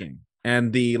networking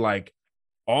and the like,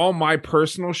 all my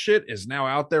personal shit is now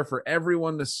out there for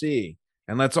everyone to see.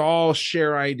 And let's all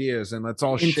share ideas and let's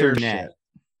all share shit.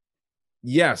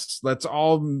 Yes, let's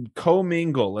all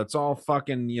commingle. Let's all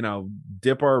fucking, you know,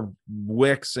 dip our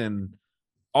wicks and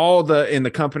all in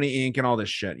the company ink and all this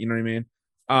shit. You know what I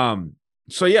mean?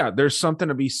 So yeah, there's something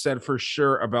to be said for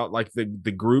sure about like the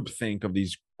group think of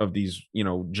these, you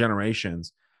know,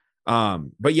 generations.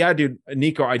 But yeah, dude,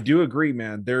 Nico, I do agree,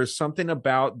 man. There's something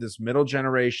about this middle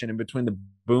generation in between the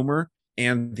boomer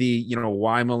and the, you know,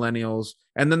 Y millennials.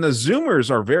 And then the Zoomers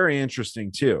are very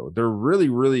interesting too. They're really,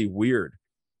 really weird.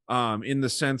 In the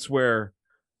sense where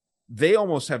they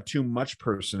almost have too much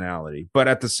personality, but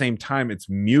at the same time, it's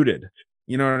muted.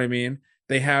 You know what I mean?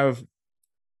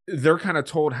 They're kind of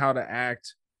told how to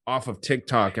act off of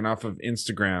TikTok and off of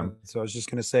Instagram. So I was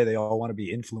just going to say, they all want to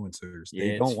be influencers. Yeah,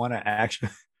 they don't want to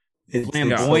actually. It's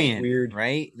flamboyant, weird,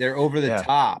 right? They're over the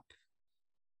top.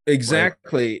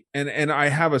 Exactly. Like, and I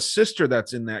have a sister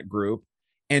that's in that group,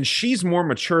 and she's more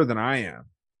mature than I am.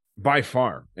 By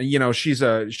far. And you know, she's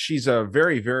a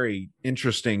very, very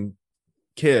interesting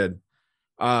kid.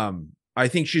 I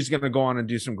think she's going to go on and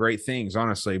do some great things,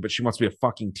 honestly, but she wants to be a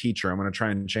fucking teacher. I'm going to try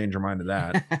and change her mind to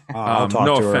that. I'll talk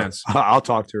no to offense. her. I'll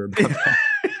talk to her about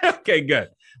that. Okay, good.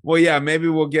 Well, yeah, maybe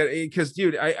we'll get, because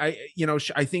dude, I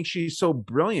think she's so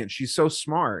brilliant. She's so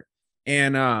smart.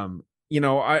 And,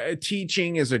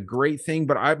 teaching is a great thing,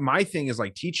 but my thing is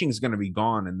like teaching is going to be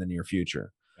gone in the near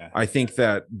future. Yeah. I think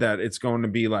that it's going to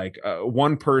be like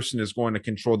one person is going to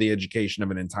control the education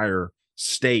of an entire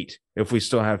state if we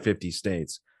still have 50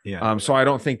 states. Yeah. So I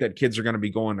don't think that kids are going to be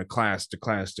going to class.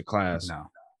 No.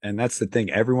 And that's the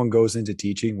thing. Everyone goes into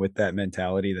teaching with that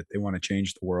mentality that they want to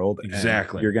change the world.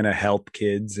 Exactly. You're going to help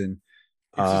kids, and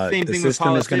it's the same thing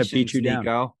system with is going to beat you down.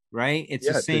 Nico, right? It's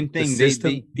the same thing. The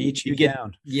system beats you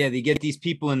down. Yeah, they get these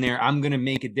people in there. I'm going to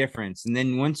make a difference, and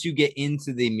then once you get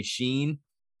into the machine,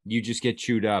 you just get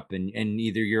chewed up, and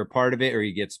either you're a part of it or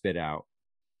you get spit out.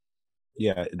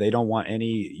 Yeah, they don't want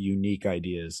any unique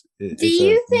ideas. Do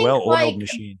you think well-oiled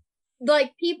machine?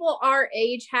 Like people our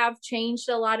age have changed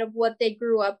a lot of what they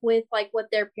grew up with, like what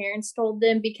their parents told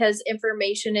them, because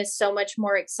information is so much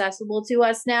more accessible to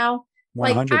us now.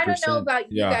 100%. Like, I don't know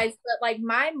about you guys, but like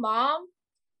my mom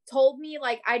told me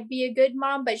like I'd be a good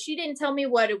mom, but she didn't tell me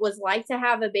what it was like to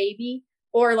have a baby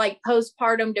or like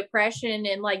postpartum depression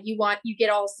and like you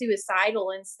get all suicidal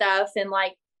and stuff. And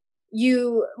like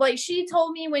she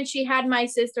told me when she had my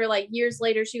sister, like years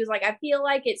later, she was like, I feel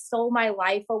like it stole my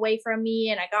life away from me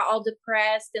and I got all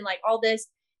depressed and like all this.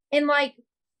 And like,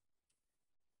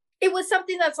 it was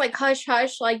something that's like hush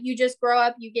hush, like you just grow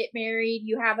up, you get married,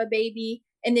 you have a baby,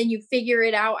 and then you figure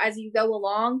it out as you go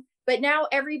along. But now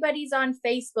everybody's on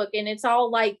Facebook and it's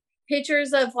all like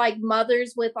pictures of like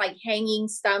mothers with like hanging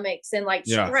stomachs and like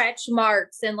stretch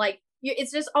marks and like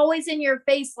it's just always in your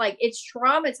face. Like it's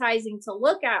traumatizing to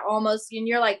look at almost. And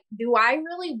you're like, do I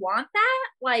really want that?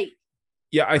 Like,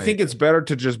 yeah, I think it's better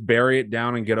to just bury it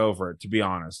down and get over it, to be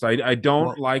honest. I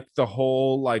don't like the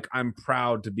whole, like, I'm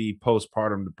proud to be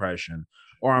postpartum depression,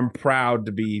 or I'm proud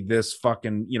to be this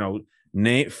fucking,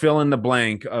 fill in the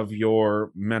blank of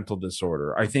your mental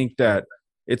disorder. I think that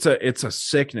it's a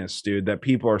sickness, dude, that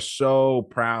people are so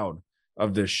proud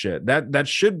of this shit. That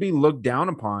should be looked down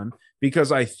upon,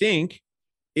 because I think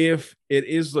if it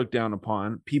is looked down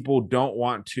upon, people don't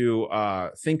want to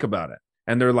think about it.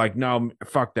 And they're like, no,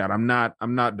 fuck that. I'm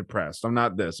not depressed. I'm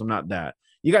not this. I'm not that.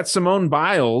 You got Simone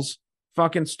Biles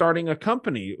fucking starting a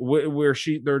company where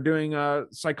they're doing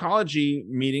psychology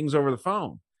meetings over the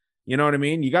phone. You know what I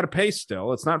mean? You got to pay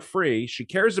still. It's not free. She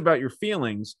cares about your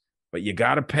feelings, but you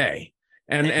got to pay.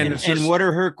 And what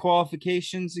are her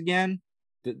qualifications again?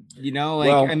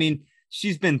 I mean,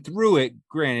 she's been through it,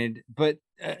 granted, but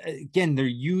again, they're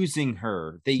using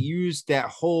her. They used that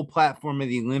whole platform of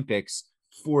the Olympics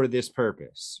for this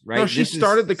purpose, right? No, she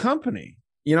started the company.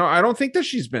 I don't think that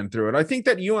she's been through it. I think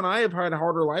that you and I have had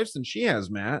harder lives than she has,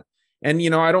 Matt. And,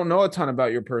 I don't know a ton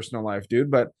about your personal life,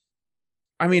 dude, but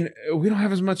I mean, we don't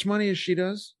have as much money as she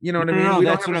does. You know what I mean? No,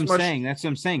 that's what I'm saying. That's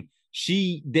what I'm saying.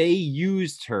 They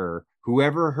used her,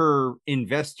 whoever her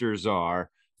investors are,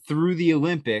 through the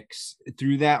Olympics,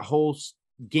 through that whole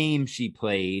game she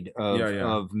played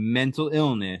of mental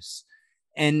illness,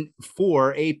 and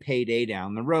for a payday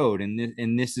down the road.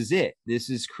 And this is it. This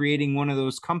is creating one of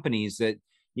those companies that,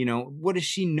 what does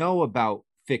she know about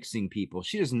fixing people?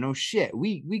 She doesn't know shit.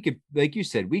 We could, like you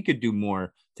said, we could do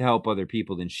more to help other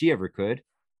people than she ever could.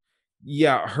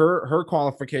 Yeah, her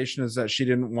qualification is that she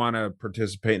didn't want to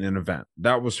participate in an event.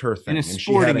 That was her thing. In a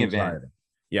sporting event.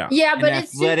 Yeah, but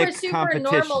it's super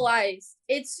normalized.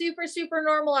 It's super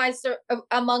normalized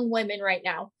among women right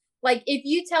now. Like if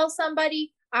you tell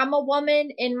somebody I'm a woman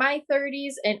in my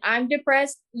 30s and I'm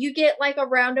depressed, you get like a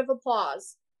round of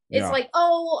applause. It's like,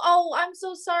 oh, I'm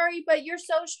so sorry, but you're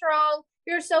so strong.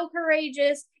 You're so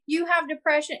courageous. You have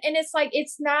depression. And it's like,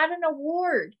 it's not an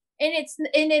award. And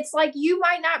it's like, you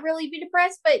might not really be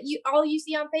depressed, but all you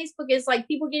see on Facebook is like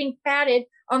people getting patted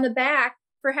on the back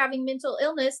for having mental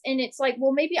illness. And it's like,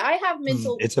 well, maybe I have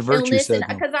mental it's a virtue illness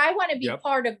because I want to be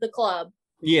part of the club.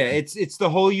 Yeah, it's the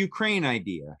whole Ukraine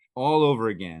idea all over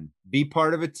again. Be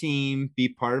part of a team, be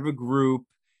part of a group.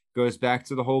 Goes back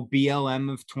to the whole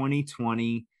BLM of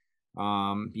 2020.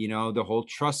 The whole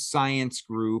trust science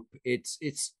group.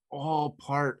 It's all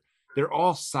part. They're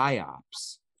all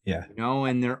psyops. Yeah.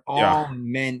 And they're all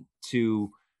meant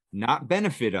to not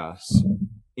benefit us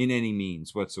in any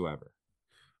means whatsoever.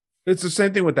 It's the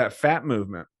same thing with that fat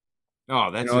movement.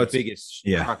 Oh, that's the biggest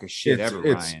crock of shit ever,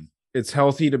 Ryan. It's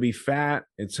healthy to be fat.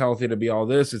 It's healthy to be all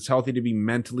this. It's healthy to be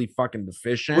mentally fucking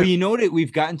deficient. Well, you know what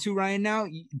we've gotten to, Ryan, now?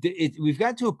 We've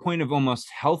got to a point of almost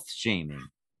health shaming.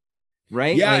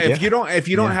 right? Yeah, Like, if you don't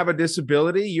Yeah. have a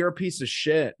disability, you're a piece of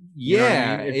shit. You know what I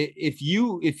yeah, mean?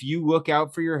 if you look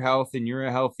out for your health and you're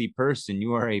a healthy person,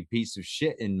 you are a piece of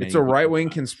shit in many It's a right wing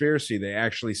people's eyes. conspiracy. They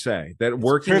actually say that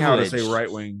working out is a privilege.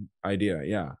 right wing idea.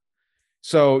 Yeah.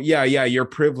 So yeah, you're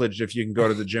privileged if you can go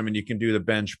to the gym and you can do the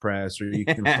bench press or you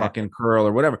can fucking curl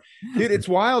or whatever. Dude, it's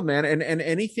wild, man. And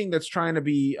anything that's trying to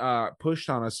be pushed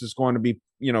on us is going to be,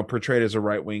 you know, portrayed as a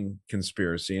right-wing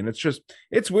conspiracy. And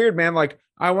it's weird, man. Like,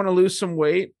 I want to lose some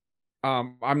weight.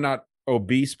 I'm not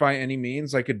obese by any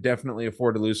means. I could definitely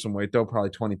afford to lose some weight though, probably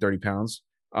 20, 30 pounds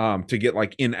to get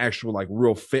like in actual like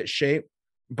real fit shape.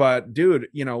 But dude,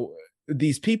 you know,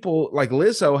 these people like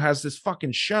Lizzo has this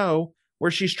fucking show where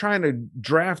she's trying to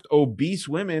draft obese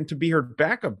women to be her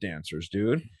backup dancers,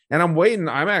 dude. And I'm waiting.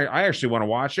 I actually want to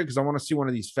watch it because I want to see one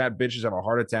of these fat bitches have a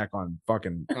heart attack on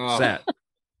fucking set.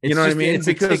 You know what I mean? It's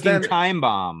because a ticking time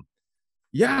bomb.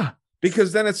 Yeah,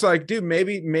 because then it's like, dude,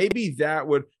 maybe that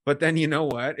would. But then you know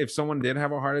what? If someone did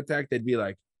have a heart attack, they'd be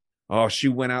like, oh, she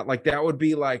went out. Like that would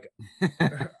be like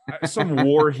some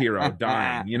war hero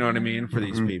dying. You know what I mean? For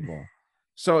these people.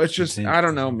 So it's just, I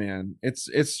don't know, man.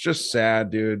 It's just sad,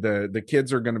 dude. The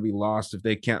kids are going to be lost if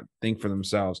they can't think for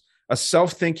themselves. A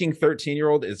self-thinking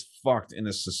 13-year-old is fucked in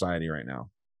this society right now.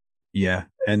 Yeah,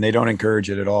 and they don't encourage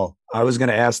it at all. I was going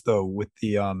to ask though, with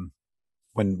the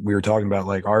when we were talking about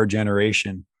like our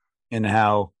generation and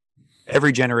how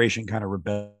every generation kind of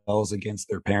rebels against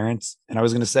their parents, and I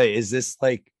was going to say, is this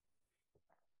like,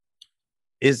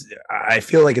 I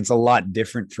feel like it's a lot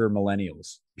different for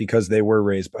millennials because they were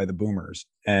raised by the boomers,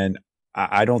 and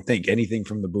I don't think anything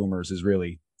from the boomers is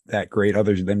really that great,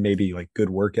 other than maybe like good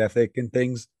work ethic and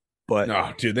things. But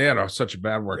no, dude, they had such a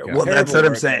bad work ethic. Well, that's what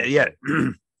I'm saying. Yeah.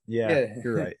 Yeah,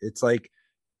 You're right. It's like,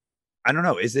 I don't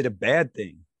know. Is it a bad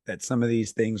thing that some of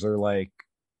these things are like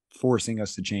forcing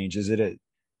us to change? Is it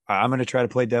I'm going to try to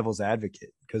play devil's advocate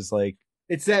because like,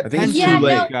 it's that I think it's Yeah, too no,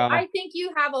 late. I think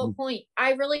you have a point.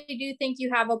 I really do think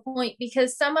you have a point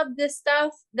because some of this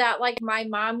stuff that like my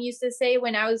mom used to say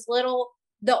when I was little,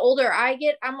 the older I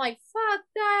get, I'm like, fuck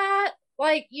that.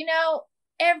 Like, you know,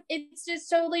 it's just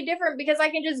totally different because I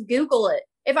can just Google it.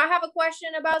 If I have a question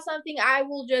about something, I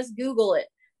will just Google it.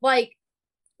 Like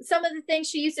some of the things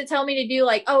she used to tell me to do,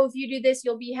 like, oh, if you do this,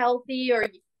 you'll be healthy, or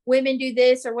women do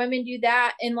this or women do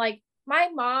that. And like my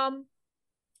mom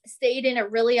stayed in a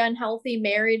really unhealthy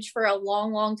marriage for a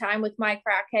long, long time with my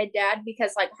crackhead dad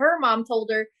because like her mom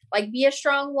told her, like, be a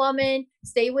strong woman,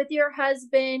 stay with your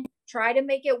husband, try to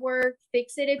make it work,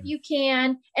 fix it if you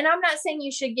can. And I'm not saying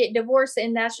you should get divorced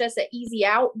and that's just an easy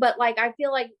out, but like I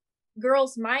feel like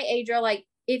girls my age are like,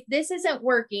 if this isn't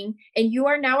working and you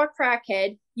are now a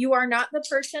crackhead, you are not the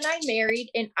person I married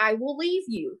and I will leave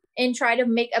you and try to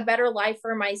make a better life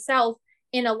for myself.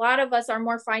 And a lot of us are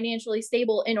more financially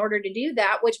stable in order to do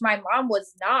that, which my mom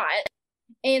was not.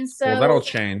 And so well, that'll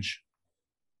change.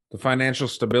 The financial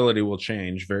stability will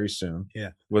change very soon. Yeah.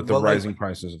 With the Well, rising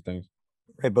prices of things.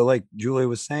 right. But like Julia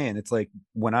was saying, it's like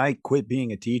when I quit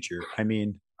being a teacher, I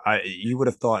mean, you would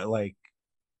have thought like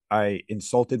I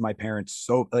insulted my parents.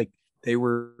 So like they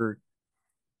were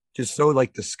just so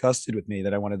like disgusted with me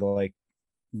that I wanted to like,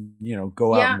 you know,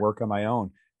 go out and work on my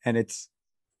own. And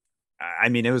I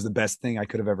mean, it was the best thing I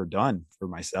could have ever done for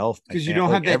myself. Because you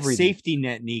don't have that safety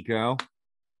net, Nico.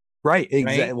 Right.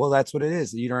 Exactly. Right? Well, that's what it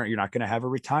is. You're not going to have a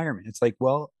retirement. It's like,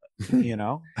 well, you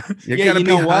know, You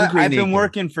know what? I've been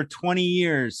working for 20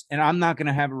 years and I'm not going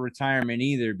to have a retirement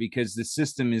either because the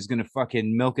system is going to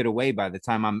fucking milk it away by the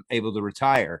time I'm able to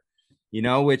retire. You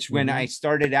know, which when I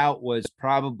started out was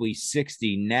probably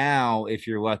 60. Now, if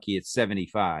you're lucky, it's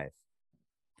 75.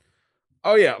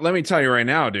 Oh, yeah. Let me tell you right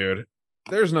now, dude,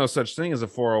 there's no such thing as a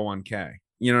 401k.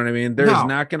 You know what I mean? There's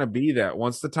not going to be that.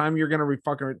 Once the time you're going to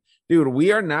fucking, dude,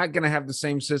 we are not going to have the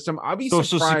same system. I'll be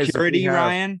Social surprised. Security,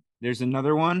 Ryan. There's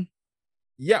another one.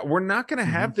 Yeah, we're not going to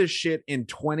have this shit in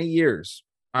 20 years.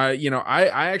 You know, I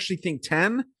actually think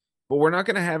 10, but we're not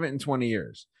going to have it in 20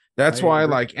 years. That's why,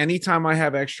 like, anytime I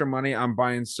have extra money, I'm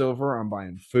buying silver, I'm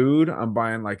buying food, I'm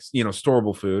buying, like, you know,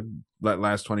 storable food that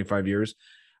lasts 25 years.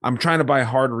 I'm trying to buy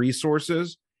hard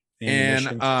resources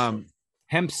and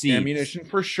hemp seeds, ammunition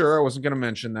for sure. I wasn't going to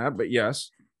mention that, but yes.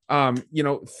 You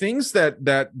know, things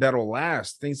that'll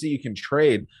last, things that you can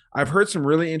trade. I've heard some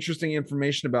really interesting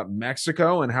information about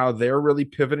Mexico and how they're really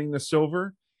pivoting to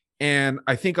silver. And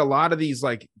I think a lot of these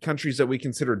like countries that we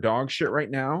consider dog shit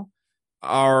right now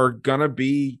are gonna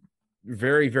be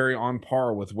very, very on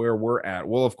par with where we're at.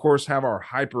 We'll of course have our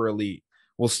hyper elite.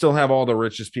 We'll still have all the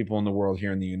richest people in the world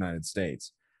here in the United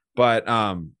States. But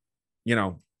you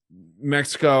know,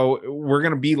 Mexico, we're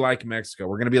gonna be like Mexico.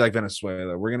 We're gonna be like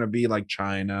Venezuela. We're gonna be like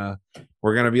China.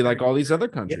 We're gonna be like all these other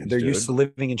countries. Yeah, they're used to dude.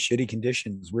 living in shitty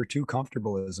conditions. We're too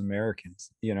comfortable as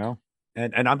Americans, you know.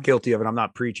 And I'm guilty of it. I'm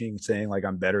not preaching saying like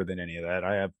I'm better than any of that.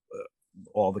 I have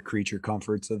all the creature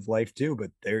comforts of life too,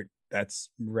 but that's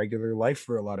regular life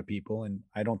for a lot of people, and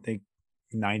I don't think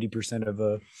 90% of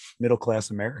a middle class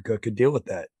America could deal with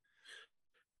that.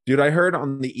 Dude, I heard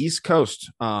on the East Coast,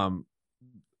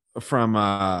 from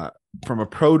a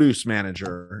produce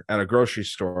manager at a grocery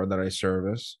store that I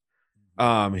service.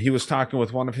 He was talking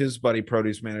with one of his buddy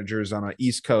produce managers on a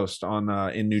East Coast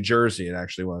in New Jersey. It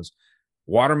actually was.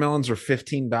 Watermelons are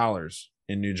 $15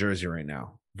 in New Jersey right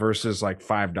now versus like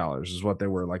 $5 is what they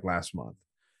were like last month.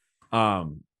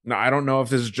 Now I don't know if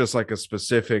this is just like this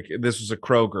was a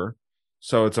Kroger,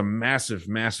 so it's a massive,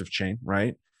 massive chain,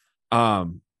 right?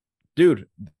 Dude,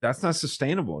 that's not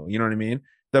sustainable. You know what I mean?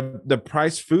 The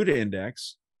price food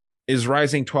index is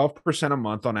rising 12% a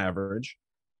month on average.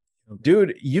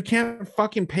 Dude, you can't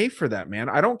fucking pay for that, man.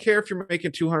 I don't care if you're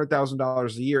making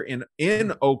 $200,000 a year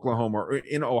in Oklahoma or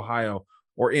in Ohio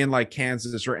or in like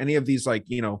Kansas or any of these like,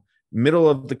 middle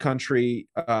of the country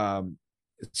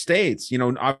states.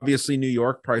 Obviously New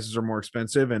York prices are more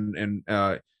expensive and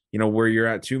where you're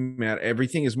at too, Matt,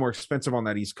 everything is more expensive on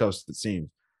that East Coast, it seems.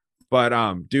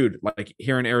 But dude, like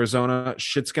here in Arizona,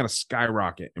 shit's gonna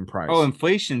skyrocket in price. Oh,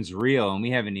 inflation's real, and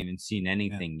we haven't even seen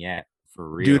anything yet for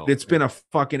real. Dude,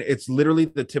 it's literally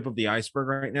the tip of the iceberg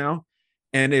right now.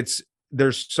 And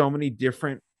there's so many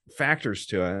different factors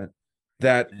to it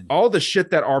that all the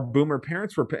shit that our boomer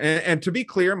parents were, and to be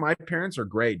clear, my parents are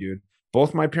great, dude.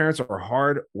 Both my parents are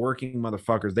hard working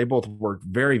motherfuckers. They both worked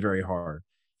very, very hard.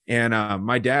 And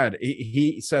my dad,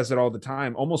 he says it all the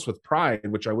time, almost with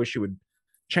pride, which I wish he would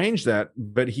change that,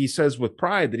 but he says with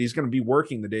pride that he's going to be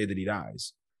working the day that he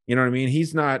dies. You know what I mean?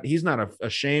 He's not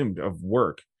ashamed of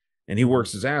work, and he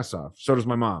works his ass off. So does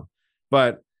my mom.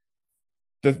 But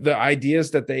the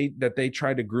ideas that they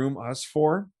try to groom us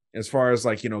for, as far as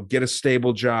like, get a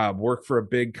stable job, work for a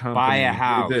big company, buy a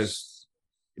house,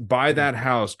 buy that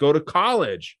house, go to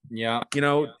college. Yeah.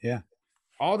 Yeah.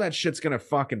 All that shit's going to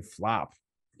fucking flop.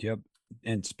 Yep.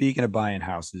 And speaking of buying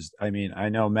houses, I mean, I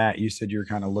know, Matt, you said you're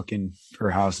kind of looking for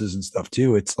houses and stuff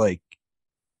too. It's like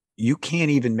you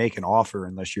can't even make an offer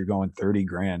unless you're going 30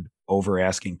 grand over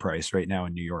asking price right now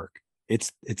in New York.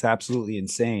 It's absolutely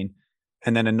insane.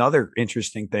 And then another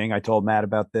interesting thing, I told Matt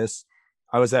about this.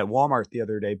 I was at Walmart the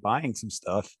other day buying some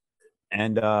stuff,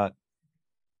 and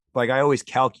like I always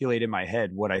calculate in my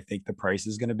head what I think the price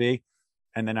is going to be.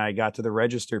 And then I got to the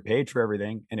register, paid for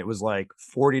everything, and it was like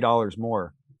 $40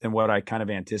 more than what I kind of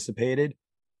anticipated.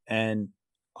 And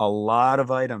a lot of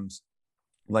items,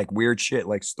 like weird shit,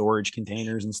 like storage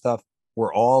containers and stuff,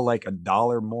 were all like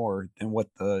 $1 more than what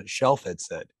the shelf had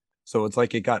said. So it's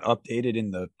like it got updated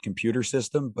in the computer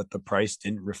system, but the price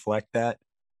didn't reflect that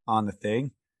on the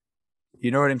thing. You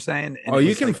know what I'm saying? And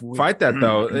you can fight that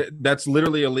though. That's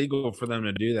literally illegal for them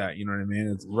to do that. You know what I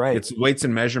mean? It's right. It's weights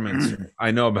and measurements.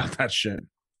 I know about that shit.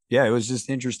 Yeah, it was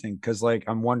just interesting because like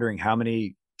I'm wondering how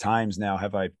many times now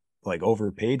have I like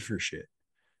overpaid for shit?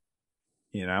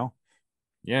 Yeah,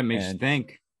 it makes you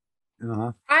think.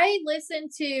 I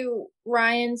listened to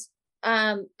Ryan's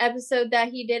episode that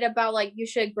he did about like you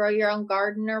should grow your own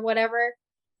garden or whatever,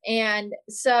 and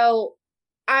so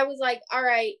I was like, all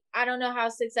right, I don't know how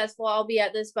successful I'll be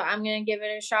at this, but I'm gonna give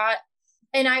it a shot.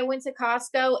 And I went to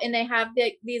Costco, and they have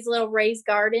these little raised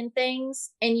garden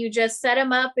things, and you just set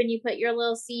them up and you put your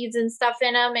little seeds and stuff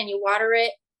in them and you water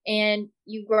it, and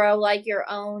you grow like your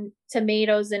own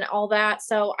tomatoes and all that.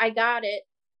 So I got it,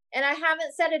 and I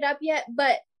haven't set it up yet,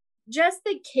 but just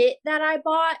the kit that I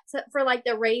bought for like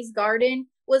the raised garden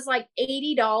was like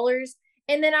 $80.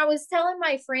 And then I was telling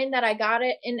my friend that I got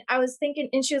it, and I was thinking,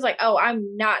 and she was like, oh,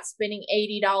 I'm not spending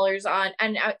 $80 on,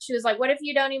 and she was like, what if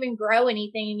you don't even grow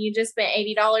anything and you just spent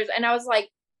 $80? And I was like,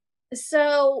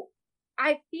 so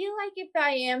I feel like if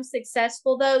I am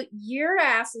successful though, your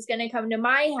ass is going to come to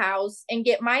my house and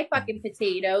get my fucking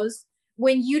potatoes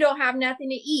when you don't have nothing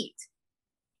to eat.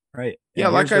 Right. Yeah.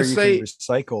 And like I say,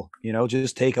 recycle,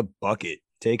 just take a bucket,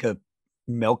 take a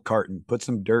milk carton, put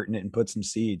some dirt in it and put some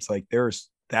seeds. Like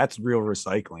that's real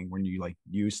recycling when you like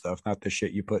use stuff, not the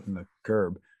shit you put in the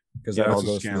curb, because that all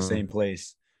goes to the same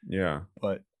place. Yeah.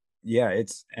 But yeah,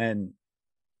 it's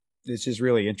just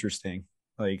really interesting.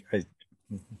 Like,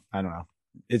 I don't know.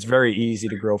 It's very easy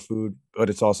to grow food, but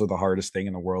it's also the hardest thing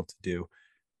in the world to do.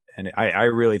 And I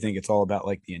really think it's all about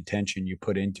like the intention you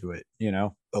put into it,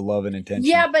 the love and intention.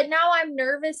 Yeah, but now I'm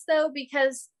nervous though,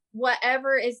 because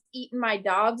whatever is eating my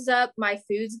dogs up, my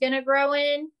food's gonna grow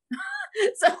in.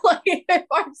 So like if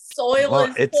our soil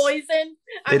Well, is poisoned,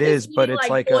 I'm it just is, but eating, it's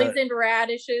like like poisoned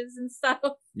radishes and stuff.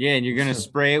 Yeah, and you're gonna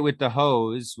spray it with the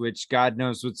hose, which God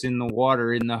knows what's in the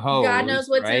water in the hose. God knows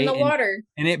what's in right? the water.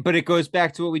 But it goes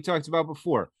back to what we talked about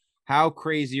before. How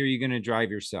crazy are you gonna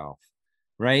drive yourself?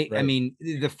 Right? I Right. mean,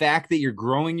 the fact that you're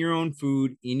growing your own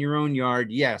food in your own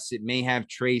yard, yes, it may have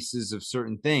traces of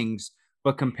certain things,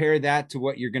 but compare that to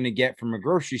what you're gonna get from a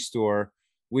grocery store,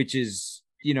 which is,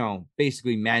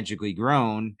 basically magically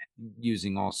grown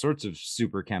using all sorts of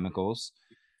super chemicals.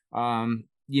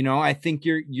 I think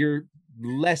you're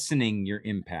lessening your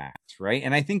impact, right?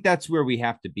 And I think that's where we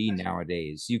have to be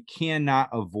nowadays. You cannot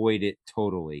avoid it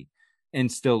totally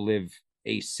and still live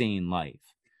a sane life.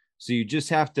 So you just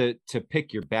have to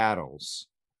pick your battles.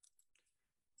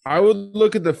 I would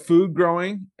look at the food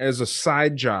growing as a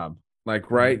side job, like,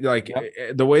 right? Like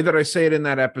Yep. the way that I say it in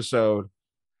that episode,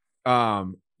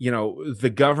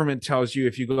 the government tells you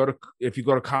if you go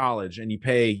to college and you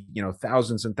pay,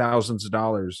 thousands and thousands of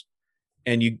dollars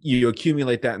and you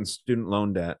accumulate that in student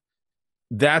loan debt,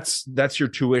 that's your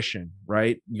tuition,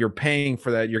 right? You're paying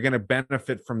for that. You're going to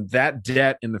benefit from that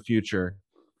debt in the future.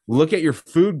 Look at your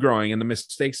food growing and the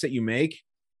mistakes that you make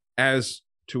as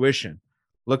tuition.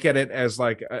 Look at it as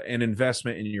like an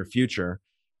investment in your future.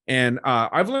 And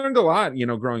I've learned a lot,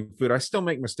 growing food. I still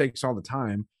make mistakes all the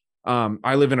time.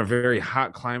 I live in a very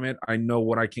hot climate. I know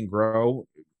what I can grow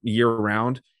year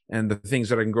round and the things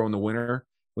that I can grow in the winter.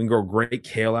 We can grow great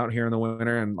kale out here in the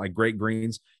winter and like great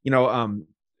greens.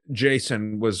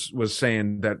 Jason was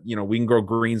saying that, we can grow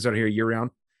greens out here year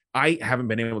round. I haven't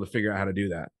been able to figure out how to do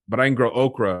that, but I can grow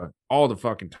okra all the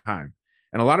fucking time.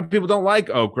 And a lot of people don't like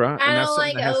okra. I And that's don't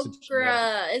something like that has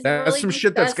okra. It's that's really some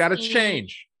shit that's got to disgusting.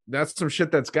 change. That's some shit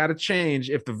that's got to change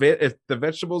if the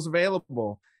vegetables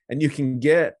available and you can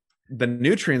get the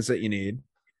nutrients that you need.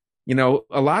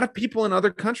 A lot of people in other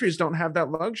countries don't have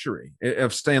that luxury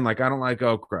of saying like, I don't like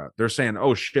okra. They're saying,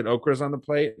 oh shit, okra's on the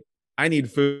plate. I need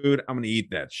food. I'm going to eat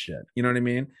that shit. You know what I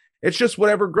mean? It's just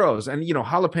whatever grows. And,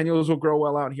 jalapenos will grow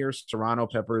well out here. Serrano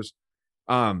peppers.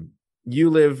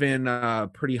 You live in a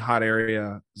pretty hot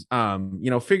area.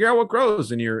 Figure out what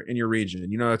grows in your region.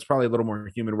 It's probably a little more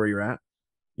humid where you're at.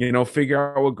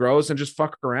 Figure out what grows and just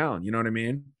fuck around. You know what I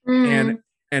mean?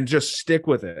 And just stick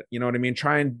with it. You know what I mean?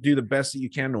 Try and do the best that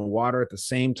you can to water at the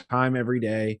same time every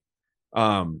day.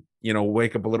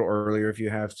 Wake up a little earlier if you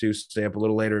have to, stay up a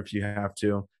little later if you have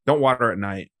to. Don't water at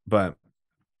night, but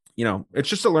it's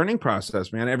just a learning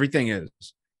process, man. Everything is.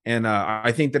 And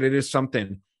I think that it is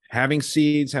something. Having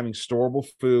seeds, having storable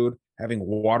food, having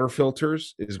water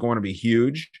filters is going to be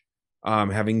huge.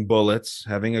 Having bullets,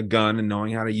 having a gun and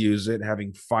knowing how to use it,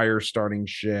 having fire starting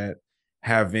shit,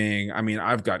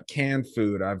 I've got canned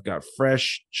food, I've got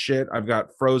fresh shit, I've got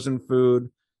frozen food,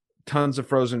 tons of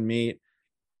frozen meat.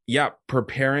 Yeah,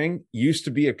 preparing used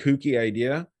to be a kooky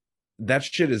idea. That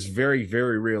shit is very,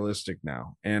 very realistic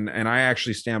now. And I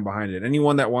actually stand behind it.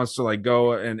 Anyone that wants to like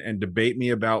go and debate me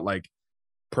about like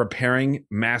preparing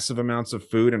massive amounts of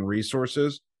food and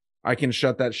resources, I can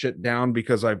shut that shit down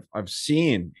because I've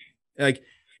seen like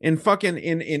in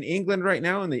England right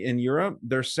now in Europe,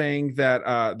 they're saying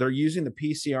that they're using the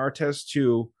PCR test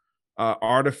to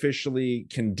artificially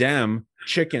condemn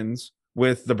chickens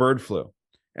with the bird flu.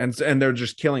 And they're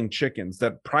just killing chickens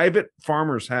that private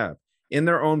farmers have in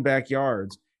their own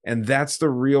backyards. And that's the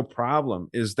real problem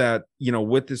is that,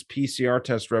 with this PCR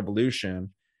test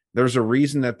revolution, there's a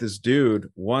reason that this dude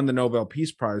won the Nobel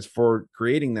Peace Prize for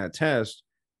creating that test.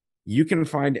 You can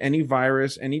find any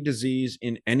virus, any disease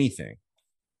in anything,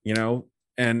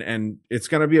 and it's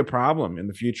going to be a problem in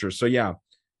the future. So yeah,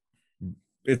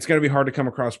 it's going to be hard to come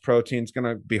across protein. It's going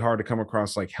to be hard to come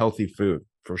across like healthy food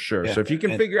for sure. Yeah, so if you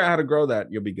can figure out how to grow that,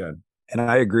 you'll be good. And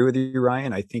I agree with you,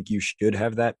 Ryan. I think you should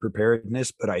have that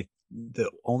preparedness, but the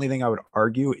only thing I would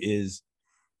argue is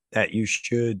that you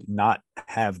should not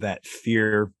have that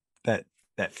fear, that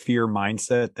fear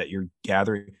mindset that you're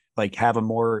gathering, like have a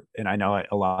more, and I know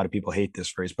a lot of people hate this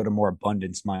phrase, but a more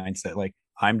abundance mindset. Like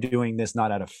I'm doing this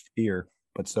not out of fear,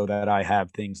 but so that I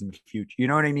have things in the future. You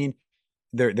know what I mean?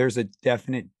 There's a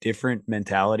definite different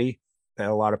mentality that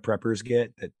a lot of preppers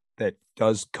get that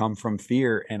does come from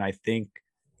fear. And I think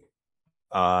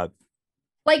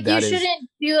like you shouldn't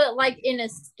do it like in a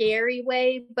scary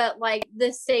way, but like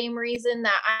the same reason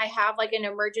that I have like an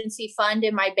emergency fund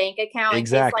in my bank account.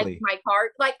 Exactly. Like my card,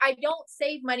 like I don't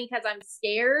save money because I'm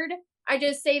scared. I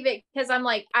just save it because I'm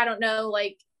like, I don't know,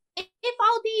 like if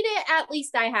I'll need it, at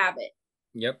least I have it.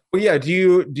 Yep. Well, yeah. Do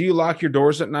you lock your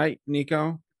doors at night,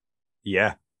 Nico?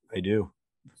 Yeah, I do.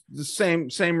 The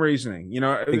same reasoning,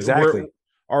 Exactly.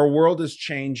 our world is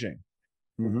changing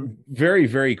very,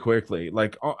 very quickly.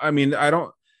 Like, I mean,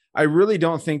 I really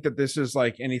don't think that this is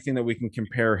like anything that we can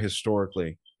compare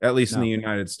historically, at least in the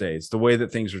United States, the way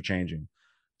that things are changing.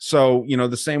 So, you know,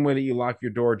 the same way that you lock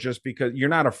your door just because you're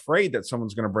not afraid that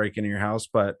someone's going to break into your house,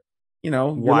 but you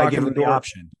know, why give them the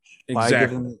option?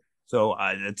 Exactly. So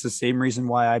it's the same reason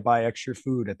why I buy extra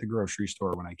food at the grocery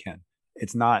store when I can.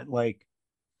 It's not like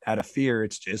out of fear.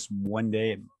 It's just one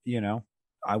day, you know,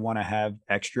 I want to have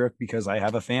extra because I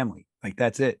have a family. Like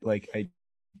that's it. Like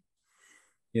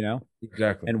you know,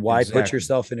 exactly. And why put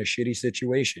yourself in a shitty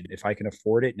situation? If I can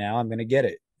afford it now, I'm going to get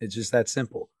it. It's just that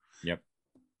simple. Yep.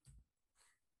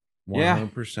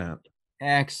 100%.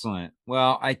 Excellent.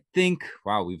 Well, I think,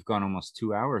 wow, we've gone almost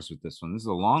 2 hours with this one. This is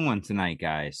a long one tonight,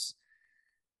 guys.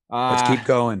 Let's keep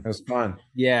going. That's fun.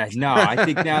 Yeah, no, I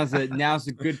think now's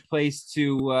a good place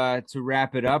to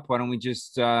wrap it up. Why don't we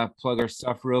just plug our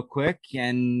stuff real quick?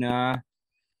 And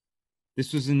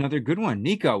this was another good one.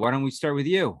 Nico, why don't we start with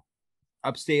you?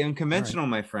 Upstate Unconventional,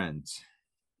 my friends.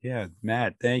 Yeah,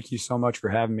 Matt, thank you so much for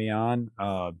having me on.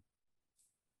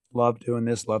 Love doing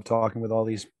this. Love talking with all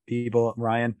these people.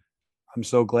 Ryan, I'm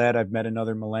so glad I've met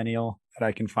another millennial that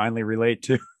I can finally relate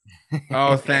to.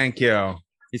 Oh, thank you.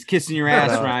 He's kissing your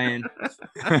ass, Ryan.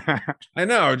 I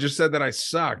know. I just said that I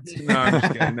sucked. No, I'm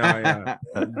just kidding. No, yeah.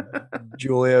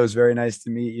 Julia, it was very nice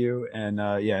to meet you. And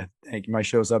yeah, thank you. My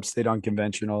show's Upstate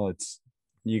Unconventional.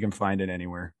 You can find it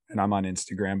anywhere. And I'm on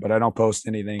Instagram, but I don't post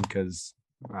anything because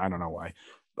I don't know why.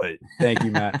 But thank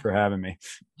you, Matt, for having me.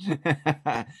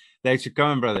 Thanks for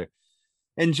coming, brother.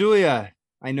 And Julia,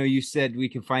 I know you said we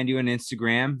can find you on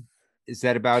Instagram. Is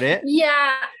that about it?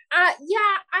 Yeah.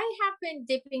 I have been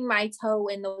dipping my toe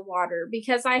in the water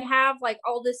because I have like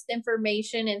all this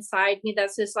information inside me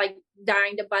that's just like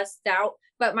dying to bust out,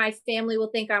 but my family will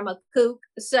think I'm a kook.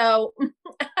 So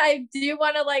I do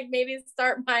want to like maybe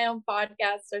start my own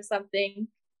podcast or something.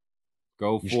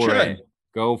 Go for it.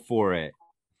 Go for it.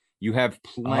 You have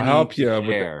plenty. I'll help you to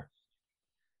share.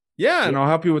 Yeah, and I'll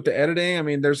help you with the editing. I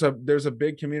mean, there's a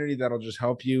big community that'll just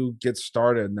help you get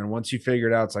started, and then once you figure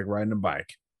it out, it's like riding a bike.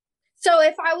 So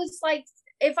if I was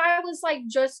like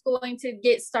just going to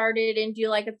get started and do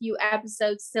like a few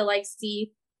episodes to like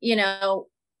see, you know,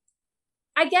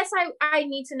 I guess I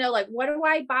need to know like what do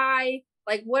I buy?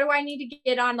 Like what do I need to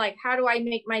get on? Like how do I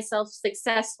make myself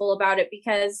successful about it?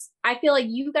 Because I feel like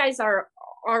you guys are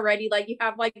already like you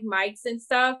have like mics and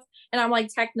stuff and I'm like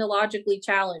technologically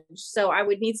challenged, so I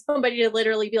would need somebody to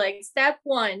literally be like, step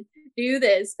 1 do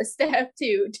this, step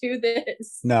 2 do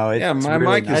this. No, my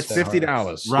really mic is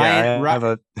 $50.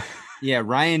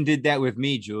 Ryan did that with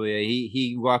me, Julia.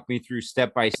 He walked me through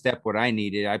step by step what I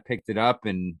needed. I picked it up,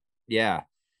 and yeah,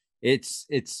 it's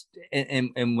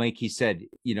and like he said,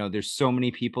 you know, there's so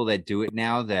many people that do it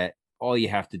now that all you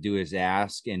have to do is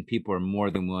ask, and people are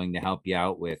more than willing to help you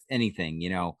out with anything.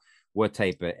 You know, what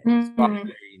type of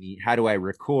software you need, how do I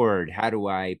record, how do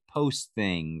I post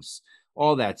things,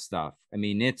 all that stuff. I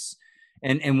mean, it's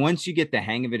and once you get the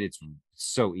hang of it, it's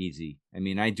so easy. I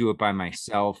mean, I do it by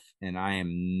myself, and I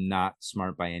am not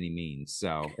smart by any means.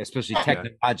 So, especially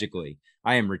technologically,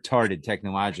 I am retarded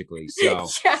technologically. So,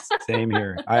 same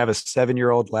here. I have a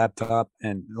 7-year-old laptop,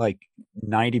 and like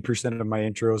 90% of my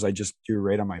intros I just do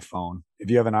right on my phone. If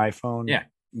you have an iPhone,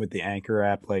 with the Anchor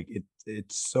app, like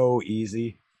it's so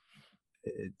easy.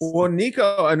 Well,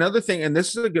 Nico, another thing, and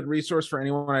this is a good resource for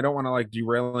anyone. I don't want to like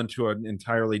derail into an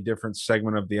entirely different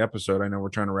segment of the episode. I know we're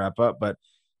trying to wrap up, but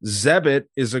Zebit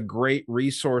is a great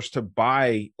resource to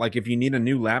buy. Like if you need a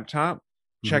new laptop,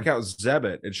 check out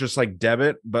Zebit. It's just like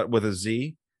debit, but with a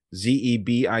Z,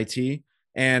 Zebit.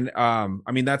 And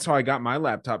I mean, that's how I got my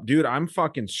laptop. Dude, I'm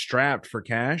fucking strapped for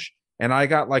cash. And I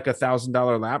got like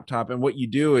 $1,000 laptop. And what you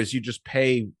do is you just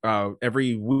pay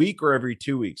every week or every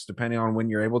 2 weeks, depending on when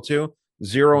you're able to.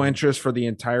 0 interest for the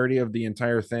entirety of the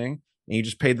entire thing, and you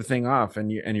just pay the thing off,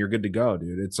 and you're good to go,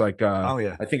 dude. It's like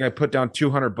I think I put down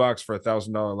 $200 for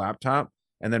 $1,000 laptop,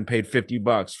 and then paid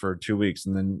 $50 for 2 weeks,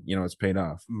 and then you know it's paid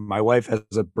off. My wife has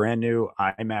a brand new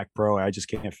iMac Pro. I just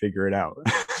can't figure it out,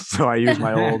 so I use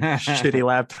my old shitty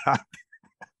laptop.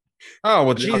 Oh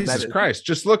well, Jesus Christ!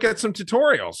 Just look at some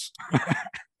tutorials.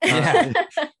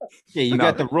 You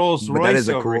got the Rolls Royce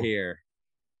over here.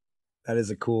 That is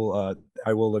a cool.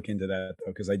 I will look into that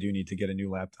though, because I do need to get a new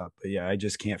laptop. But yeah, I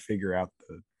just can't figure out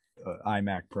the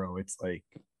iMac Pro. It's like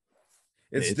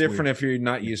it's different weird. If you're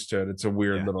not used to it. It's a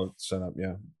weird little setup.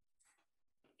 Yeah.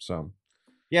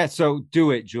 So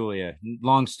do it, Julia.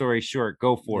 Long story short,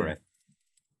 go for it.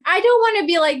 I don't want to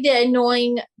be like the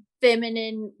annoying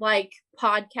feminine like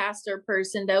podcaster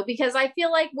person though, because I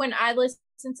feel like when I listen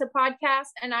to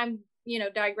podcasts, and I'm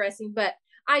digressing, but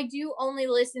I do only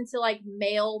listen to like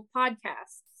male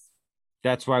podcasts.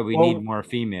 That's why we Well- need more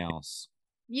females.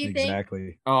 You think?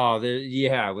 Exactly. Oh,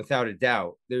 yeah, without a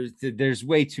doubt. There's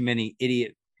way too many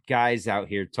idiot guys out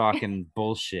here talking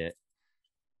bullshit.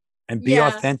 And be Yeah.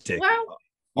 authentic. Well,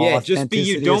 Yeah, just be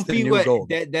you. Authenticity is Don't the be new what.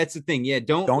 gold. That's the thing. Yeah,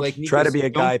 don't Don't Nico try to said, be a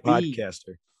guy don't be-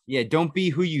 podcaster. Yeah, don't be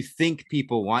who you think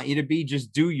people want you to be.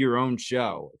 Just do your own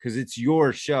show because it's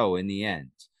your show in the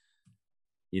end.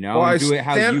 You know, Well, and do it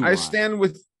how you want.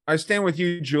 I stand with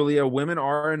you, Julia. Women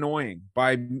are annoying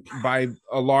by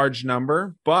a large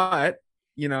number, but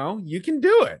you know, you can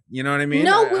do it. You know what I mean?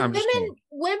 no, I'm just kidding.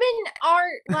 women are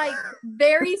like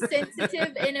very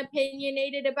sensitive and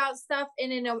opinionated about stuff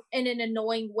in an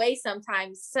annoying way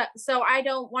sometimes. So I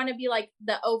don't want to be like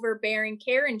the overbearing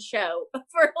Karen show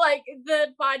for like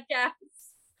the podcast.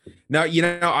 Now, you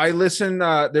know, I listen.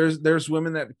 There's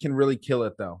women that can really kill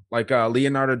it though. Like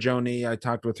Leonardo Joni, I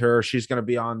talked with her. She's going to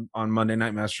be on Monday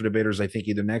Night Master Debaters. I think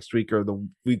either next week or the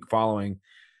week following.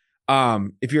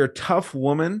 If you're a tough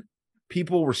woman,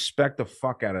 people respect the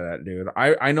fuck out of that, dude.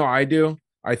 I know I do.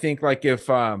 I think like if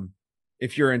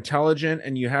you're intelligent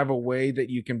and you have a way that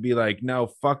you can be like, no,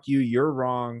 fuck you, you're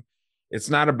wrong. It's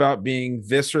not about being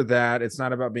this or that. It's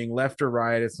not about being left or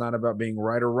right. It's not about being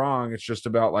right or wrong. It's just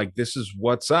about like, this is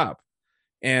what's up.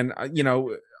 And, you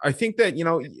know, I think that, you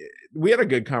know, we had a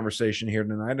good conversation here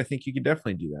tonight. I think you could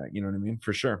definitely do that. You know what I mean?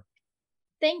 For sure.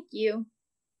 Thank you.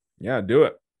 Yeah, do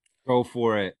it. Go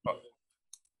for it.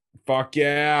 Fuck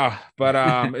yeah.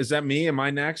 But is that me? Am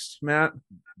I next, Matt?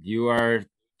 You are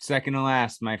second to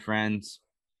last, my friends.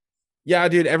 Yeah,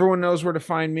 dude, everyone knows where to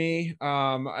find me.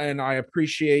 And I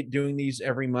appreciate doing these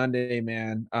every Monday,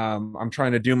 man. I'm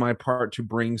trying to do my part to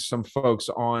bring some folks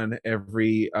on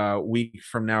every week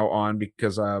from now on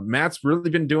because Matt's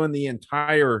really been doing the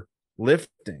entire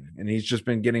lifting and he's just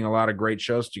been getting a lot of great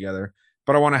shows together.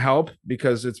 But I want to help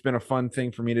because it's been a fun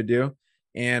thing for me to do.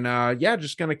 And yeah,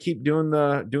 just gonna keep doing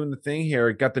the thing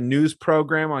here. Got the news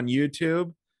program on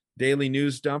YouTube, Daily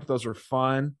News Dump. Those are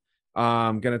fun.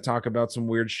 I'm gonna talk about some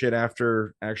weird shit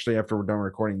after we're done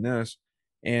recording this.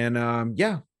 And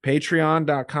yeah,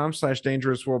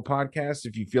 patreon.com/dangerous world podcast.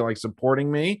 If you feel like supporting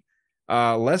me,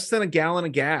 less than a gallon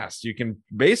of gas, you can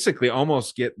basically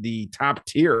almost get the top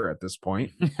tier at this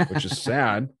point, which is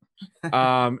sad.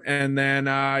 And then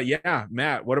yeah,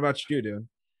 Matt, what about you, dude?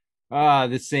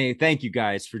 The same. Thank you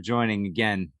guys for joining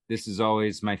again. This is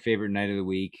always my favorite night of the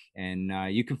week. And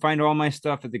you can find all my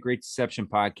stuff at the Great Deception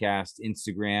Podcast,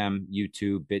 Instagram,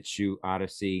 YouTube, BitChute,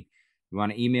 Odyssey. You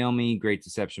want to email me,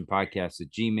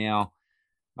 greatdeceptionpodcast@gmail.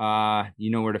 You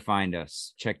know where to find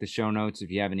us. Check the show notes if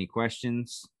you have any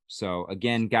questions. So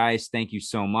again, guys, thank you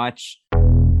so much.